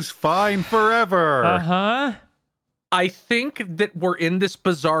 Everything's fine forever. I think that we're in this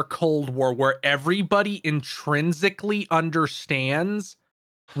bizarre Cold War where everybody intrinsically understands,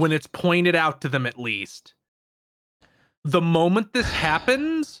 when it's pointed out to them at least, the moment this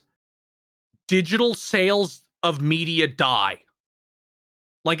happens, digital sales of media die.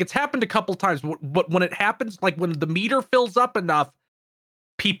 Like, it's happened a couple times, but when it happens, like when the meter fills up enough,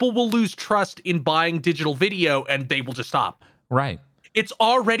 people will lose trust in buying digital video and they will just stop. Right. It's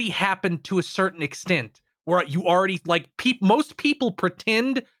already happened to a certain extent where you already, like, most people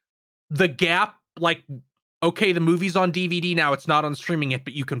pretend the gap, like, okay, the movie's on DVD now, it's not on streaming yet,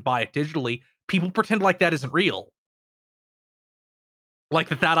 but you can buy it digitally. People pretend like that isn't real. Like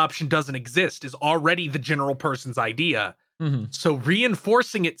that option doesn't exist is already the general person's idea. So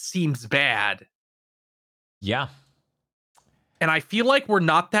reinforcing it seems bad. Yeah. And I feel like we're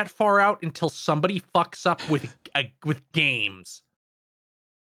not that far out until somebody fucks up with games.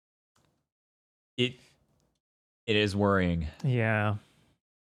 It is worrying. Yeah.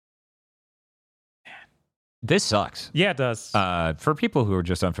 This sucks. Yeah, it does. For people who are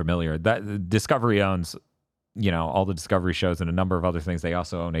just unfamiliar, that Discovery owns, all the Discovery shows and a number of other things. They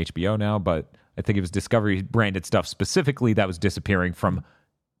also own HBO now, but I think it was Discovery branded stuff specifically that was disappearing from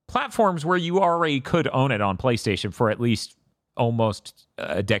platforms where you already could own it on PlayStation for at least almost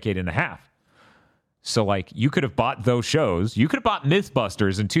a decade and a half. So, like, you could have bought those shows. You could have bought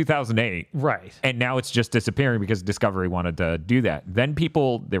Mythbusters in 2008. Right. And now it's just disappearing because Discovery wanted to do that. Then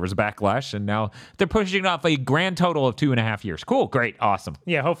there was a backlash, and now they're pushing off a grand total of 2.5 years. Cool. Great. Awesome.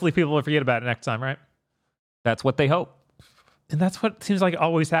 Yeah, hopefully people will forget about it next time, right? That's what they hope. And that's what seems like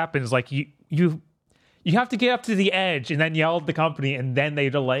always happens. Like, you have to get up to the edge and then yell at the company and then they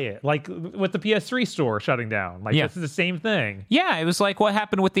delay it. Like with the PS3 store shutting down. Like, It's the same thing. Yeah, it was like what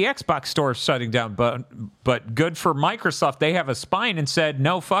happened with the Xbox store shutting down. But good for Microsoft. They have a spine and said,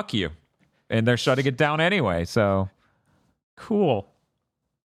 no, fuck you. And they're shutting it down anyway. So cool.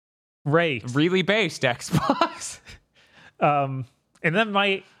 Great. Really based Xbox. And then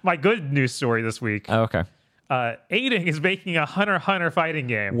my good news story this week. Okay. Aiding is making a Hunter x Hunter fighting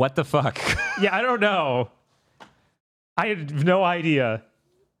game. What the fuck? Yeah, I don't know. I have no idea.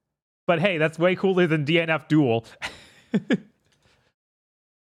 But hey, that's way cooler than DNF Duel.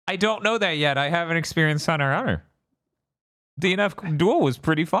 I don't know that yet. I haven't experienced Hunter x Hunter. DNF Duel was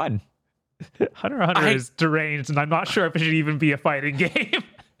pretty fun. Hunter x Hunter is deranged, and I'm not sure if it should even be a fighting game.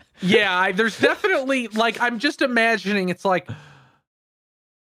 Yeah, there's definitely, like, I'm just imagining it's like,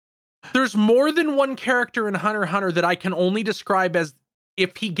 there's more than one character in Hunter x Hunter that I can only describe as,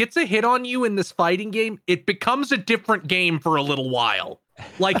 if he gets a hit on you in this fighting game, it becomes a different game for a little while.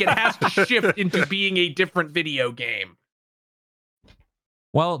 Like, it has to shift into being a different video game.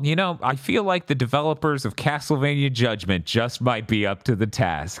 Well, I feel like the developers of Castlevania Judgment just might be up to the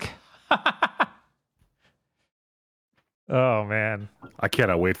task. Oh man. I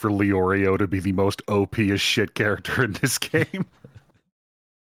cannot wait for Leorio to be the most OP as shit character in this game.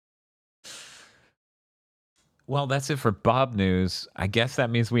 Well, that's it for Bob news. I guess that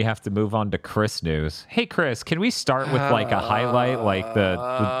means we have to move on to Chris news. Hey, Chris, can we start with like a highlight, like the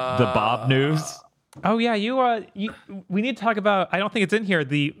Bob news? Oh yeah, we need to talk about. I don't think it's in here.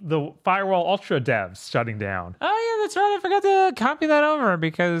 The Firewall Ultra devs shutting down. Oh yeah, that's right. I forgot to copy that over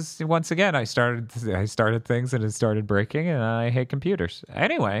because once again I started things and it started breaking, and I hate computers.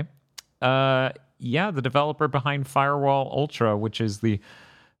 Anyway, the developer behind Firewall Ultra, which is the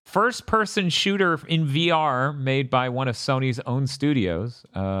first-person shooter in VR made by one of Sony's own studios,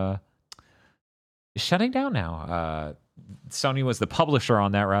 is shutting down now. Sony was the publisher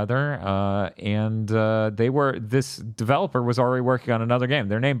on that, rather, and this developer was already working on another game.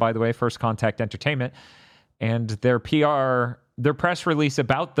 Their name, by the way, First Contact Entertainment, and their press release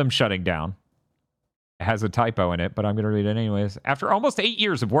about them shutting down has a typo in it, but I'm going to read it anyways. After almost 8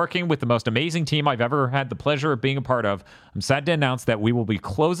 years of working with the most amazing team I've ever had the pleasure of being a part of, I'm sad to announce that we will be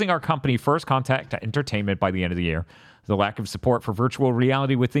closing our company, First Contact Entertainment, by the end of the year. The lack of support for virtual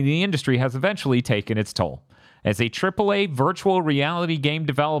reality within the industry has eventually taken its toll. As a AAA virtual reality game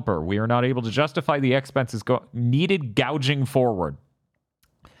developer, we are not able to justify the expenses needed gouging forward.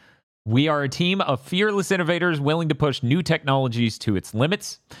 We are a team of fearless innovators willing to push new technologies to its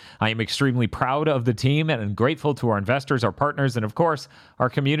limits. I am extremely proud of the team and I'm grateful to our investors, our partners, and of course, our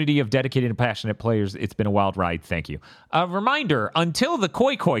community of dedicated and passionate players. It's been a wild ride. Thank you. A reminder, until the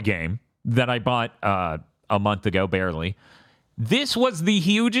Koi Koi game that I bought a month ago, barely, this was the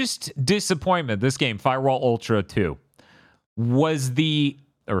hugest disappointment. This game, Firewall Ultra 2,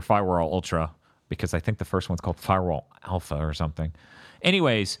 or Firewall Ultra, because I think the first one's called Firewall Alpha or something.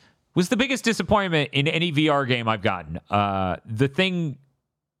 Anyways, was the biggest disappointment in any VR game I've gotten. The thing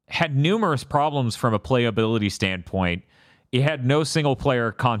had numerous problems from a playability standpoint. It had no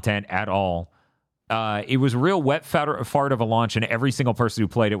single-player content at all. It was a real wet fart of a launch, and every single person who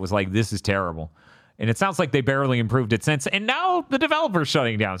played it was like, this is terrible. And it sounds like they barely improved it since. And now the developer's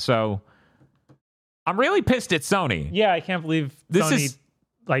shutting down. So I'm really pissed at Sony. Yeah, I can't believe Sony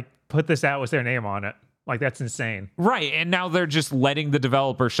put this out with their name on it. Like, that's insane. Right, and now they're just letting the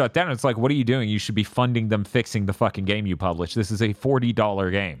developer shut down. It's like, what are you doing? You should be funding them fixing the fucking game you published. This is a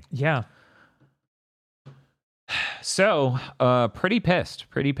 $40 game. Yeah. So, pretty pissed.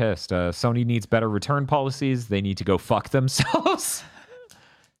 Sony needs better return policies. They need to go fuck themselves.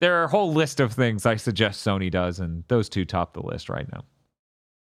 There are a whole list of things I suggest Sony does, and those two top the list right now.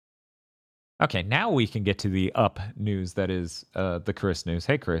 Okay, now we can get to the up news that is the Chris news.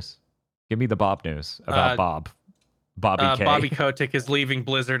 Hey, Chris. Give me the Bob news about Bobby K. Bobby Kotick is leaving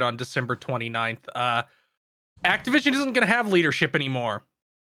Blizzard on December 29th. Activision isn't going to have leadership anymore.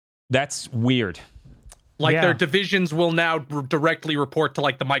 That's weird. Their divisions will now directly report to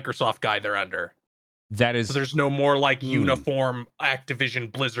the Microsoft guy they're under. That is. So there's no more uniform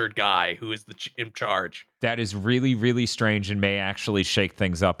Activision Blizzard guy who is in charge. That is really, really strange and may actually shake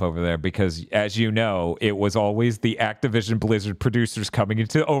things up over there because, as you know, it was always the Activision Blizzard producers coming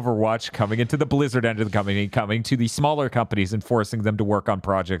into Overwatch, coming into the Blizzard end of the company, coming to the smaller companies and forcing them to work on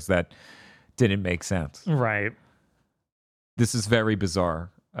projects that didn't make sense. Right. This is very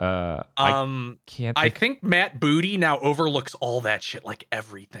bizarre. I think Matt Booty now overlooks all that shit,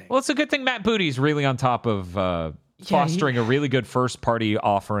 everything. Well, it's a good thing Matt Booty's really on top of fostering a really good first party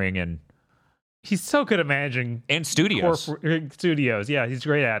offering, and he's so good at managing studios. Studios, yeah, he's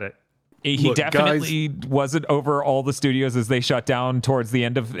great at it. He definitely wasn't over all the studios as they shut down towards the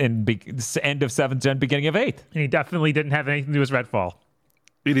end of 7th gen, beginning of 8th. And he definitely didn't have anything to do with Redfall.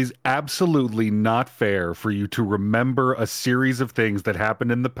 It is absolutely not fair for you to remember a series of things that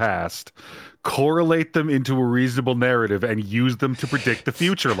happened in the past, correlate them into a reasonable narrative, and use them to predict the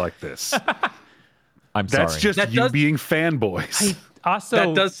future like this. That's just you being fanboys.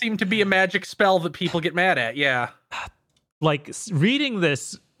 That does seem to be a magic spell that people get mad at, yeah. Reading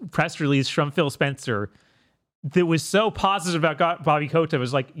this press release from Phil Spencer that was so positive about Bobby Kotick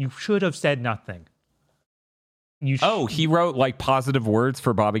was you should have said nothing. He wrote positive words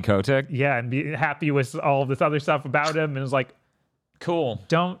for Bobby Kotick? Yeah, and be happy with all of this other stuff about him. And it was cool.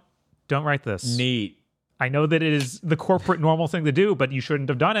 Don't write this. Neat. I know that it is the corporate normal thing to do, but you shouldn't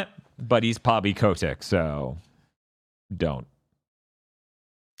have done it. But he's Bobby Kotick, so don't.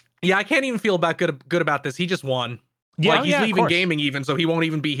 Yeah, I can't even feel good about this. He just won. Yeah, he's leaving gaming even, so he won't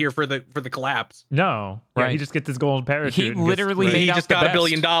even be here for the collapse. No, right? He just gets his golden parachute. He literally he just got $1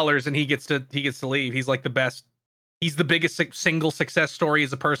 billion, and he gets to leave. He's the best. He's the biggest single success story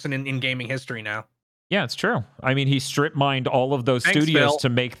as a person in gaming history now. Yeah, it's true. I mean, he strip mined all of those Thanks, studios Phil. to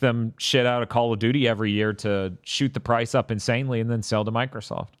make them shit out of Call of Duty every year to shoot the price up insanely and then sell to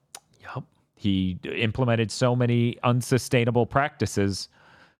Microsoft. Yep. He implemented so many unsustainable practices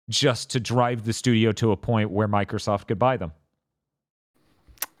just to drive the studio to a point where Microsoft could buy them.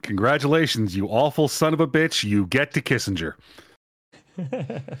 Congratulations, you awful son of a bitch. You get to Kissinger.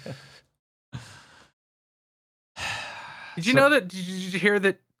 Did you know that? Did you hear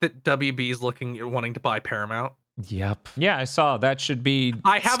that WB is wanting to buy Paramount? Yep. Yeah, I saw that should be.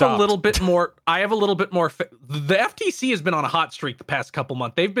 I have stopped. a little bit more. The FTC has been on a hot streak the past couple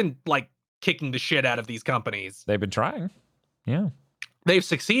months. They've been like kicking the shit out of these companies. They've been trying. Yeah, they've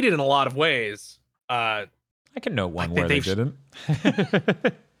succeeded in a lot of ways. I can know one where they didn't.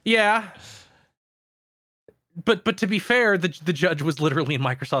 Yeah. But to be fair, the judge was literally in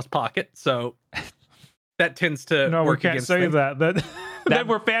Microsoft's pocket, so that tends to work we can't against say things. that. Then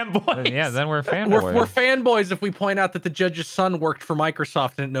we're fanboys. Yeah, then we're fanboys. We're fanboys if we point out that the judge's son worked for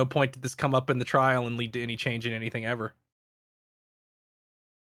Microsoft, and at no point did this come up in the trial and lead to any change in anything ever.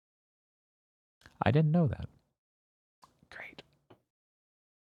 I didn't know that. Great.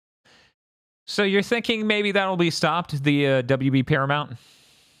 So you're thinking maybe that'll be stopped, the WB Paramount?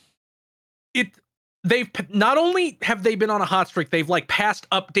 They've not only have they been on a hot streak, they've like passed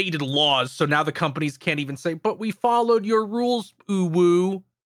updated laws, so now the companies can't even say, "But we followed your rules, ooh woo."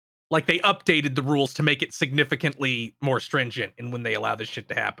 Like they updated the rules to make it significantly more stringent, and when they allow this shit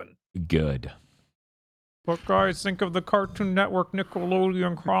to happen. Good. But guys, think of the Cartoon Network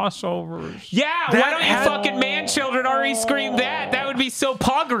Nickelodeon crossovers. Yeah, why don't you fucking man children already scream that? That would be so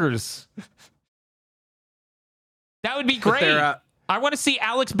poggers. That would be great. I want to see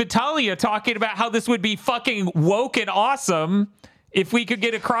Alex Battaglia talking about how this would be fucking woke and awesome if we could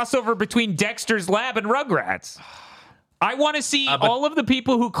get a crossover between Dexter's Lab and Rugrats. I want to see all of the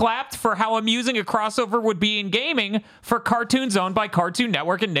people who clapped for how amusing a crossover would be in gaming for cartoons owned by Cartoon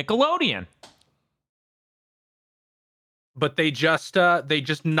Network and Nickelodeon. But they just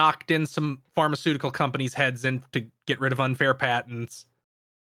knocked in some pharmaceutical companies' heads in to get rid of unfair patents.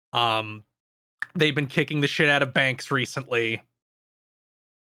 They've been kicking the shit out of banks recently.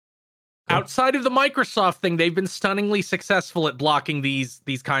 Outside of the Microsoft thing, they've been stunningly successful at blocking these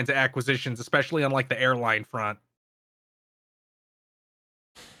kinds of acquisitions, especially on like the airline front.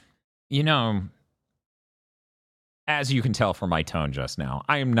 You know, as you can tell from my tone just now,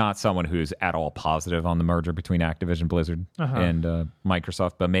 I am not someone who's at all positive on the merger between Activision Blizzard and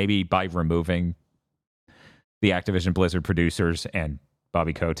Microsoft, but maybe by removing the Activision Blizzard producers and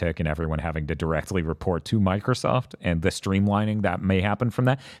Bobby Kotick and everyone having to directly report to Microsoft and the streamlining that may happen from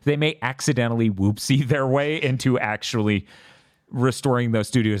that, they may accidentally whoopsie their way into actually restoring those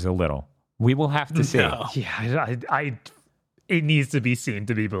studios a little. We will have to see. No. Yeah, it needs to be seen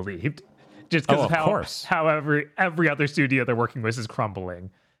to be believed. Just because of how every other studio they're working with is crumbling.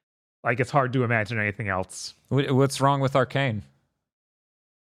 Like, it's hard to imagine anything else. What's wrong with Arcane?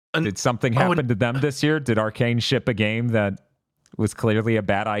 Did something happen to them this year? Did Arcane ship a game that was clearly a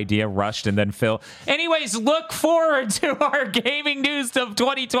bad idea, rushed, and then Phil? Anyways, look forward to our gaming news of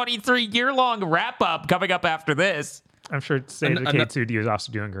 2023 year-long wrap-up coming up after this. I'm sure State of Decay Studio is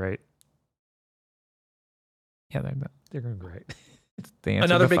also doing great. Yeah, they're doing great.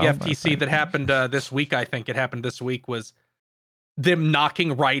 Another big FTC that happened this week, I think it happened this week, was them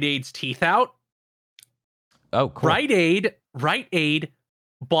knocking Rite Aid's teeth out. Oh, cool. Rite Aid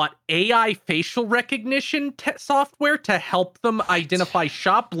bought AI facial recognition software to help them identify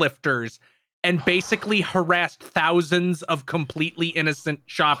shoplifters and basically harassed thousands of completely innocent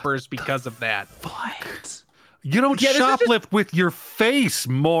shoppers because of that. What? You don't shoplift with your face,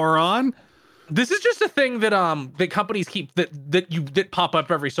 moron. This is just a thing that the companies keep that pop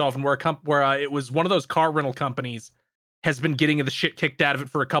up every so often, where it was one of those car rental companies has been getting the shit kicked out of it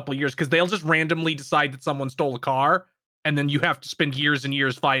for a couple of years because they'll just randomly decide that someone stole a car, and then you have to spend years and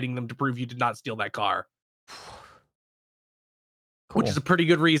years fighting them to prove you did not steal that car. Cool. Which is a pretty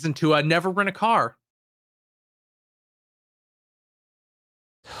good reason to never rent a car.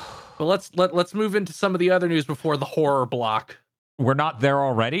 But let's move into some of the other news before the horror block. We're not there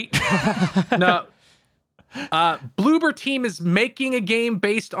already? No. Bloober Team is making a game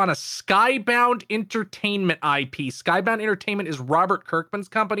based on a Skybound Entertainment IP. Skybound Entertainment is Robert Kirkman's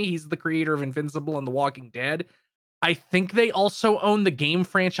company. He's the creator of Invincible and The Walking Dead. I think they also own the game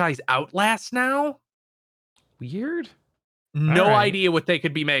franchise Outlast now. Weird. No idea what they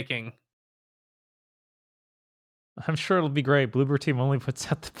could be making. I'm sure it'll be great. Bloober Team only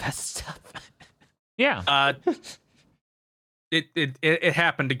puts out the best stuff. Yeah. It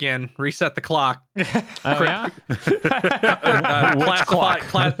happened again. Reset the clock. Oh, yeah?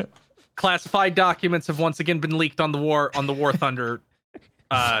 classified documents have once again been leaked on the War Thunder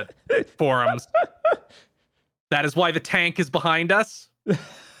forums. That is why the tank is behind us.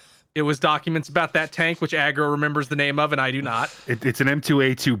 It was documents about that tank, which Aggro remembers the name of, and I do not. It's an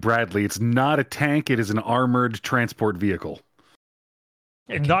M2A2 Bradley. It's not a tank. It is an armored transport vehicle.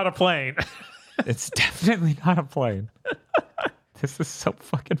 And not a plane. It's definitely not a plane. This is so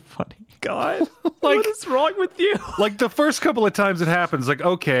fucking funny. God, what is wrong with you? Like the first couple of times it happens, like,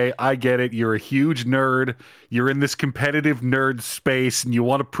 okay, I get it. You're a huge nerd. You're in this competitive nerd space and you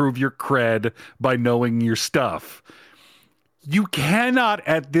want to prove your cred by knowing your stuff. You cannot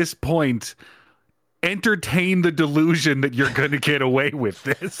at this point entertain the delusion that you're going to get away with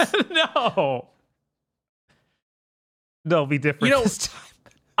this. No. They'll be different this time.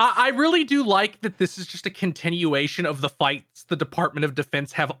 I really do like that this is just a continuation of the fights the Department of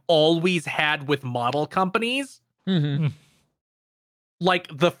Defense have always had with model companies. Mm-hmm. Like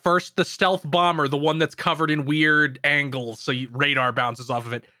the stealth bomber, the one that's covered in weird angles, so radar bounces off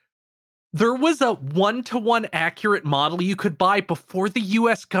of it. There was a 1-to-1 accurate model you could buy before the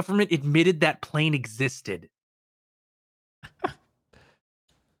US government admitted that plane existed.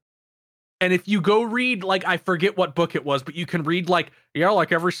 And if you go read, like, I forget what book it was, but you can read, like,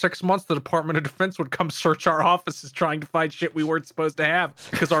 like every 6 months, the Department of Defense would come search our offices trying to find shit we weren't supposed to have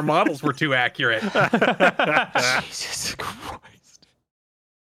because our models were too accurate. Jesus Christ.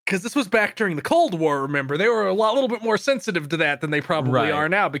 Because this was back during the Cold War, remember? They were a little bit more sensitive to that than they probably are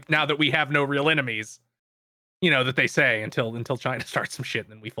now, now that we have no real enemies. That they say until China starts some shit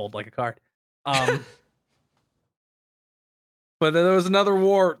and then we fold like a card. But there was another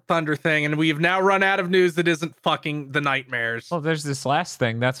War Thunder thing, and we have now run out of news that isn't fucking the nightmares. Well, there's this last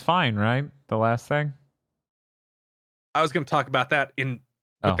thing. That's fine, right? The last thing? I was going to talk about that with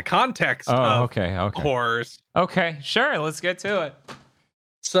the context of okay. horrors. Okay, sure. Let's get to it.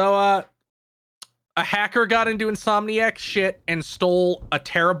 So, a hacker got into Insomniac shit and stole a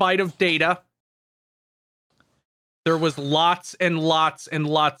terabyte of data. There was lots and lots and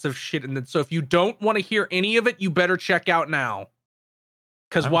lots of shit in it. So if you don't want to hear any of it, you better check out now.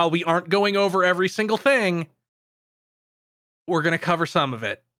 Because while we aren't going over every single thing, we're going to cover some of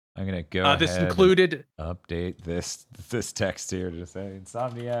it. I'm going to go ahead this included and update this text here to say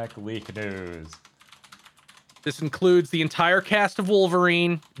Insomniac leak news. This includes the entire cast of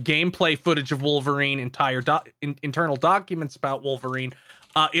Wolverine, gameplay footage of Wolverine, entire internal documents about Wolverine.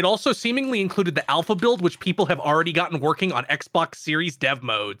 It also seemingly included the alpha build, which people have already gotten working on Xbox Series dev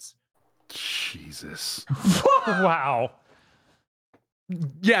modes. Jesus. Wow.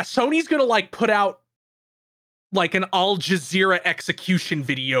 Yeah, Sony's gonna put out an Al Jazeera execution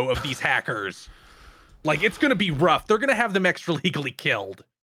video of these hackers. It's gonna be rough. They're gonna have them extra legally killed.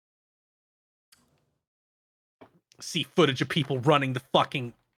 See footage of people running the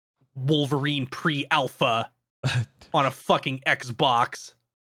fucking Wolverine pre-alpha on a fucking Xbox.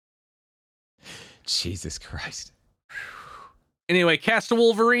 Jesus Christ. Anyway, cast of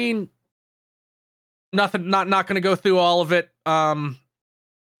Wolverine. Not going to go through all of it.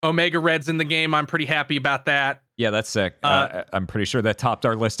 Omega Red's in the game. I'm pretty happy about that. Yeah, that's sick. I'm pretty sure that topped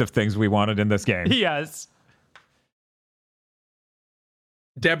our list of things we wanted in this game. Yes.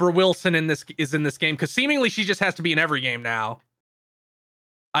 Deborah Wilson is in this game because seemingly she just has to be in every game now.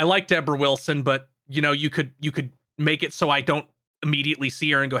 I like Deborah Wilson, but you could make it so I don't immediately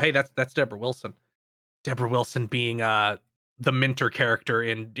see her and go, "Hey, that's Deborah Wilson." Deborah Wilson being the Minter character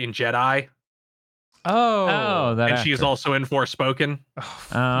in Jedi. Oh, that. And actor. she is also in Forspoken.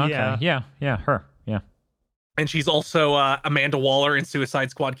 Oh, okay. Yeah, her. Yeah. And she's also Amanda Waller in Suicide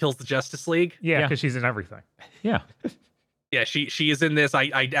Squad Kills the Justice League. Yeah, because she's in everything. Yeah. Yeah, she is in this.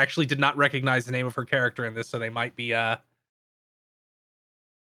 I actually did not recognize the name of her character in this, so they might be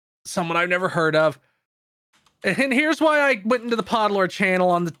someone I've never heard of. And here's why I went into the Podlord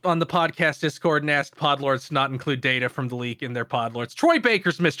channel on the podcast Discord and asked Podlords to not include data from the leak in their Podlords. Troy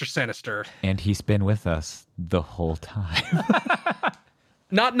Baker's Mr. Sinister. And he's been with us the whole time.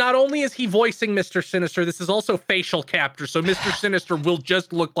 Not only is he voicing Mr. Sinister, this is also facial capture, so Mr. Sinister will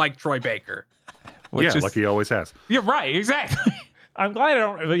just look like Troy Baker. Like he always has. Yeah, right, exactly. I'm glad I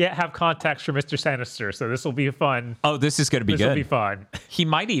don't yet have context for Mr. Sinister, so this will be fun. Oh, this is going to be good. This will be fun. He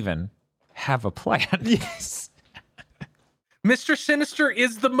might even have a plan. Yes. Mr. Sinister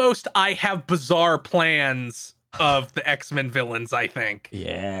is the most I have bizarre plans of the X-Men villains, I think.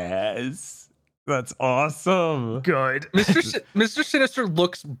 Yes. That's awesome. Good. Mr. Sinister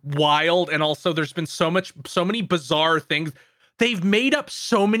looks wild, and also there's been so many bizarre things. They've made up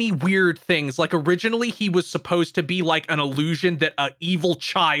so many weird things. Like originally he was supposed to be like an illusion that an evil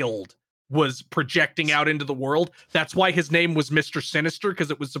child was projecting out into the world. That's why his name was Mr. Sinister,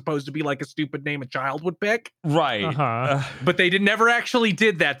 because it was supposed to be like a stupid name a child would pick. Right. But they never actually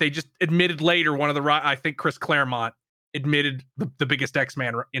did that. They just admitted later, I think Chris Claremont admitted, the biggest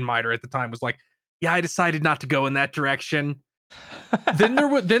X-Man in Miter at the time, was like, yeah, I decided not to go in that direction. then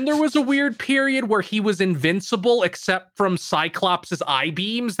there was a weird period where he was invincible except from Cyclops' eye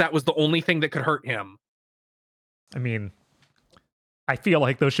beams. That was the only thing that could hurt him. I mean, I feel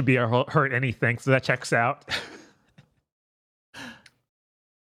like those should be a hurt anything, so that checks out.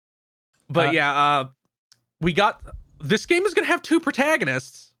 But we got, this game is going to have 2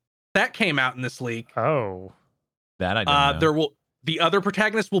 protagonists. That came out in this leak. Oh, that I don't know. The other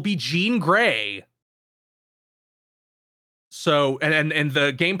protagonist will be Jean Grey. So, and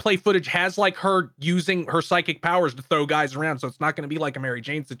the gameplay footage has like her using her psychic powers to throw guys around. So it's not going to be like a Mary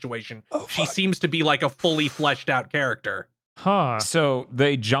Jane situation. She seems to be like a fully fleshed out character. Huh. So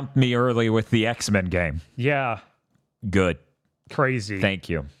they jumped me early with the X-Men game. Yeah. Good. Crazy. Thank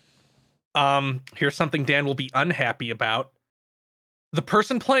you. Here's something Dan will be unhappy about. The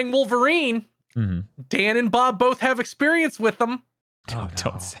person playing Wolverine, Dan and Bob both have experience with them.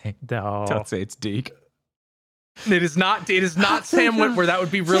 Don't say. No. Don't say it's Deke. It is not Sam Witwer. That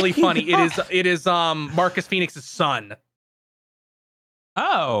would be really funny. It is Marcus Phoenix's son.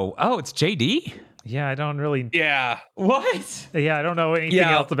 Oh, it's JD? Yeah, I don't really. Yeah. What? Yeah, I don't know anything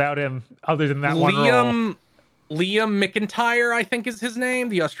else about him other than that one role. Liam McIntyre, I think is his name,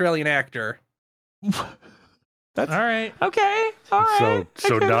 the Australian actor. That's all right. Okay. All right.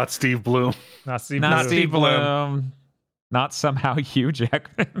 So okay. not Steve Bloom. Not Steve Not Bloom. Steve Bloom. Not somehow Hugh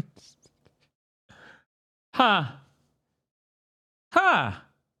Jackman. Huh. All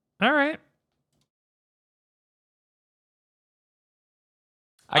right.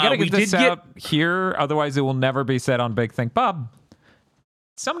 I gotta get this out here, otherwise it will never be said on Big Think. Bob,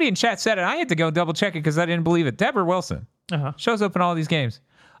 somebody in chat said it. I had to go double check it because I didn't believe it. Deborah Wilson shows up in all these games.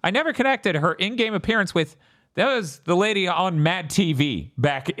 I never connected her in-game appearance with, that was the lady on Mad TV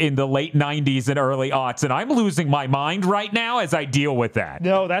back in the late 90s and early aughts, and I'm losing my mind right now as I deal with that.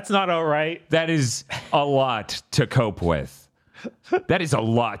 No, that's not all right. That is a lot to cope with. That is a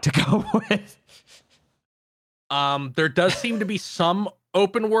lot to cope with. There does seem to be some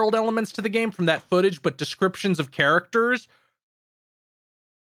open world elements to the game from that footage, but descriptions of characters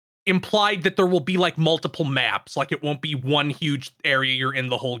implied that there will be like multiple maps. Like it won't be one huge area you're in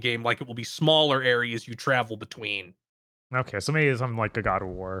the whole game. Like it will be smaller areas you travel between. Okay, so maybe it's something like a God of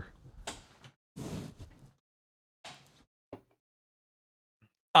War.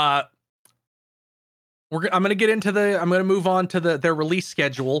 I'm gonna move on to their release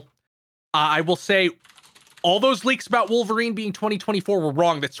schedule. I will say all those leaks about Wolverine being 2024 were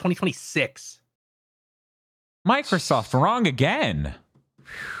wrong. That's 2026. Microsoft, wrong again.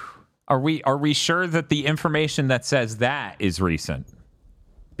 Are we sure that the information that says that is recent?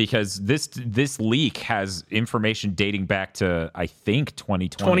 Because this leak has information dating back to, I think,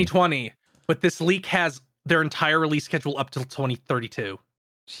 2020. 2020. But this leak has their entire release schedule up till 2032.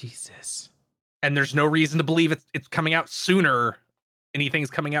 Jesus. And there's no reason to believe it's coming out sooner.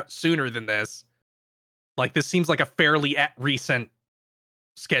 Anything's coming out sooner than this. Like, this seems like a fairly recent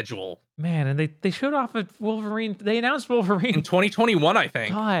schedule. Man, and they showed off at Wolverine. They announced Wolverine in 2021, I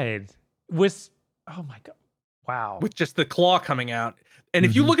think. God. Oh my God. Wow. With just the claw coming out. And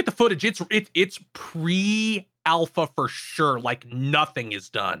if you look at the footage, it's pre-alpha for sure. Like, nothing is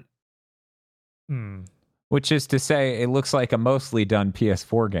done. Which is to say, it looks like a mostly done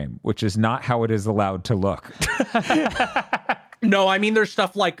PS4 game, which is not how it is allowed to look. No, I mean, there's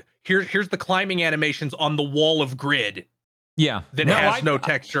stuff like, here's the climbing animations on the wall of grid. Yeah. That has no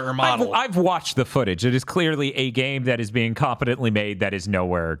texture or model. I've watched the footage. It is clearly a game that is being competently made that is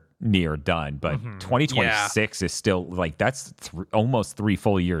nowhere near done. But 2026 is still, like, that's almost 3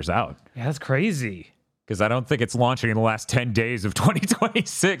 full years out. Yeah, that's crazy. Because I don't think it's launching in the last 10 days of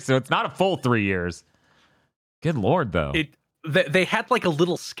 2026. So it's not a full 3 years. Good Lord, though. They had, like, a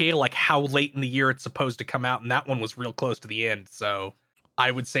little scale, like, how late in the year it's supposed to come out. And that one was real close to the end. So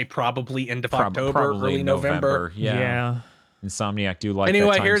I would say probably end of October, early November. Yeah. Insomniac do like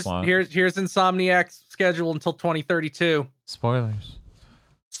anyway, that time slot. Here's Insomniac's schedule until 2032. Spoilers.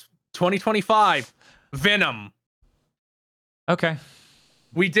 2025. Venom. Okay.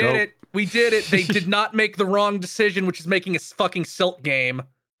 We did it. We did it. They did not make the wrong decision, which is making a fucking Silk game.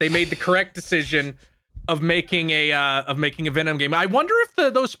 They made the correct decision of making a Venom game. I wonder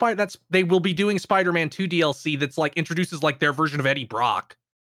if they will be doing Spider-Man 2 DLC that's like introduces like their version of Eddie Brock.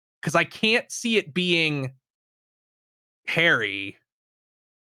 Because I can't see it being Harry.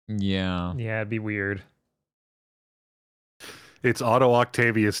 Yeah. Yeah, it'd be weird. It's Otto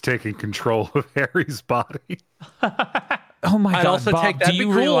Octavius taking control of Harry's body. Oh my I'd God, also Bob, take that. do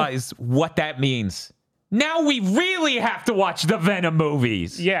you realize what that means? Now we really have to watch the Venom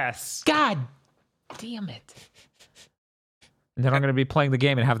movies. Yes. God damn it. And then I'm going to be playing the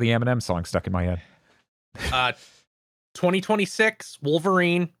game and have the Eminem song stuck in my head. 2026,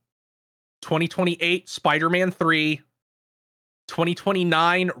 Wolverine. 2028, Spider-Man 3.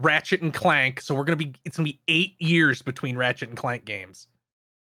 2029, Ratchet and Clank. So it's gonna be 8 years between Ratchet and Clank games.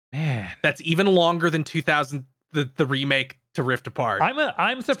 Man, that's even longer than 2000, the remake to Rift Apart.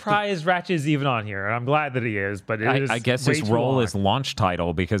 I'm surprised Ratchet is even on here, and I'm glad that he is. But I guess his role is launch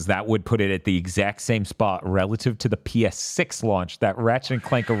title, because that would put it at the exact same spot relative to the PS6 launch that Ratchet and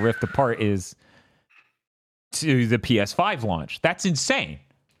Clank: A Rift Apart is to the PS5 launch. That's insane.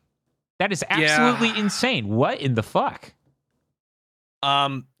 That is absolutely insane. What in the fuck?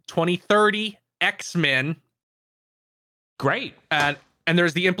 2030, X-Men. Great. And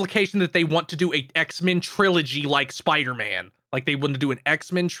there's the implication that they want to do a X-Men trilogy like Spider-Man. Like they want to do an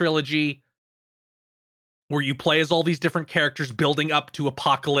X-Men trilogy where you play as all these different characters building up to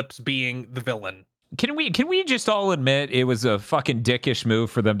Apocalypse being the villain. Can we just all admit it was a fucking dickish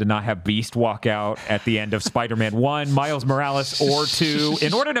move for them to not have Beast walk out at the end of Spider-Man 1, Miles Morales, or 2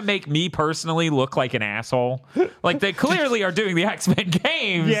 in order to make me personally look like an asshole? Like, they clearly are doing the X-Men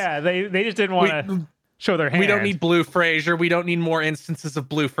games. Yeah, they just didn't want to show their hand. We don't need Blue Fraser. We don't need more instances of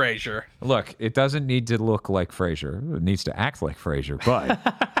Blue Fraser. Look, it doesn't need to look like Fraser. It needs to act like Fraser, but...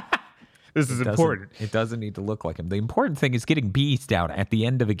 This is important. It doesn't need to look like him. The important thing is getting Beast out at the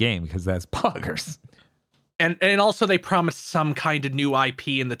end of a game, because that's poggers. And also they promised some kind of new IP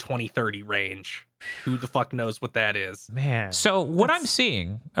in the 2030 range. Who the fuck knows what that is? Man. So what I'm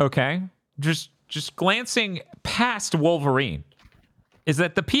seeing, okay, just glancing past Wolverine, is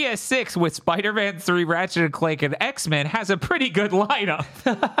that the PS6 with Spider-Man 3, Ratchet and Clank, and X-Men has a pretty good lineup.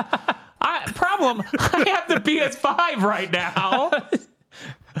 I have the PS5 right now.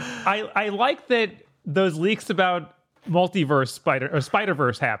 I like that those leaks about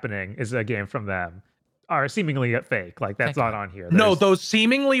Spider-Verse happening is a game from them are seemingly fake. Like that's not on here. No, those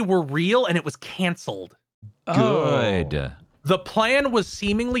seemingly were real and it was canceled. Good. The plan was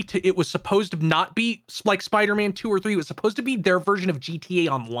seemingly it was supposed to not be like Spider-Man 2 or 3. It was supposed to be their version of GTA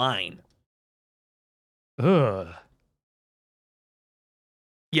Online. Ugh.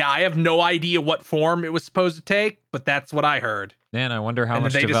 Yeah, I have no idea what form it was supposed to take, but that's what I heard. Man, I wonder how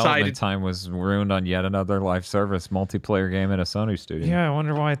much development time was ruined on yet another live service multiplayer game in a Sony studio. Yeah, I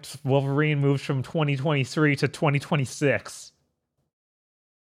wonder why Wolverine moves from 2023 to 2026.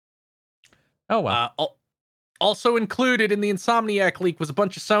 Oh, well. Also included in the Insomniac leak was a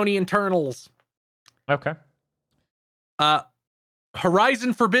bunch of Sony internals. Okay.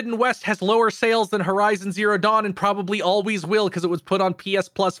 Horizon Forbidden West has lower sales than Horizon Zero Dawn and probably always will because it was put on PS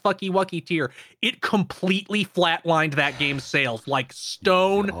Plus Fucky Wucky tier. It completely flatlined that game's sales, like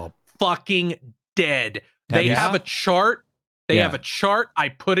stone fucking dead. They have a chart. They have a chart. I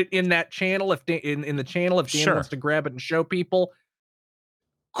put it in that channel in the channel if Dan wants to grab it and show people.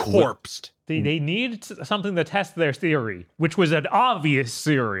 Corpsed. They need something to test their theory, which was an obvious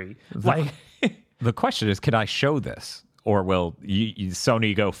theory. The question is, can I show this? Or will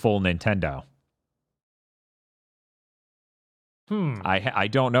Sony go full Nintendo? I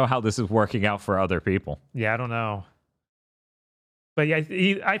don't know how this is working out for other people. Yeah, I don't know. But yeah,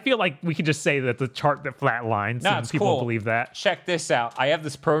 I feel like we could just say that the chart that flatlines, and people cool. believe that. Check this out. I have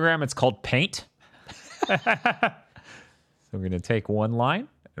this program. It's called Paint. So we're going to take one line.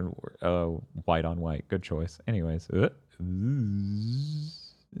 And white on white. Good choice. Anyways. And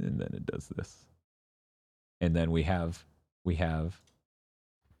then it does this. And then we have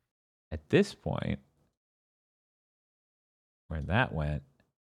at this point where that went,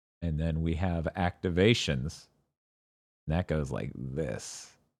 and then we have activations, and that goes like this.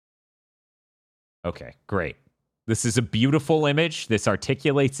 Okay, great. This is a beautiful image. This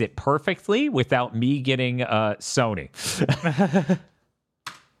articulates it perfectly without me getting Sony.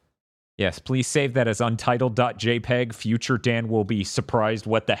 Yes, please save that as untitled.jpg. Future Dan will be surprised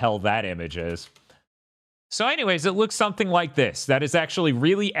what the hell that image is. So anyways, it looks something like this. That is actually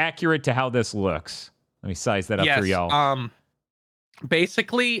really accurate to how this looks. Let me size that up for y'all.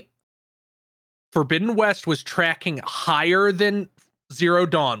 Basically, Forbidden West was tracking higher than Zero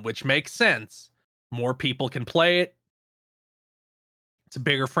Dawn, which makes sense. More people can play it. It's a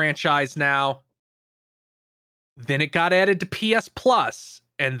bigger franchise now. Then it got added to PS Plus,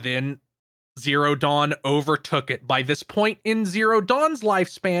 and then Zero Dawn overtook it. By this point in Zero Dawn's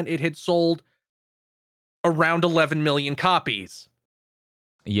lifespan, it had sold around 11 million copies.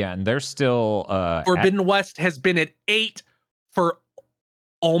 Yeah, and they're still... Forbidden West has been at 8 for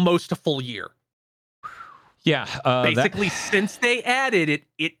almost a full year. Yeah. Basically, since they added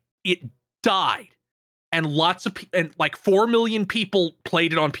it died. And and like 4 million people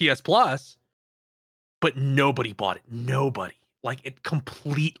played it on PS Plus, but nobody bought it. Nobody. Like, it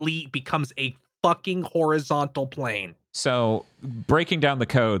completely becomes a fucking horizontal plane. So, breaking down the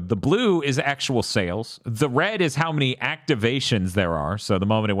code, the blue is actual sales. The red is how many activations there are. So, the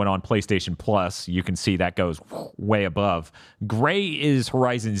moment it went on PlayStation Plus, you can see that goes way above. Gray is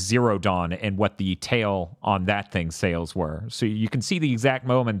Horizon Zero Dawn and what the tail on that thing's sales were. So, you can see the exact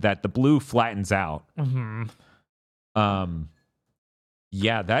moment that the blue flattens out. Mm-hmm.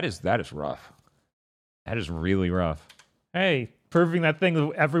 Yeah, that is rough. That is really rough. Hey, proving that thing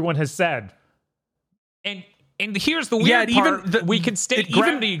that everyone has said. And here's the weird part. Even we can state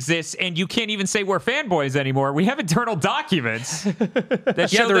gravity exists, and you can't even say we're fanboys anymore. We have internal documents that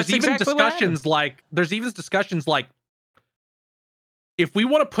show there's even exactly discussions like if we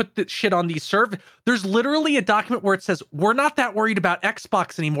want to put the shit on these servers, there's literally a document where it says we're not that worried about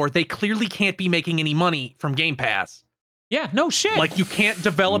Xbox anymore. They clearly can't be making any money from Game Pass. Yeah, no shit. Like, you can't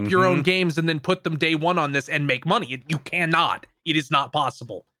develop your own games and then put them day one on this and make money. You cannot. It is not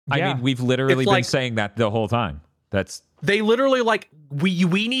possible. I mean, we've literally been saying that the whole time. They literally, like,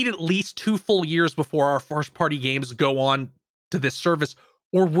 we need at least 2 full years before our first party games go on to this service,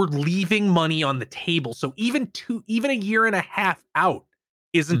 or we're leaving money on the table. So even a year and a half out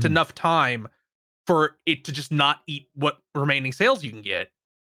isn't enough time for it to just not eat what remaining sales you can get.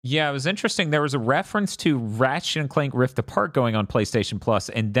 Yeah, it was interesting. There was a reference to Ratchet and Clank Rift Apart going on PlayStation Plus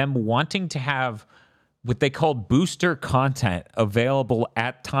and them wanting to have what they called booster content available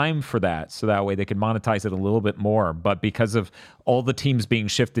at time for that. So that way they could monetize it a little bit more. But because of all the teams being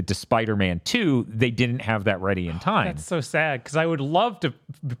shifted to Spider-Man 2, they didn't have that ready in time. That's so sad, because I would love to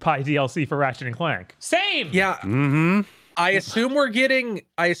buy DLC for Ratchet and Clank. Same! Yeah. Mm-hmm. I assume we're getting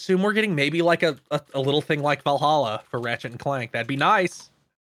maybe like a little thing like Valhalla for Ratchet and Clank. That'd be nice.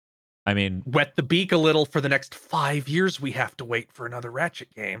 I mean, wet the beak a little. For the next 5 years, we have to wait for another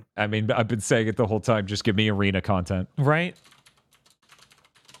Ratchet game. I mean, I've been saying it the whole time. Just give me arena content, right?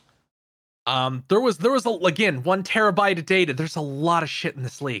 There was again 1 terabyte of data. There's a lot of shit in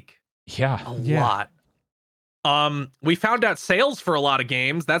this leak. Yeah, a lot. We found out sales for a lot of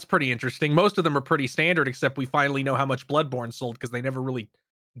games. That's pretty interesting. Most of them are pretty standard, except we finally know how much Bloodborne sold because they never really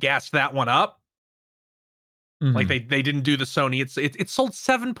gassed that one up. Mm-hmm. Like they didn't do the Sony. It sold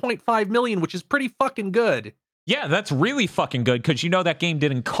 7.5 million, which is pretty fucking good. Yeah, that's really fucking good because you know that game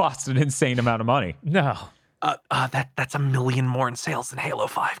didn't cost an insane amount of money. No. That's 1 million more in sales than Halo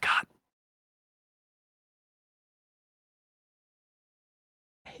 5 got.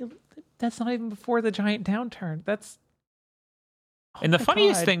 That's not even before the giant downturn. That's and the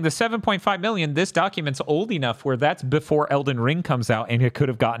funniest thing, the 7.5 million, this document's old enough where that's before Elden Ring comes out and it could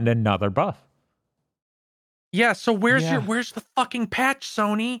have gotten another buff. Yeah, so where's the fucking patch,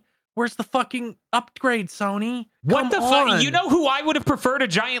 Sony? Where's the fucking upgrade, Sony? What the fuck? You know who I would have preferred a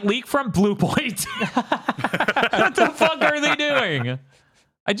giant leak from? Blue Point. What the fuck are they doing?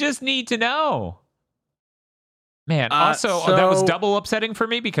 I just need to know. Man, also, that was double upsetting for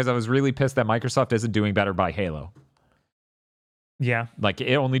me because I was really pissed that Microsoft isn't doing better by Halo. Yeah. Like,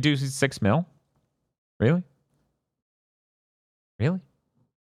 it only do 6 mil? Really? Really?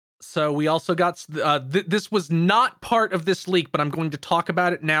 So we also got this was not part of this leak, but I'm going to talk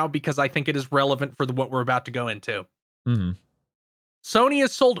about it now because I think it is relevant for what we're about to go into. Mm-hmm. Sony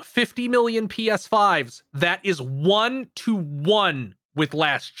has sold 50 million PS5s. That is 1-to-1 with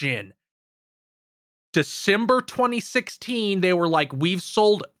last gen. December 2016, they were like, we've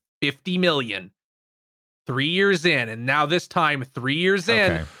sold 50 million. 3 years in, and now this time, 3 years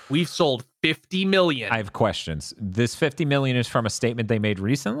in, we've sold 50 million. I have questions. This 50 million is from a statement they made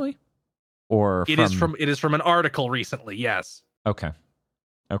recently, or it is from an article recently. Yes. Okay.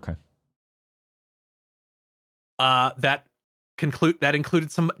 That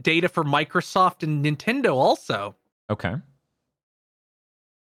included some data for Microsoft and Nintendo also. Okay.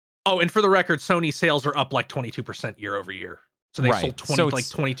 Oh, and for the record, Sony sales are up like 22% year over year. So they sold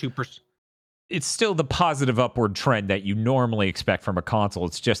 22%. It's still the positive upward trend that you normally expect from a console.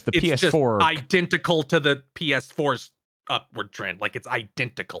 It's just the PS4 just identical to the PS4's upward trend. Like, it's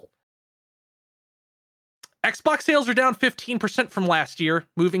identical. Xbox sales are down 15% from last year,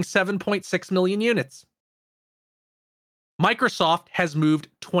 moving 7.6 million units. Microsoft has moved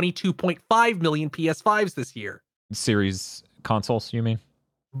 22.5 million PS5s this year. Series consoles, you mean?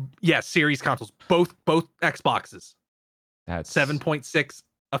 Yes, series consoles. Both Xboxes. That's 7.6.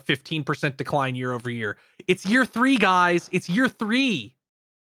 A 15% decline year over year. It's year 3, guys. It's year 3.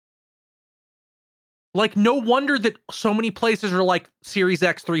 Like, no wonder that so many places are like Series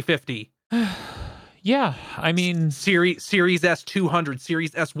X 350. Yeah, I mean, Series S 200,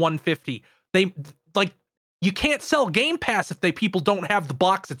 Series S 150. They like, you can't sell Game Pass if people don't have the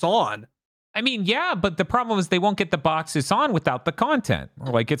box it's on. I mean, yeah, but the problem is they won't get the box it's on without the content.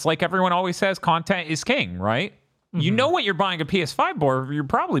 Like, it's like everyone always says, content is king, right? Mm-hmm. You know what you're buying a PS5 for? You're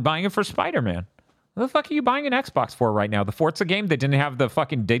probably buying it for Spider-Man. What the fuck are you buying an Xbox for right now? The Forza game that didn't have the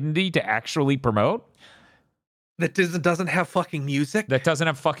fucking dignity to actually promote? That doesn't have fucking music? That doesn't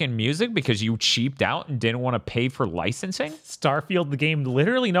have fucking music because you cheaped out and didn't want to pay for licensing? Starfield, the game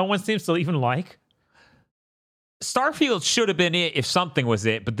literally no one seems to even like. Starfield should have been it if something was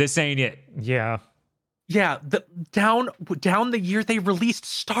it, but this ain't it. Yeah. Yeah, down the year they released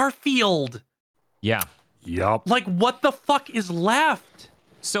Starfield. Yeah. Yup. Like, what the fuck is left?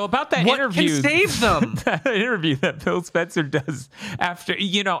 So about that what interview, can save them? That interview that Phil Spencer does after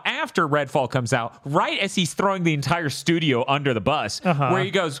Redfall comes out, right as he's throwing the entire studio under the bus, where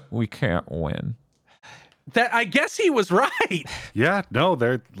he goes, "We can't win." That, I guess he was right. Yeah, no,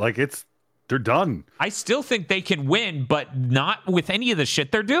 they're done. I still think they can win, but not with any of the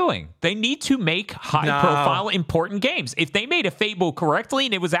shit they're doing. They need to make high-profile, important games. If they made a Fable correctly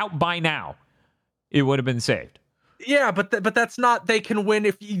and it was out by now, it would have been saved. Yeah, but that's not. They can win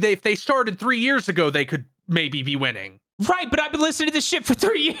if they started 3 years ago. They could maybe be winning. Right, but I've been listening to this shit for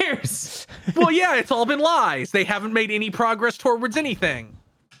 3 years. Well, yeah, it's all been lies. They haven't made any progress towards anything.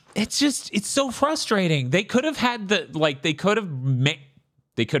 It's so frustrating. They could have had they could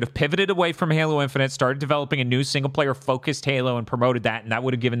have pivoted away from Halo Infinite, started developing a new single-player focused Halo and promoted that, and that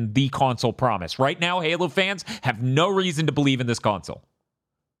would have given the console promise. Right now, Halo fans have no reason to believe in this console.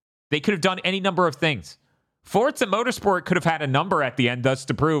 They could have done any number of things. Forza Motorsport could have had a number at the end, thus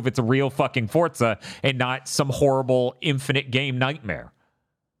to prove it's a real fucking Forza and not some horrible infinite game nightmare.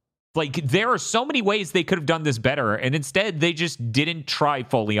 Like, there are so many ways they could have done this better, and instead they just didn't try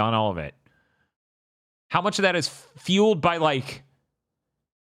fully on all of it. How much of that is fueled by, like,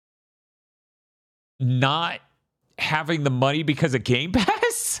 not having the money because of Game Pass?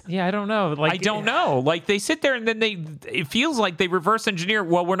 Yeah, I don't know. Like, I don't know. Like, they sit there and then it feels like they reverse engineer.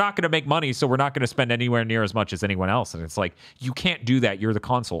 Well, we're not going to make money, so we're not going to spend anywhere near as much as anyone else. And it's like, you can't do that. You're the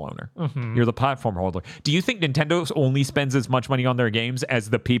console owner. Mm-hmm. You're the platform holder. Do you think Nintendo only spends as much money on their games as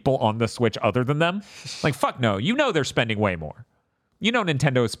the people on the Switch other than them? Like, fuck no. You know they're spending way more. You know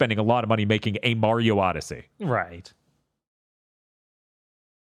Nintendo is spending a lot of money making a Mario Odyssey. Right.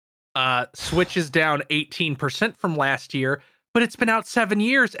 Switch is down 18% from last year, but it's been out 7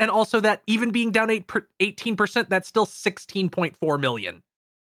 years, and also that even being down 18%, that's still 16.4 million.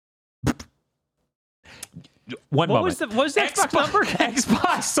 What was the Xbox number?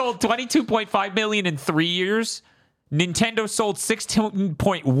 Xbox sold 22.5 million in 3 years. Nintendo sold 16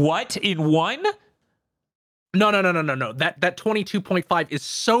 point what in one? No. That 22.5 is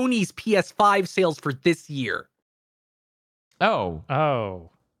Sony's PS5 sales for this year. Oh.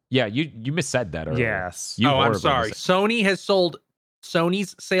 Yeah, you missaid that earlier. Yes. I'm sorry.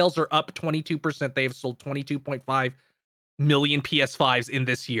 Sony's sales are up 22%. They have sold 22.5 million PS5s in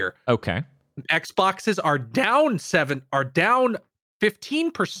this year. Okay. Xboxes are down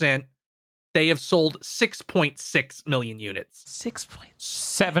 15%. They have sold 6.6 million units.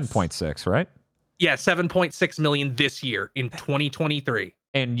 7.6, right? Yeah, 7.6 million this year in 2023.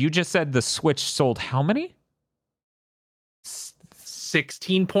 And you just said the Switch sold how many?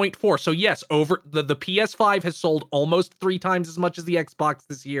 16.4. So yes, over the PS5 has sold almost 3 times as much as the Xbox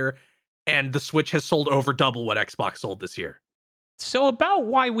this year, and the Switch has sold over double what Xbox sold this year. So about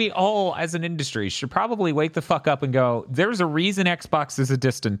why we all as an industry should probably wake the fuck up and go, there's a reason Xbox is a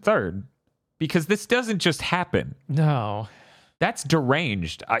distant third, because this doesn't just happen. No. That's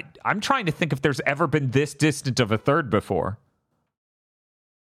deranged. I'm trying to think if there's ever been this distant of a third before.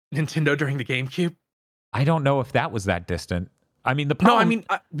 Nintendo during the GameCube? I don't know if that was that distant. I mean, the problem...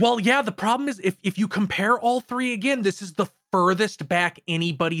 the problem is if you compare all three again, this is the furthest back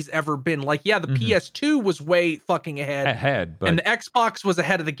anybody's ever been. Like, yeah, the PS2 was way fucking ahead. But... and the Xbox was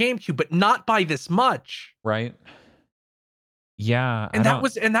ahead of the GameCube, but not by this much. Right. Yeah. And that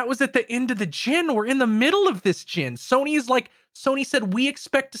was at the end of the gen. We're in the middle of this gen. Sony said, we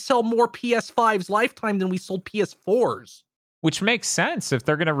expect to sell more PS5's lifetime than we sold PS4's. Which makes sense if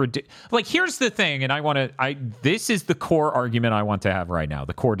they're going to reduce. Like, here's the thing, and this is the core argument I want to have right now,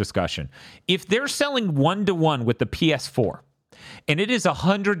 the core discussion. If they're selling 1-to-1 with the PS4, and it is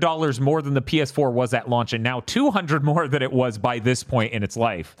 $100 more than the PS4 was at launch, and now $200 more than it was by this point in its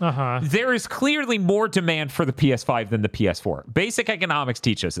life, there is clearly more demand for the PS5 than the PS4. Basic economics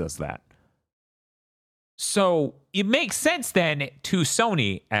teaches us that. So it makes sense then, to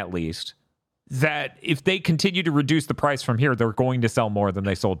Sony at least, that if they continue to reduce the price from here, they're going to sell more than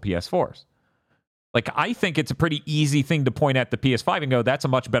they sold PS4s. Like, I think it's a pretty easy thing to point at the PS5 and go, that's a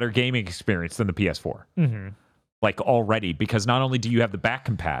much better gaming experience than the PS4. Mm-hmm. Like, already, because not only do you have the back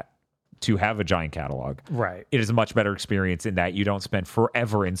compat to have a giant catalog, right? It is a much better experience in that you don't spend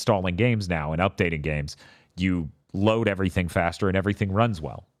forever installing games now and updating games. You load everything faster and everything runs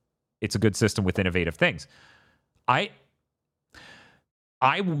well. It's a good system with innovative things. I'm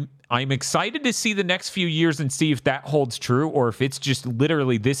excited to see the next few years and see if that holds true, or if it's just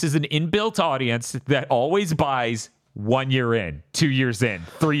literally this is an inbuilt audience that always buys 1 year in, 2 years in,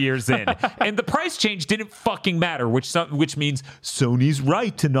 3 years in, and the price change didn't fucking matter, which means Sony's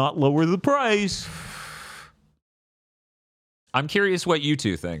right to not lower the price. I'm curious what you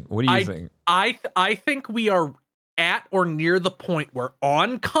two think. What do you think? I think we are at or near the point where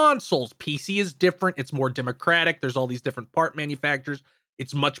on consoles, PC is different. It's more democratic. There's all these different part manufacturers.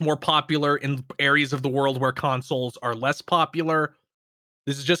 It's much more popular in areas of the world where consoles are less popular.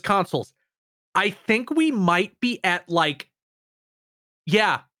 This is just consoles. I think we might be at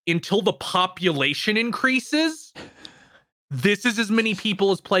until the population increases, this is as many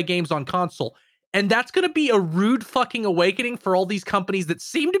people as play games on console. And that's going to be a rude fucking awakening for all these companies that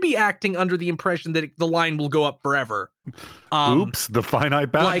seem to be acting under the impression that the line will go up forever. Oops, the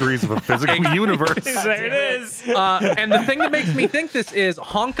finite boundaries of a physical universe. There it is. And the thing that makes me think this is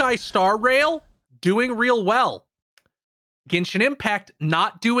Honkai Star Rail doing real well. Genshin Impact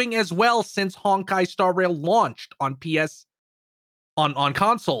not doing as well since Honkai Star Rail launched on on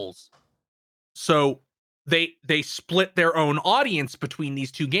consoles. So they split their own audience between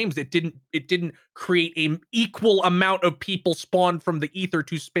these two games. It didn't create an equal amount of people spawned from the ether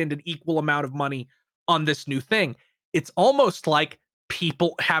to spend an equal amount of money on this new thing. It's almost like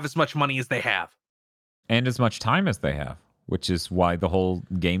people have as much money as they have. And as much time as they have, which is why the whole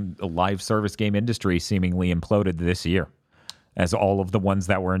live service game industry seemingly imploded this year, as all of the ones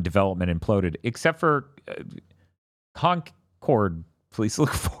that were in development imploded, except for Concord. Please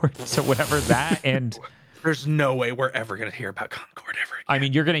look forward to whatever that and... There's no way we're ever going to hear about Concord ever again. I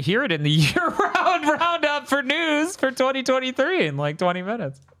mean, you're going to hear it in the year-round roundup for news for 2023 in like 20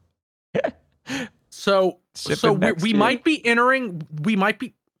 minutes. So we might be entering.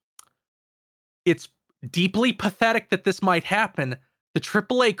 It's deeply pathetic that this might happen. The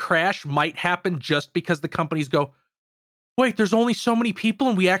AAA crash might happen just because the companies go, wait, there's only so many people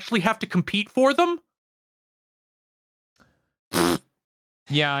and we actually have to compete for them?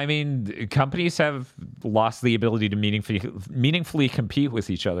 Yeah, I mean, companies have lost the ability to meaningfully compete with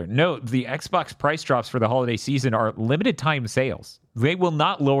each other. No, the Xbox price drops for the holiday season are limited time sales. They will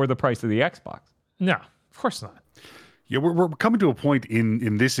not lower the price of the Xbox. No, of course not. Yeah, we're coming to a point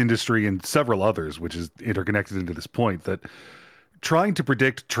in this industry and several others, which is interconnected into this point, that trying to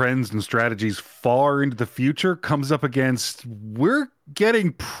predict trends and strategies far into the future comes up against, we're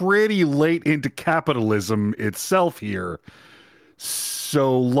getting pretty late into capitalism itself here.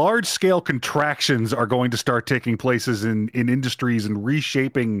 So large-scale contractions are going to start taking places in industries and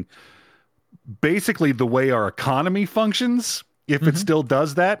reshaping basically the way our economy functions, if it still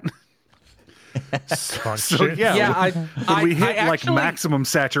does that. So yeah, when we hit actually, maximum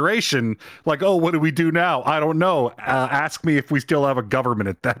saturation, like, oh, what do we do now? I don't know. Ask me if we still have a government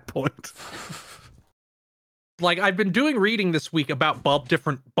at that point. Like, I've been doing reading this week about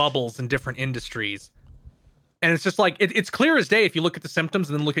different bubbles in different industries. And it's just like, it's clear as day if you look at the symptoms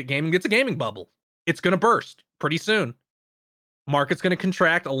and then look at gaming. It's a gaming bubble. It's going to burst pretty soon. Market's going to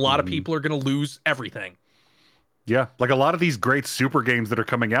contract. A lot of people are going to lose everything. Yeah, like a lot of these great super games that are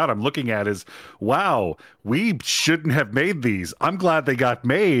coming out, I'm looking at is, wow, we shouldn't have made these. I'm glad they got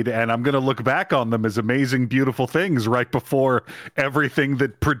made, and I'm going to look back on them as amazing, beautiful things right before everything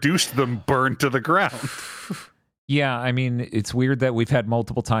that produced them burned to the ground. Yeah, I mean, it's weird that we've had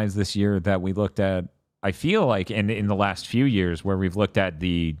multiple times this year that we looked at, I feel like in the last few years, where we've looked at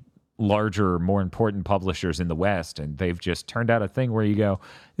the larger, more important publishers in the West, and they've just turned out a thing where you go,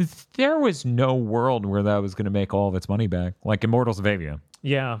 there was no world where that was going to make all of its money back. Like Immortals of Avium.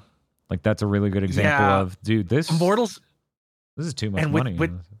 Yeah. Like, that's a really good example of, dude, this is too much money.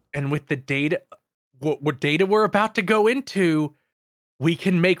 With the data, what data we're about to go into, we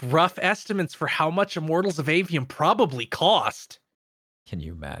can make rough estimates for how much Immortals of Avium probably cost. Can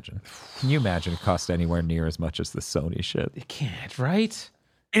you imagine? Can you imagine it cost anywhere near as much as the Sony shit? It can't, right?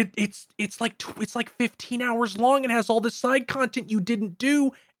 It's like 15 hours long and has all this side content you didn't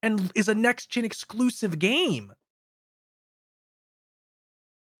do and is a next gen exclusive game.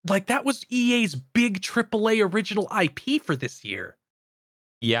 Like, that was EA's big AAA original IP for this year.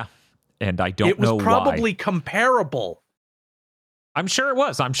 Yeah, and I don't know why. It was probably comparable. I'm sure it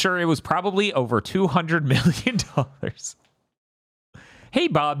was. I'm sure it was probably over $200 million. Hey,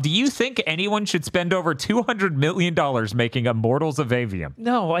 Bob, do you think anyone should spend over $200 million making Immortals of Avium?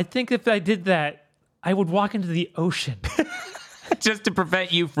 No, I think if I did that, I would walk into the ocean. Just to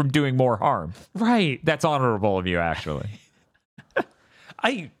prevent you from doing more harm. Right. That's honorable of you, actually.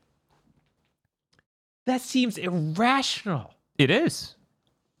 That seems irrational. It is.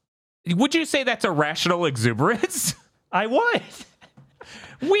 Would you say that's irrational exuberance? I would.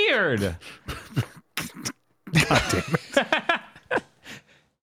 Weird. God damn it.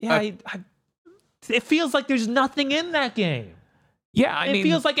 Yeah, it feels like there's nothing in that game. Yeah, I mean, it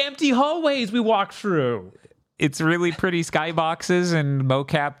feels like empty hallways we walk through. It's really pretty skyboxes and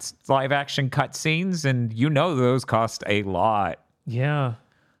mocapped live action cutscenes, and those cost a lot. Yeah.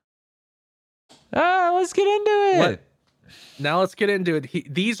 Let's get into it. Now let's get into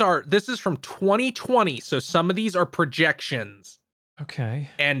it. This is from 2020, so some of these are projections. Okay.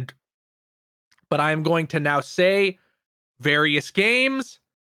 But I'm going to now say various games,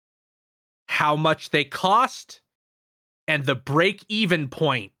 how much they cost, and the break-even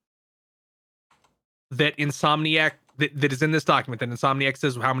point that Insomniac that is in this document. That Insomniac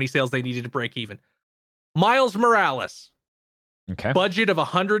says how many sales they needed to break even. Miles Morales, Okay. budget of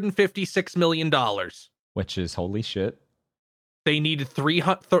 $156 million. Which is holy shit. They needed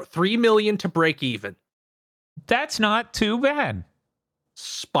 $3 million to break even. That's not too bad.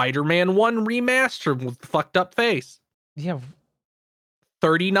 Spider-Man 1 remaster with fucked up face. Yeah.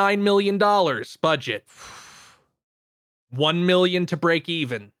 $39 million budget. $1 million to break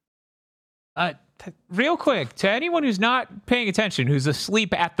even. Real quick, to anyone who's not paying attention, who's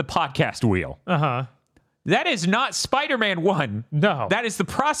asleep at the podcast wheel, that is not Spider-Man 1. No. That is the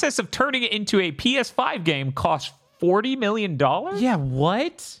process of turning it into a PS5 game cost $40 million? Yeah,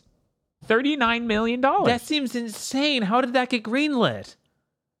 what? $39 million. That seems insane. How did that get greenlit?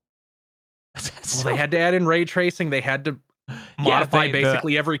 Well, they had to add in ray tracing. They had to modify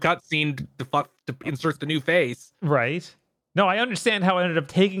basically every cutscene to insert the new face. Right. No, I understand how it ended up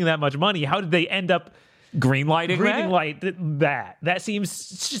taking that much money. How did they end up greenlighting that? That seems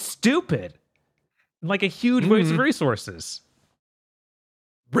just stupid. Like a huge waste of resources.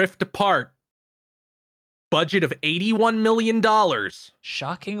 Rift Apart. Budget of $81 million.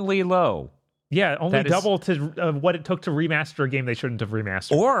 Shockingly low. Yeah, only double to what it took to remaster a game they shouldn't have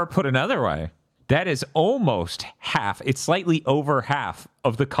remastered. Or put another way, that is almost half. It's slightly over half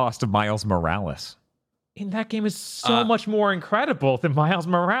of the cost of Miles Morales. And that game is so much more incredible than Miles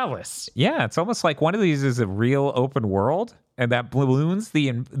Morales. Yeah, it's almost like one of these is a real open world, and that balloons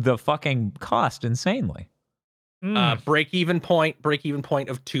the fucking cost insanely. Break-even point of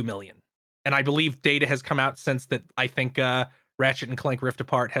 $2 million. And I believe data has come out since that. I think Ratchet and Clank Rift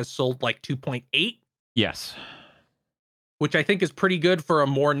Apart has sold like 2.8. Yes. Which I think is pretty good for a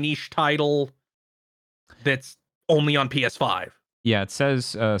more niche title that's only on PS5. Yeah, it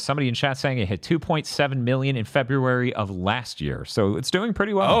says somebody in chat saying it hit 2.7 million in February of last year. So it's doing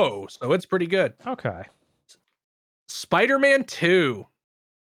pretty well. Oh, so it's pretty good. Okay. Spider-Man 2.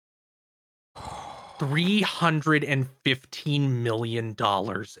 $315 million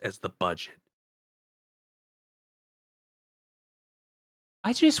as the budget.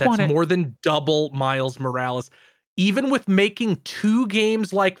 That's more than double Miles Morales. Even with making 2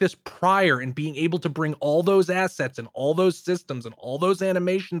 games like this prior and being able to bring all those assets and all those systems and all those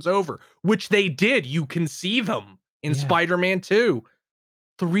animations over, which they did, you can see them in Spider-Man 2.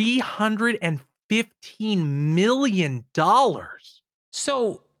 $315 million.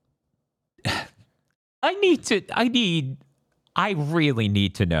 So I really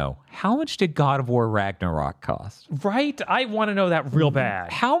need to know, how much did God of War Ragnarok cost? Right? I want to know that real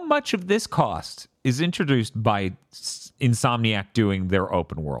bad. How much of this cost is introduced by Insomniac doing their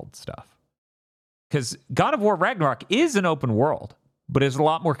open world stuff? Because God of War Ragnarok is an open world, but it's a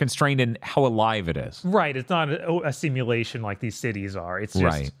lot more constrained in how alive it is. Right. It's not a simulation like these cities are. It's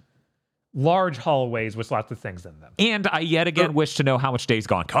just large hallways with lots of things in them. And I yet again wish to know how much Days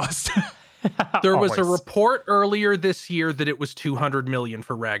Gone cost. There was a report earlier this year that it was $200 million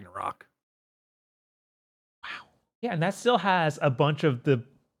for Ragnarok. Wow. Yeah, and that still has a bunch of the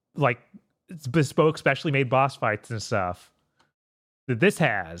bespoke, specially made boss fights and stuff that this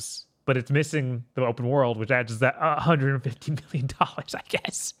has, but it's missing the open world, which adds that $150 million, I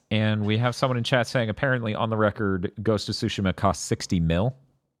guess. And we have someone in chat saying apparently on the record, Ghost of Tsushima cost 60 mil.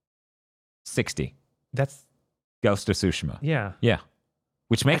 60. That's Ghost of Tsushima. Yeah. Yeah.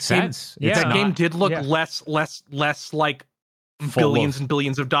 Which makes sense. That game did look less like billions and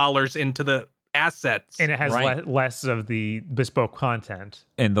billions of dollars into the assets. And it has less of the bespoke content.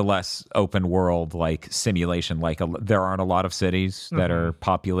 And the less open world like simulation. Like there aren't a lot of cities that are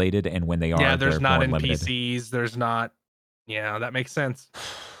populated, and when they are, there's they're not more NPCs. limited. There's not. Yeah, that makes sense.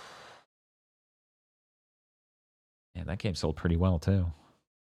 Yeah, that game sold pretty well too.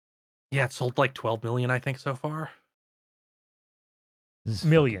 Yeah, it sold like 12 million, I think, so far.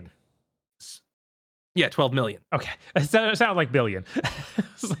 Million. Yeah, 12 million. Okay. It sounded like billion.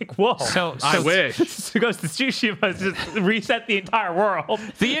 It's like, whoa. So I wish. So Ghost of Tsushima just reset the entire world.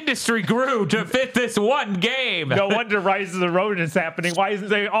 The industry grew to fit this one game. No wonder Rise of the Ronin is happening. Why isn't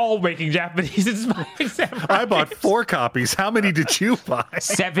they all making Japanese inspired samurai? I bought 4 copies. How many did you buy?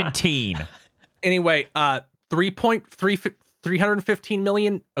 17. Anyway, 315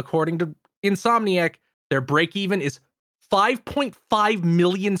 million, according to Insomniac. Their break even is 5.5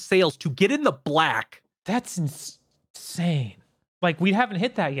 million sales to get in the black. That's insane. Like, we haven't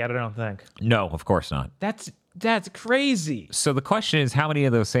hit that yet, I don't think. No, of course not. That's crazy. So the question is, how many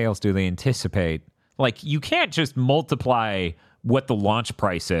of those sales do they anticipate? Like, you can't just multiply what the launch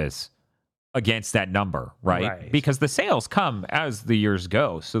price is against that number, right? Because the sales come as the years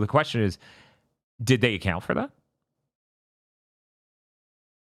go. So the question is, did they account for that?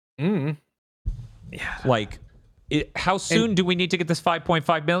 Yeah. Like, how soon do we need to get this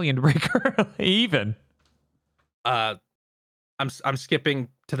 5.5 million to break even? I'm skipping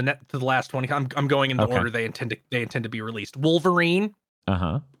to the last one. I'm going in the order they intend to be released. Wolverine.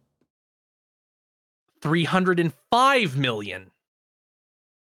 305 million.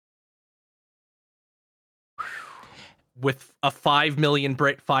 With a 5 million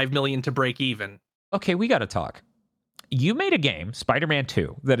to break even. Okay, we got to talk. You made a game, Spider-Man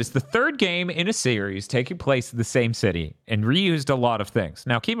 2, that is the third game in a series taking place in the same city and reused a lot of things.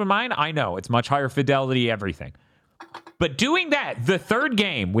 Now, keep in mind, I know it's much higher fidelity, everything. But doing that, the third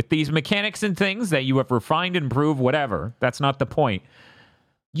game with these mechanics and things that you have refined and improved, whatever, that's not the point.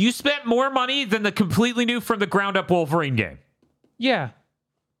 You spent more money than the completely new from the ground up Wolverine game. Yeah.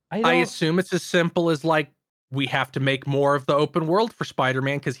 I assume it's as simple as like, we have to make more of the open world for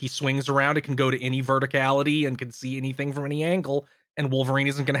Spider-Man because he swings around. It can go to any verticality and can see anything from any angle. And Wolverine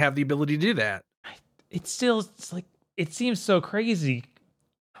isn't going to have the ability to do that. It's like, it seems so crazy.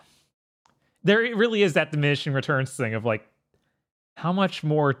 There really is that diminishing returns thing of like, how much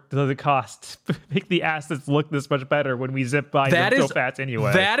more does it cost to make the assets look this much better when we zip by them so fast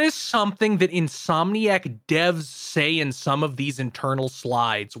anyway? That is something that Insomniac devs say in some of these internal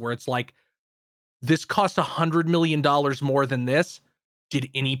slides where it's like, this cost $100 million more than this. Did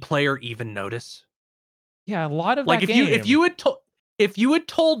any player even notice? Yeah, a lot of like that if you had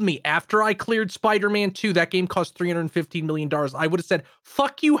told me after I cleared Spider-Man 2 that game cost $315 million, I would have said,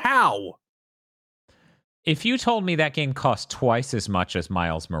 "Fuck you, how?" If you told me that game cost twice as much as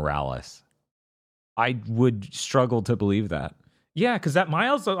Miles Morales, I would struggle to believe that. Yeah, because that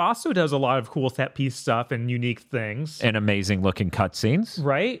Miles also does a lot of cool set piece stuff and unique things and amazing looking cutscenes,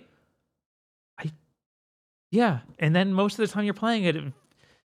 right? Yeah, and then most of the time you're playing it,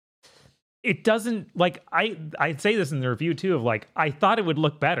 it doesn't, like, I'd say this in the review too, of like, I thought it would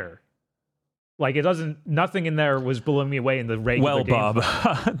look better. Like, it doesn't, nothing in there was blowing me away in the regular game. Well, Bob,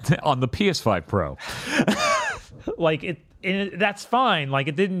 on the PS5 Pro. Like, that's fine. Like,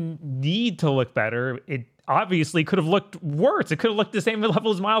 it didn't need to look better. It obviously could have looked worse. It could have looked the same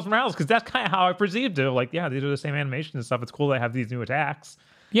level as Miles Morales, because that's kind of how I perceived it. Like, yeah, these are the same animation and stuff. It's cool they have these new attacks.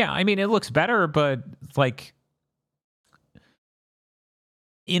 Yeah, I mean, it looks better, but, like,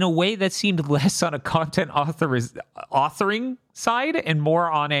 in a way that seemed less on a content authoring side and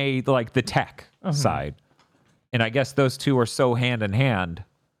more on a, like, the tech side. And I guess those two are so hand in hand,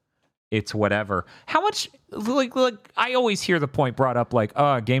 it's whatever. How much, like I always hear the point brought up, like,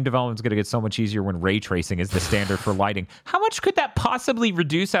 game development's going to get so much easier when ray tracing is the standard for lighting. How much could that possibly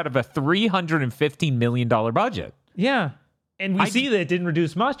reduce out of a $315 million budget? Yeah. And we see that it didn't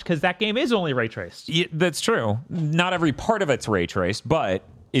reduce much because that game is only ray traced. Yeah, that's true. Not every part of it's ray traced, but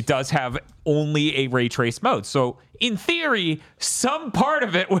it does have only a ray trace mode. So in theory, some part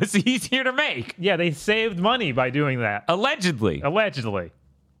of it was easier to make. Yeah, they saved money by doing that. Allegedly.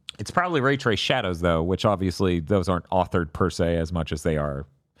 It's probably ray trace shadows, though, which obviously those aren't authored per se as much as they are.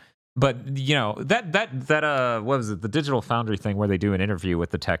 But, you know, that what was it? The Digital Foundry thing where they do an interview with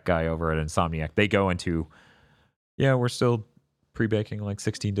the tech guy over at Insomniac. They go into, yeah, we're still pre-baking like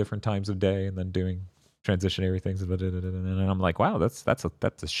 16 different times a day and then doing transitionary things, and I'm like, wow, that's a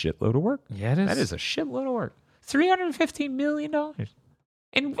shitload of work. Yeah, it is. That is a shitload of work. $315 million,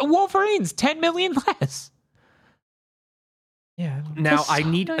 and Wolverine's $10 million less. Yeah. Now I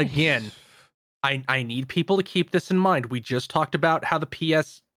need I need people to keep this in mind. We just talked about how the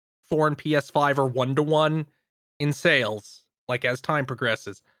PS4 and PS5 are 1-to-1 in sales, like as time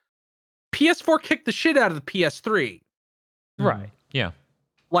progresses. PS4 kicked the shit out of the PS3. Right. Yeah.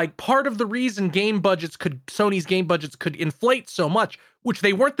 Like, part of the reason Sony's game budgets could inflate so much, which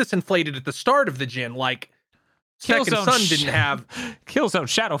they weren't this inflated at the start of the gen, like Second Son didn't have. Killzone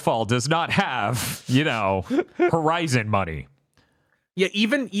Shadowfall does not have, Horizon money. Yeah,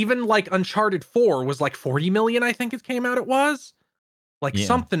 even like Uncharted 4 was like 40 million, I think it came out, it was. Like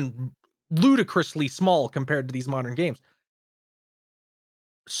something ludicrously small compared to these modern games.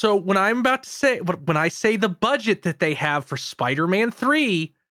 So when I say the budget that they have for Spider-Man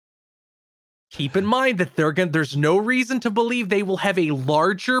 3, keep in mind that there's no reason to believe they will have a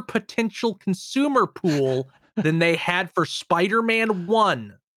larger potential consumer pool than they had for Spider-Man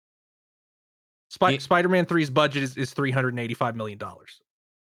 1. Spider-Man 3's budget is $385 million.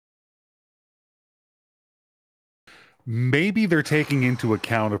 Maybe they're taking into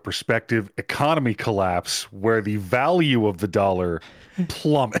account a prospective economy collapse where the value of the dollar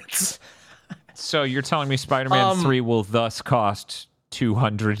plummets. So you're telling me Spider-Man 3 will thus cost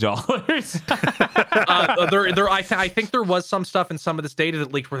 $200? I think there was some stuff in some of this data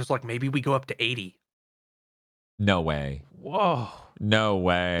that leaked where it's like, maybe we go up to 80. No way. Whoa. No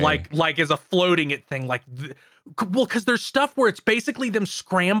way. Like as a floating it thing, because there's stuff where it's basically them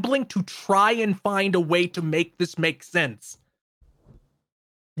scrambling to try and find a way to make this make sense.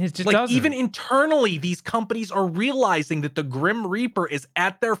 It just like doesn't. Even internally, these companies are realizing that the Grim Reaper is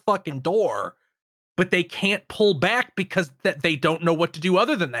at their fucking door, but they can't pull back because that they don't know what to do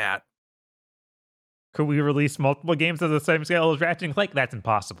other than that. Could we release multiple games of the same scale as Ratchet and Clank? That's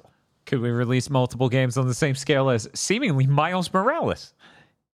impossible. Could we release multiple games on the same scale as seemingly Miles Morales?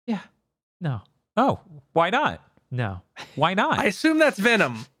 Yeah. No. Oh, why not? No. Why not? I assume that's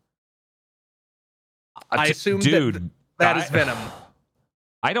Venom. I assume that is Venom.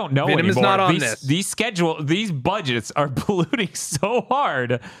 I don't know Venom anymore. is not on this. These budgets are polluting so hard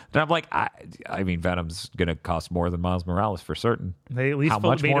that I'm like, I mean, Venom's gonna cost more than Miles Morales for certain. They at least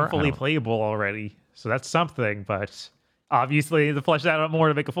made him fully playable already, so that's something. But obviously, to flesh that out more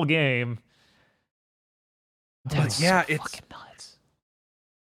to make a full game. But yeah, it's fucking nuts.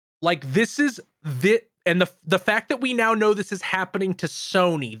 Like and the fact that we now know this is happening to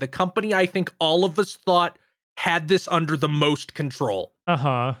Sony, the company I think all of us thought had this under the most control.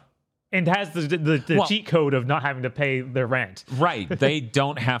 And has the cheat code of not having to pay their rent. Right. They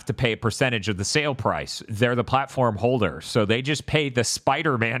don't have to pay a percentage of the sale price. They're the platform holder, so they just pay the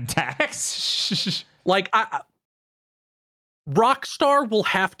Spider-Man tax. Like, Rockstar will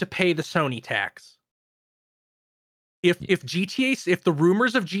have to pay the Sony tax. If the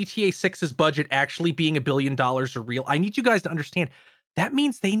rumors of GTA 6's budget actually being $1 billion are real, I need you guys to understand that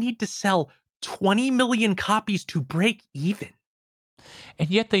means they need to sell 20 million copies to break even. And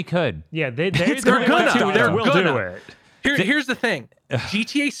yet they could. Yeah, they're gonna do it. Here's the thing.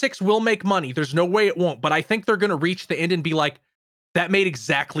 GTA 6 will make money. There's no way it won't, but I think they're going to reach the end and be like, that made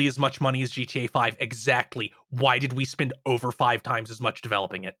exactly as much money as GTA 5. Exactly. Why did we spend over 5 times as much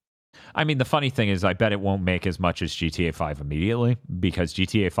developing it? I mean, the funny thing is, I bet it won't make as much as GTA 5 immediately because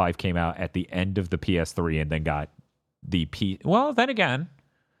GTA 5 came out at the end of the PS3 and then got the Well, then again,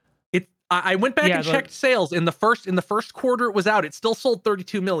 I went back and checked sales in the first quarter it was out. It still sold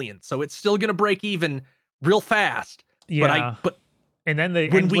 32 million, so it's still going to break even real fast. Yeah, and then the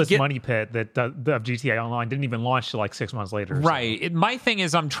endless money pit that of GTA Online didn't even launch till like 6 months later. Right. My thing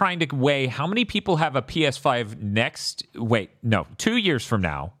is, I'm trying to weigh how many people have a PS5 2 years from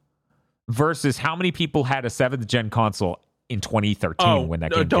now, versus how many people had a 7th gen console in 2013 when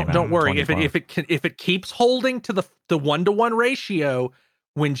that game came out. Don't worry. If it keeps holding to the 1-to-1 ratio,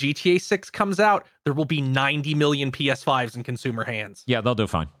 when GTA 6 comes out, there will be 90 million PS5s in consumer hands. Yeah, they'll do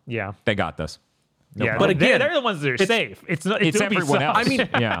fine. Yeah, they got this. No problem. But again, they're the ones that are safe. It's everyone else. I mean,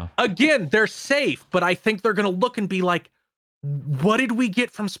 yeah. Again, they're safe, but I think they're going to look and be like, what did we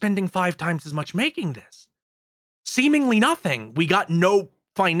get from spending 5 times as much making this? Seemingly nothing. We got no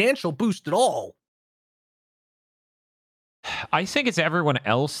financial boost at all. I think it's everyone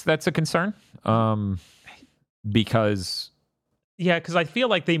else that's a concern. Because I feel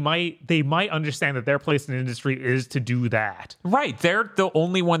like they might understand that their place in the industry is to do that. Right. They're the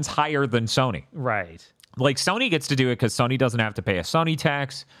only ones higher than Sony. Right. Like, Sony gets to do it because Sony doesn't have to pay a Sony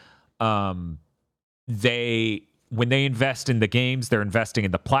tax. When they invest in the games, they're investing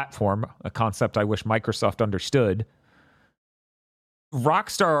in the platform, a concept I wish Microsoft understood.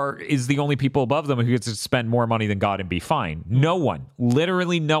 Rockstar is the only people above them who gets to spend more money than God and be fine. No one,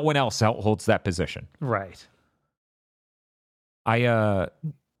 literally no one else holds that position. Right.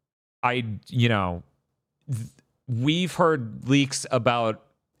 We've heard leaks about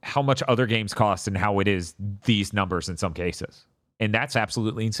how much other games cost and how it is these numbers in some cases. And that's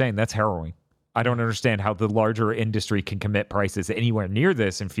absolutely insane. That's harrowing. I don't understand how the larger industry can commit prices anywhere near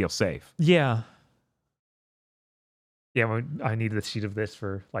this and feel safe. Yeah. Yeah, I need the sheet of this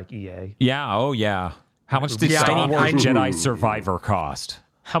for like EA. Yeah, oh yeah. How much did Star Wars Jedi Survivor cost?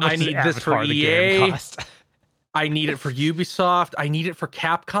 How much I does need Avatar this for the EA. game cost? I need it for Ubisoft. I need it for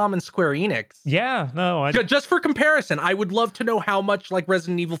Capcom and Square Enix. Yeah, no. Just for comparison, I would love to know how much like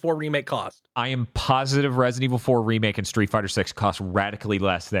Resident Evil 4 Remake cost. I am positive Resident Evil 4 Remake and Street Fighter 6 cost radically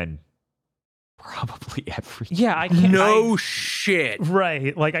less than probably every. Yeah, I can't. No shit.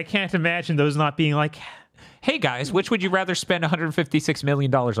 Right. Like, I can't imagine those not being like, hey guys, which would you rather spend $156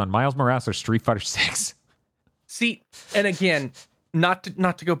 million on, Miles Morales or Street Fighter 6? See, and again, not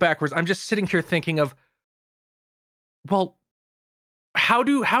to go backwards, I'm just sitting here thinking of, well, how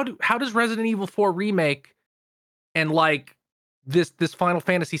does Resident Evil 4 Remake and like this Final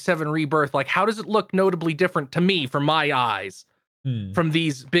Fantasy 7 Rebirth, like how does it look notably different to me from my eyes from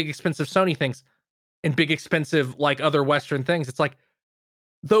these big expensive Sony things and big expensive like other Western things? It's like,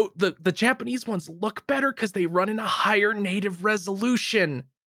 though the Japanese ones look better because they run in a higher native resolution.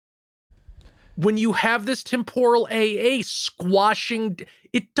 When you have this temporal AA squashing,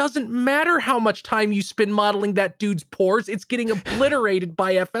 it doesn't matter how much time you spend modeling that dude's pores, it's getting obliterated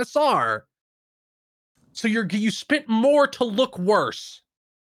by FSR. So you spent more to look worse.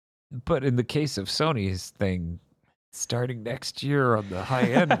 But in the case of Sony's thing, starting next year on the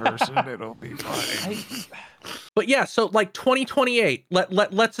high-end version, it'll be fine. But yeah, so like 2028,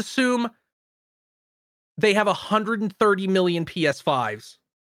 let's assume they have 130 million PS5s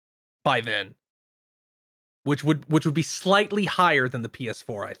by then. Which would be slightly higher than the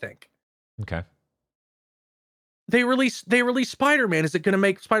PS4, I think. Okay. They release Spider-Man. Is it going to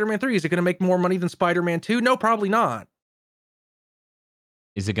make Spider-Man 3? Is it going to make more money than Spider-Man 2? No, probably not.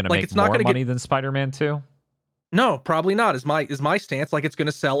 Is it going to make more money than Spider-Man 2? No, probably not. Is my stance. Like it's going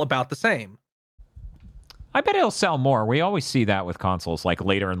to sell about the same. I bet it'll sell more. We always see that with consoles. Like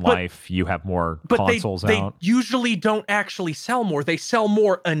later in life, you have more consoles they out. They usually don't actually sell more. They sell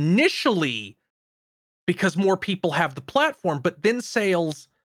more initially because more people have the platform, but then sales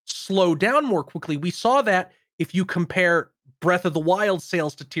slow down more quickly. We saw that if you compare Breath of the Wild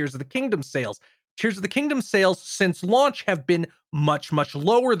sales to Tears of the Kingdom sales. Tears of the Kingdom sales since launch have been much, much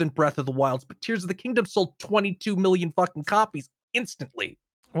lower than Breath of the Wild's, but Tears of the Kingdom sold 22 million fucking copies instantly.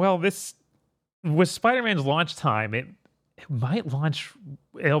 Well, this with Spider-Man's launch time, it'll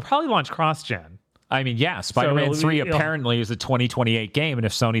probably launch cross-gen. I mean, yeah, Spider-Man 3 apparently is a 2028 game, and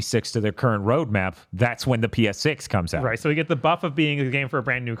if Sony sticks to their current roadmap, that's when the PS6 comes out. Right, so we get the buff of being a game for a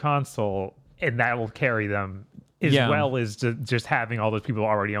brand new console, and that will carry them as well as just having all those people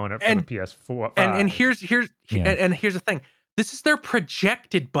already own it for the PS4. And here's the thing. This is their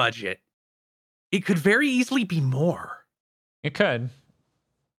projected budget. It could very easily be more. It could.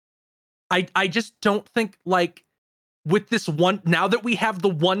 I just don't think, like, with this one, now that we have the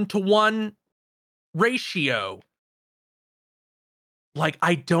 1-to-1 ratio, like,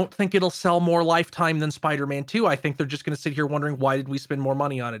 I don't think it'll sell more lifetime than Spider-Man 2. I think they're just going to sit here wondering, why did we spend more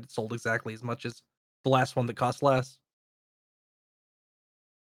money on it? It sold exactly as much as the last one that cost less.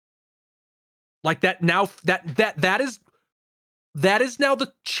 Like that now, that is now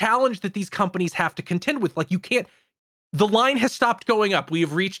the challenge that these companies have to contend with. Like, you can't, the line has stopped going up. We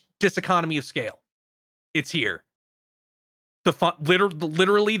have reached diseconomy of scale. It's here.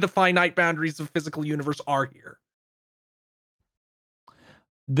 Literally the finite boundaries of physical universe are here.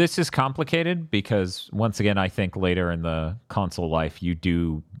 This is complicated because, once again, I think later in the console life,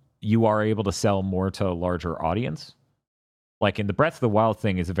 you are able to sell more to a larger audience. Like in the Breath of the Wild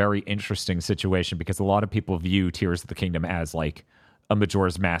thing is a very interesting situation because a lot of people view Tears of the Kingdom as like a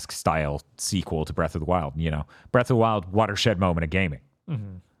Majora's Mask style sequel to Breath of the Wild. You know, Breath of the Wild, watershed moment of gaming.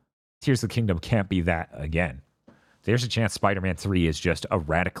 Mm-hmm. Tears of the Kingdom can't be that again. There's a chance Spider-Man 3 is just a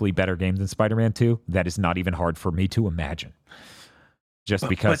radically better game than Spider-Man 2. That is not even hard for me to imagine. But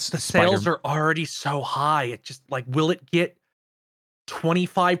the sales are already so high. It just, like, will it get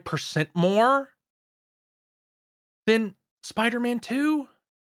 25% more than Spider-Man 2?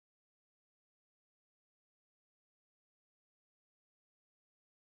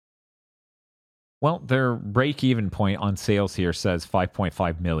 Well, their break-even point on sales here says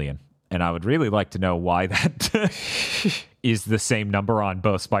 5.5 million. And I would really like to know why that is the same number on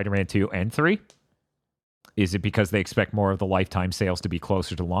both Spider-Man 2 and 3. Is it because they expect more of the lifetime sales to be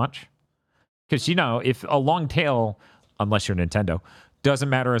closer to launch? Because, you know, if a long tail, unless you're Nintendo, doesn't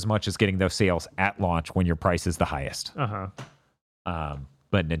matter as much as getting those sales at launch when your price is the highest. But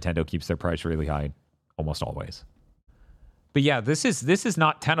Nintendo keeps their price really high almost always. But yeah, this is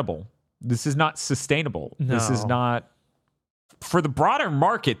not tenable. This is not sustainable. No. This is not for the broader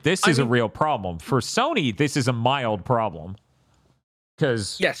market. This is a real problem. For Sony, this is a mild problem.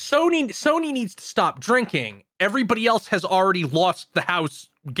 Because Sony needs to stop drinking. Everybody else has already lost the house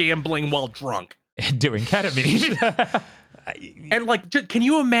gambling while drunk, doing ketamine. and like, can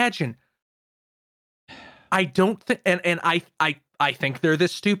you imagine? I don't think, and I think they're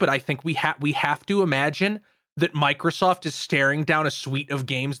this stupid. I think we have to imagine that Microsoft is staring down a suite of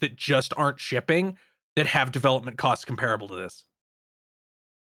games that just aren't shipping that have development costs comparable to this.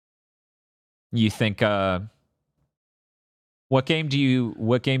 You think? What game do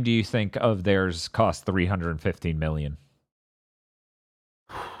you think of theirs cost $315 million?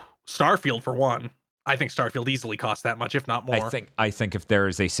 Starfield for one. I think Starfield easily costs that much, if not more. I think if there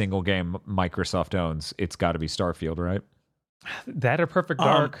is a single game Microsoft owns, it's got to be Starfield, right? That or Perfect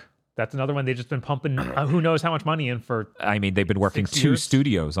Dark. That's another one they've just been pumping who knows how much money in for. I mean, they've been working 2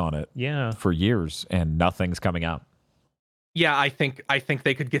 studios on it for years, and nothing's coming out. Yeah, I think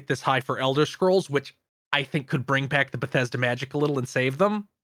they could get this high for Elder Scrolls, which I think could bring back the Bethesda magic a little and save them.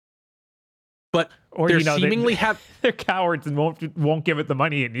 But they're they're cowards and won't give it the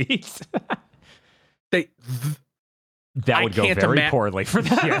money it needs. That would go very poorly for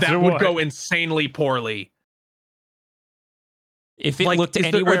them. Yes, that would go insanely poorly. If it looked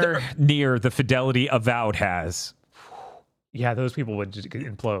anywhere near the fidelity Avowed has. Yeah, those people would just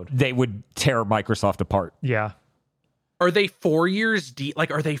implode. They would tear Microsoft apart. Yeah. Are they 4 years deep?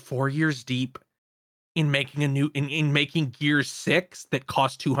 Like, are they 4 years deep in making in making Gears 6 that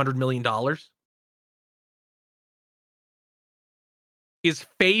cost $200 million? Is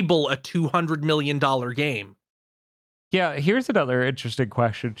Fable a $200 million game? Yeah, here's another interesting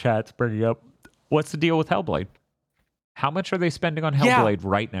question chat's bringing up. What's the deal with Hellblade? How much are they spending on Hellblade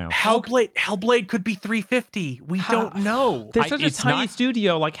right now? Hellblade could be 350. We don't know. They're such a tiny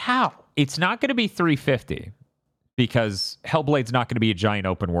studio. Like, how? It's not going to be 350 because Hellblade's not going to be a giant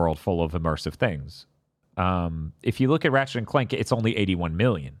open world full of immersive things. If you look at Ratchet and Clank, it's only 81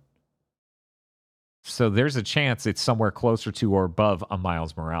 million. So there's a chance it's somewhere closer to or above a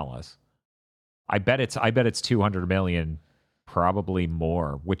Miles Morales. I bet it's 200 million, probably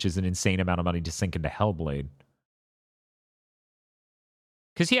more, which is an insane amount of money to sink into Hellblade.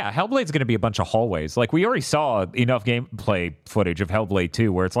 Because, yeah, Hellblade's going to be a bunch of hallways. Like, we already saw enough gameplay footage of Hellblade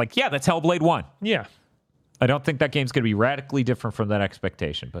 2 where it's like, yeah, that's Hellblade 1. Yeah. I don't think that game's going to be radically different from that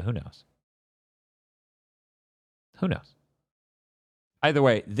expectation, but who knows? Who knows? Either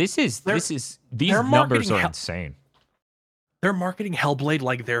way, these numbers are insane. They're marketing Hellblade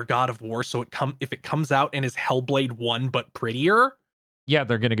like they're God of War, so if it comes out and is Hellblade 1 but prettier. Yeah,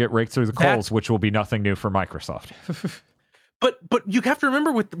 they're going to get raked through the coals, which will be nothing new for Microsoft. But you have to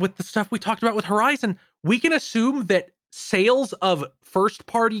remember with the stuff we talked about with Horizon, we can assume that sales of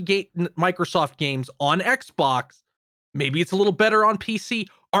first-party Microsoft games on Xbox, maybe it's a little better on PC,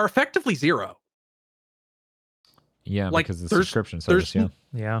 are effectively zero. Yeah, like, because the subscription service,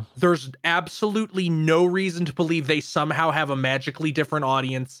 yeah. There's absolutely no reason to believe they somehow have a magically different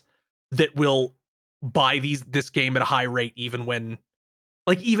audience that will buy this game at a high rate, even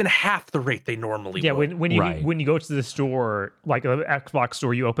half the rate they normally would. when you go to the store, like an Xbox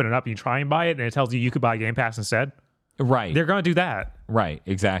store, you open it up, you try and buy it, and it tells you could buy Game Pass instead. Right. They're going to do that. Right,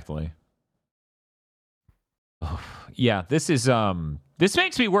 exactly. Yeah, this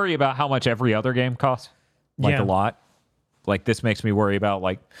makes me worry about how much every other game costs. A lot. Like, this makes me worry about,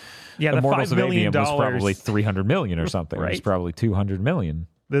 like, Immortals of Aveum was probably 300 million or something. Right. It was probably 200 million.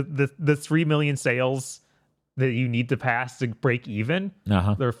 The 3 million sales that you need to pass to break even.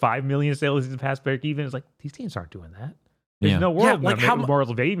 There are 5 million sales to pass break even. It's like, these games aren't doing that. There's no world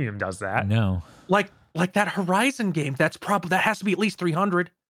Immortals of Aveum does that. No. Like that Horizon game, that has to be at least 300.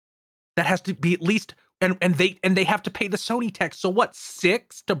 That has to be at least, and they have to pay the Sony tax. So what,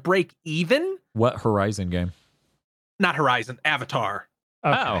 6 to break even? What Horizon game? Not Horizon, Avatar.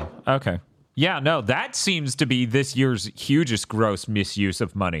 Okay. Oh, okay. Yeah, no, that seems to be this year's hugest gross misuse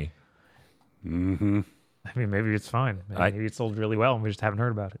of money. Mm-hmm. I mean, maybe it's fine. Maybe it sold really well and we just haven't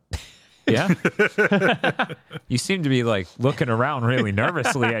heard about it. Yeah. You seem to be like looking around really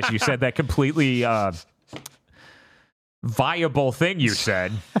nervously as you said that completely viable thing you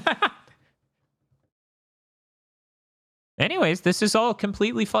said. Anyways, this is all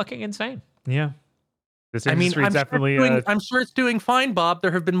completely fucking insane. Yeah. This industry is definitely. I'm sure it's doing fine, Bob.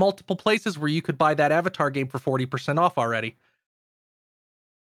 There have been multiple places where you could buy that Avatar game for 40% off already.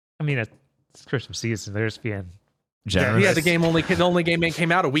 I mean, it's Christmas season. They're just being generous. Yeah, the only game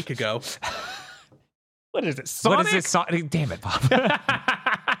came out a week ago. What is it? Sonic? What is it? Damn it, Bob.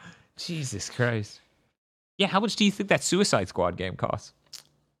 Jesus Christ. Yeah, how much do you think that Suicide Squad game costs?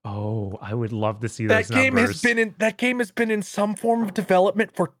 Oh, I would love to see That those game numbers. has been in some form of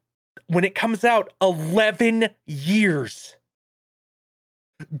development for, when it comes out, 11 years.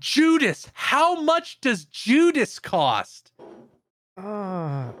 Judas, how much does Judas cost?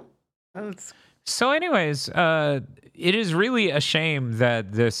 So anyways, it is really a shame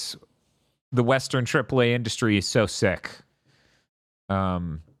that the Western AAA industry is so sick.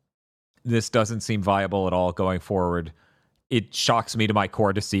 This doesn't seem viable at all going forward. It shocks me to my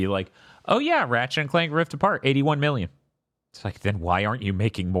core to see like, oh yeah, Ratchet and Clank Rift Apart, 81 million. It's like, then why aren't you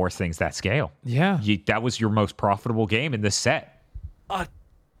making more things that scale? Yeah. That was your most profitable game in this set.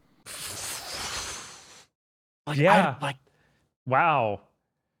 Wow.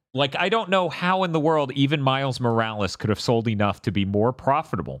 Like, I don't know how in the world even Miles Morales could have sold enough to be more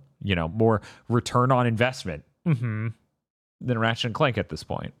profitable, more return on investment than Ratchet and Clank at this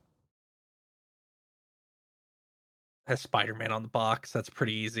point. Has Spider-Man on the box. That's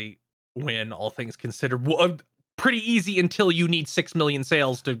pretty easy when all things considered. Well, pretty easy until you need 6 million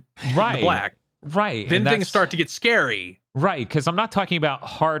sales to hit the black. Right. Then things start to get scary. Right, because I'm not talking about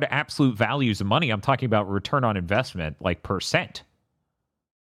hard absolute values of money. I'm talking about return on investment, like percent.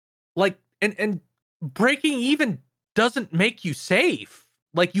 Like, and breaking even doesn't make you safe.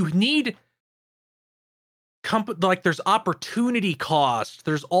 Like, you need like there's opportunity cost.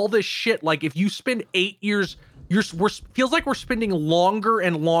 There's all this shit. Like, if you spend 8 years, feels like we're spending longer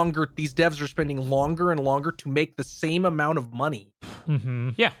and longer. These devs are spending longer and longer to make the same amount of money.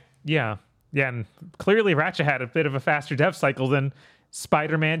 Yeah, and clearly Ratchet had a bit of a faster dev cycle than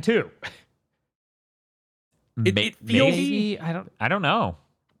Spider-Man 2. It feels. Maybe, I don't know.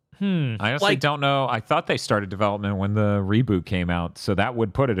 I honestly Like- don't know. I thought they started development when the reboot came out, so that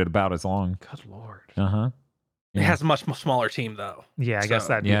would put it at about as long. Good lord. It has a much smaller team, though. Yeah, I guess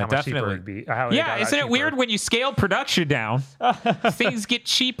that'd be how much cheaper it'd be. Isn't it weird when you scale production down, things get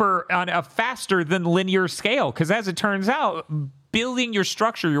cheaper on a faster than linear scale? Because as it turns out, building your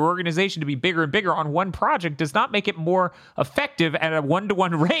structure, your organization to be bigger and bigger on one project does not make it more effective at a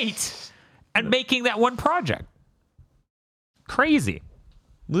 1-to-1 rate and making that one project. Crazy.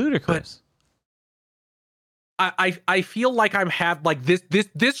 Ludicrous. I feel like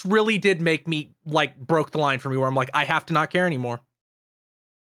this really did make me like broke the line for me where I'm like, I have to not care anymore.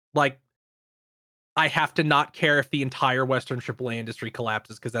 Like, I have to not care if the entire Western AAA industry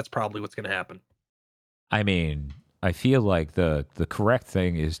collapses, because that's probably what's going to happen. I mean, I feel like the correct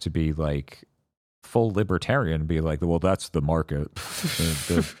thing is to be like full libertarian and be like, well, that's the market.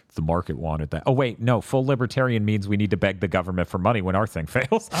 The market wanted that. Oh, wait, no. Full libertarian means we need to beg the government for money when our thing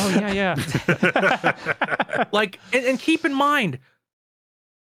fails. Oh, yeah. Like, and keep in mind,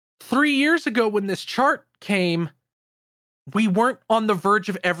 3 years ago when this chart came, we weren't on the verge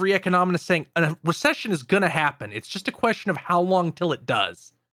of every economist saying a recession is going to happen. It's just a question of how long till it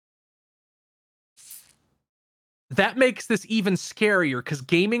does. That makes this even scarier, because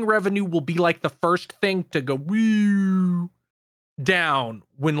gaming revenue will be like the first thing to go woo down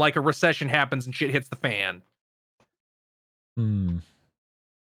when like a recession happens and shit hits the fan.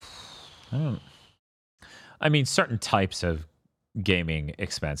 I mean, certain types of gaming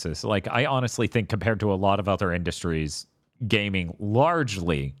expenses. Like, I honestly think compared to a lot of other industries, gaming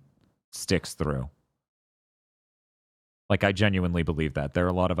largely sticks through. Like, I genuinely believe that. There are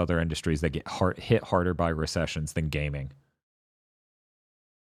a lot of other industries that get hit harder by recessions than gaming.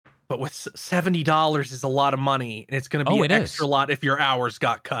 But with $70 is a lot of money, and it's going to be an extra lot if your hours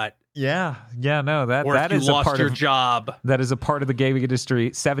got cut. Yeah, no, or that if is you a lost part your of job. That is a part of the gaming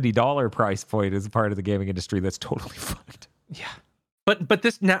industry. $70 price point is a part of the gaming industry that's totally fucked. Yeah. But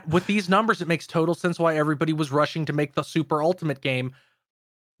this now, with these numbers, it makes total sense why everybody was rushing to make the super ultimate game,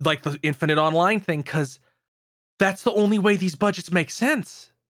 like the Infinite Online thing, because that's the only way these budgets make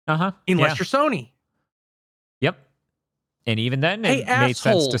sense. Unless you're Sony. Yep. And even then, it made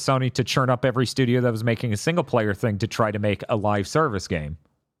sense to Sony to churn up every studio that was making a single player thing to try to make a live service game.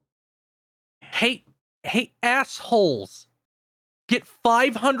 Hey, assholes. Get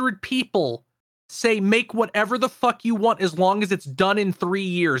 500 people. Say, make whatever the fuck you want as long as it's done in 3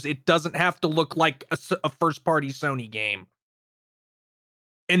 years. It doesn't have to look like a first-party Sony game.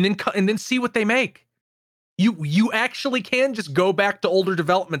 And then see what they make. You actually can just go back to older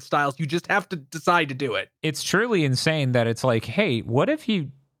development styles. You just have to decide to do it. It's truly insane that it's like, hey, what if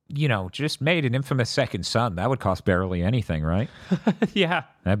you just made an infamous Second Son? That would cost barely anything, right? Yeah.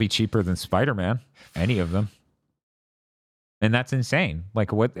 That'd be cheaper than Spider-Man. Any of them. And that's insane.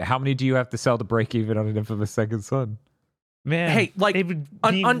 Like, how many do you have to sell to break even on an infamous Second Son? Man, hey, like, it would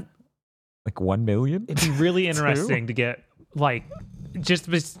be, like 1 million? It'd be really interesting to get, like, just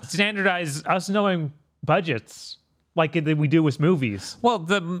standardize us knowing budgets like we do with movies. Well,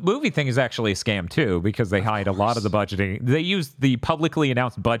 the movie thing is actually a scam too, because they hide a lot of the budgeting. They use the publicly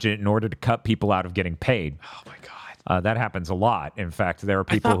announced budget in order to cut people out of getting paid. Oh my god. That happens a lot. In fact, there are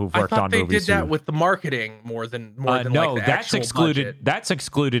people who've worked on movies. They did that with the marketing more than no, like the that's actual excluded. budget. That's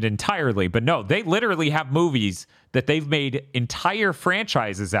excluded entirely. But no, they literally have movies that they've made entire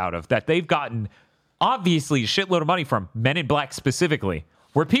franchises out of that they've gotten obviously a shitload of money from, Men in Black specifically,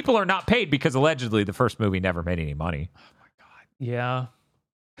 where people are not paid because allegedly the first movie never made any money. Oh my god. Yeah.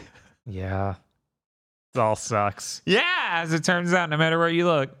 Yeah. It all sucks. Yeah, as it turns out, no matter where you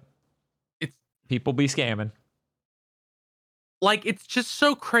look, It's people be scamming. like, it's just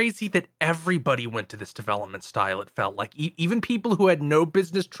so crazy that everybody went to this development style. It felt like even people who had no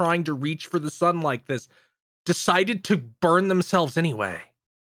business trying to reach for the sun like this decided to burn themselves anyway.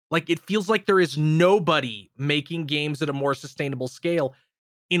 Like, it feels like there is nobody making games at a more sustainable scale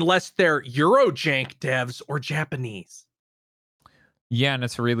unless they're Eurojank devs or Japanese. Yeah, and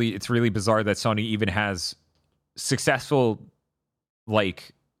it's really bizarre that Sony even has successful,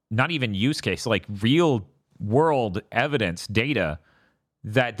 like, not even use case, like real world evidence data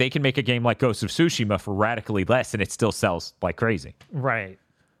that they can make a game like Ghost of Tsushima for radically less and it still sells like crazy. Right.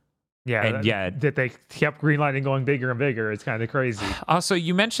 Yeah. And that they kept greenlighting going bigger and bigger. It's kind of crazy. Also,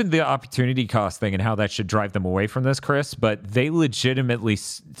 you mentioned the opportunity cost thing and how that should drive them away from this, Chris, but they legitimately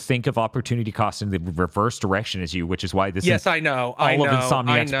think of opportunity cost in the reverse direction as you, which is why this Yes, I know. all of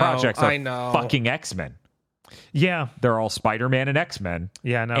Insomniac's projects are know. fucking X-Men. Yeah. They're all Spider-Man and X-Men.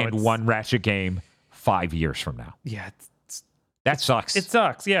 Yeah, no. And one Ratchet game 5 years from now. Yeah. That sucks. It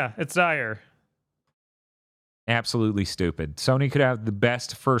sucks. Yeah. It's dire. Absolutely stupid. Sony could have the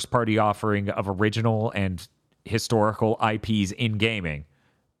best first-party offering of original and historical IPs in gaming,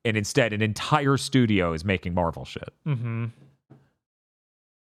 and instead an entire studio is making Marvel shit. Mm-hmm.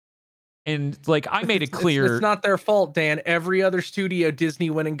 And, like, I made it clear... It's not their fault, Dan. Every other studio Disney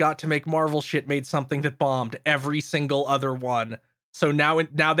went and got to make Marvel shit made something that bombed. Every single other one. So now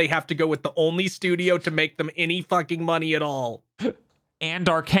they have to go with the only studio to make them any fucking money at all. And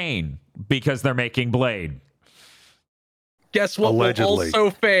Arcane, because they're making Blade. Guess what Allegedly. will also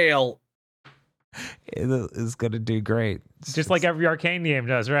fail? It is going to do great. Just like every Arcane game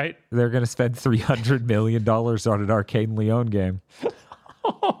does, right? They're going to spend $300 million on an Arcane Leon game.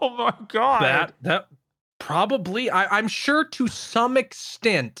 Oh my god. That probably, I'm sure to some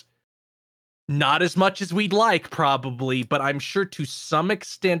extent, not as much as we'd like probably, but I'm sure to some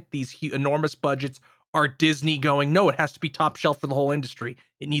extent these enormous budgets are Disney going, no, it has to be top shelf for the whole industry.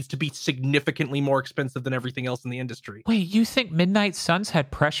 It needs to be significantly more expensive than everything else in the industry. Wait, you think Midnight Suns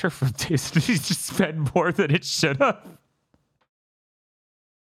had pressure from Disney to spend more than it should have?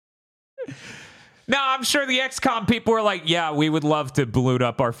 No, I'm sure the XCOM people were like, yeah, we would love to balloon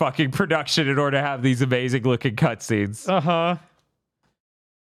up our fucking production in order to have these amazing looking cutscenes. Uh-huh.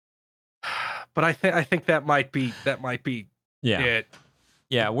 But I think that might be Yeah. it.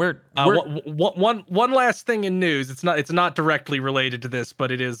 Yeah, we're one last thing in news. It's not directly related to this, but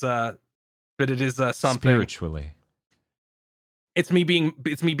it is something. spiritually. It's me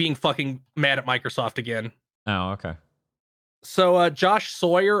being fucking mad at Microsoft again. Oh, okay. So Josh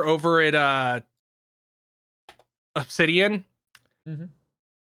Sawyer over at Obsidian,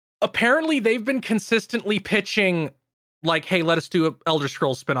 apparently they've been consistently pitching like, hey, let us do a Elder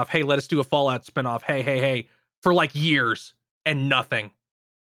Scrolls spinoff. Hey, let us do a Fallout spinoff. Hey, for like years and nothing.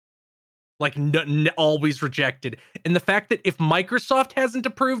 Like always rejected. And the fact that if Microsoft hasn't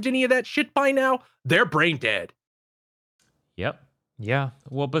approved any of that shit by now, they're brain dead. Yep. Yeah.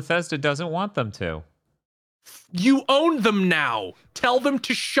 Well, Bethesda doesn't want them to. You own them now. Tell them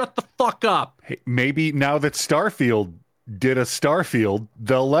to shut the fuck up. Hey, maybe now that Starfield did a Starfield,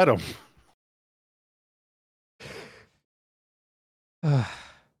 they'll let them.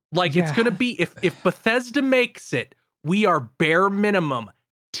 Like, it's going to be, if Bethesda makes it, we are bare minimum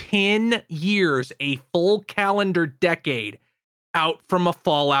 10 years, a full calendar decade out from a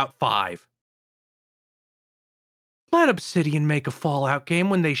Fallout 5. Let Obsidian make a Fallout game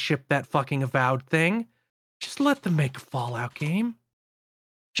when they ship that fucking Avowed thing. Just let them make a Fallout game.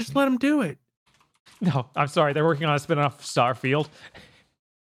 Just let them do it. No, I'm sorry. They're working on a spin-off of Starfield.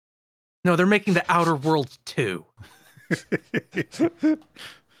 No, they're making the Outer Worlds 2.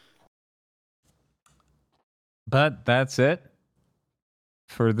 But that's it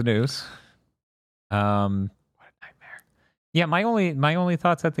for the news. What a nightmare. Yeah, my only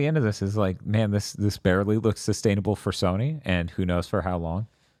thoughts at the end of this is like, man, this barely looks sustainable for Sony, and who knows for how long.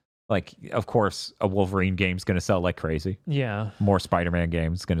 Like, of course, a Wolverine game's going to sell like crazy. Yeah. More Spider-Man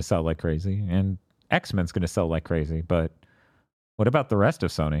games going to sell like crazy, and X-Men's going to sell like crazy. But what about the rest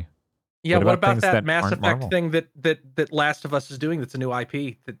of Sony? Yeah, what about things that Mass aren't Effect Marvel? thing that Last of Us is doing? That's a new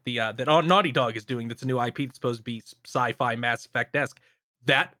IP that Naughty Dog is doing. That's a new IP that's supposed to be sci-fi Mass Effect-esque.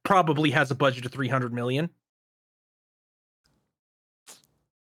 That probably has a budget of $300 million.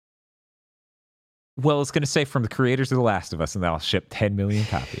 Well, it's going to say from the creators of The Last of Us, and that'll ship 10 million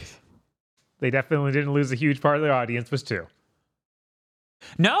copies. They definitely didn't lose a huge part of their audience, was 2.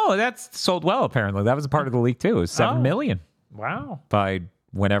 No, that's sold well, apparently. That was a part of the leak, too. It was 7 million Wow. by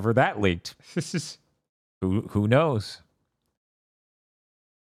whenever that leaked. This is Who knows?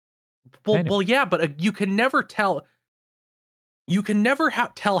 Well, yeah, but you can never tell. You can never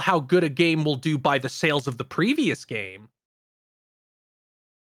tell how good a game will do by the sales of the previous game.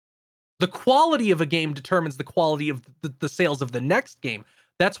 The quality of a game determines the quality of the sales of the next game.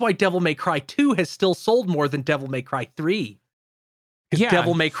 That's why Devil May Cry 2 has still sold more than Devil May Cry 3. Because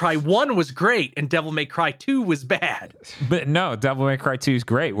Devil May Cry 1 was great and Devil May Cry 2 was bad. But no, Devil May Cry 2 is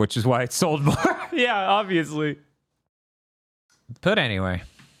great, which is why it sold more. yeah, obviously. But anyway,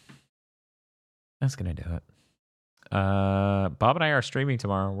 that's going to do it. Bob and I are streaming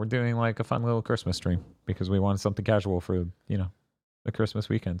tomorrow. We're doing like a fun little Christmas stream because we wanted something casual for, the Christmas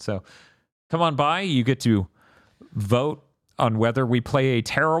weekend. So come on by. You get to vote on whether we play a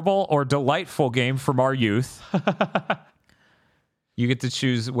terrible or delightful game from our youth. You get to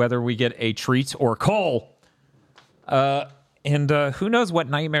choose whether we get a treat or coal. And who knows what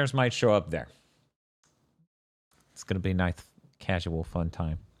nightmares might show up there. It's going to be a nice, casual, fun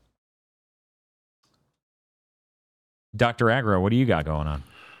time. Dr. Aggro, what do you got going on?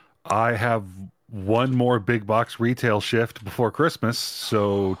 I have one more big box retail shift before Christmas.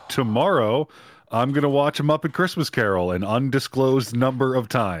 So tomorrow, I'm going to watch A Muppet Christmas Carol an undisclosed number of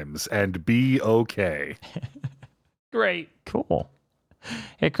times and be okay. Great. Cool.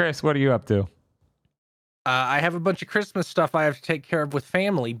 Hey, Chris, what are you up to? I have a bunch of Christmas stuff I have to take care of with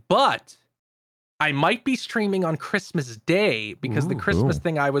family, but I might be streaming on Christmas Day because the Christmas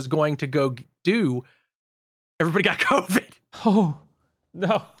thing I was going to go do, everybody got COVID. Oh,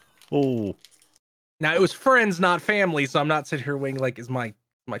 no. Oh. Now, it was friends, not family, so I'm not sitting here waiting like, is my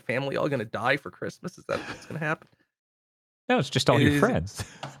family all going to die for Christmas? Is that what's going to happen? No, it's just all your friends.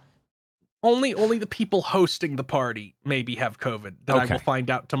 Only the people hosting the party maybe have COVID that I will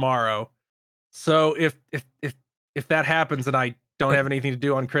find out tomorrow. So if that happens and I don't have anything to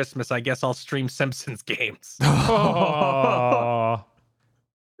do on Christmas, I guess I'll stream Simpsons games. Oh.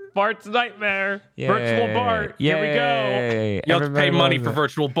 Bart's Nightmare. Yay. Virtual Bart. Yay. Here we go. You have to pay money for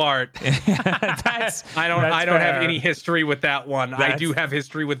Virtual Bart. That's I don't fair. have any history with that one. I do have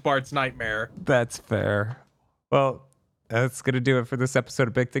history with Bart's Nightmare. That's fair. Well, that's going to do it for this episode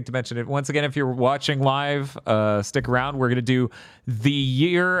of Big Thing to Mention. Once again, if you're watching live, stick around. We're going to do the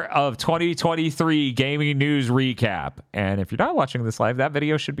year of 2023 gaming news recap. And if you're not watching this live, that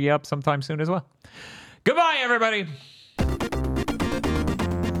video should be up sometime soon as well. Goodbye, everybody.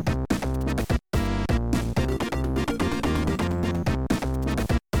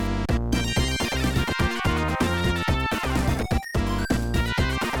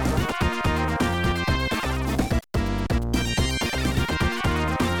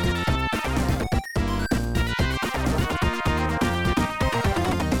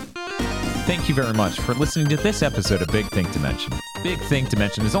 Thank you very much for listening to this episode of Big Thing to Mention. Big Thing to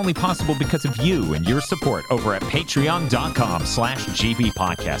Mention is only possible because of you and your support over at patreon.com/GB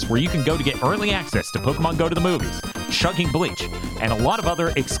Podcast, where you can go to get early access to Pokemon Go to the Movies, Chugging Bleach, and a lot of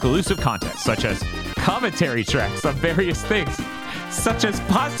other exclusive content, such as commentary tracks on various things, such as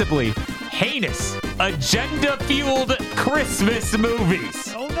possibly heinous, agenda-fueled Christmas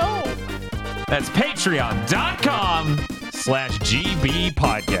movies. Oh, no. That's patreon.com/GB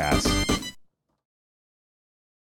Podcast.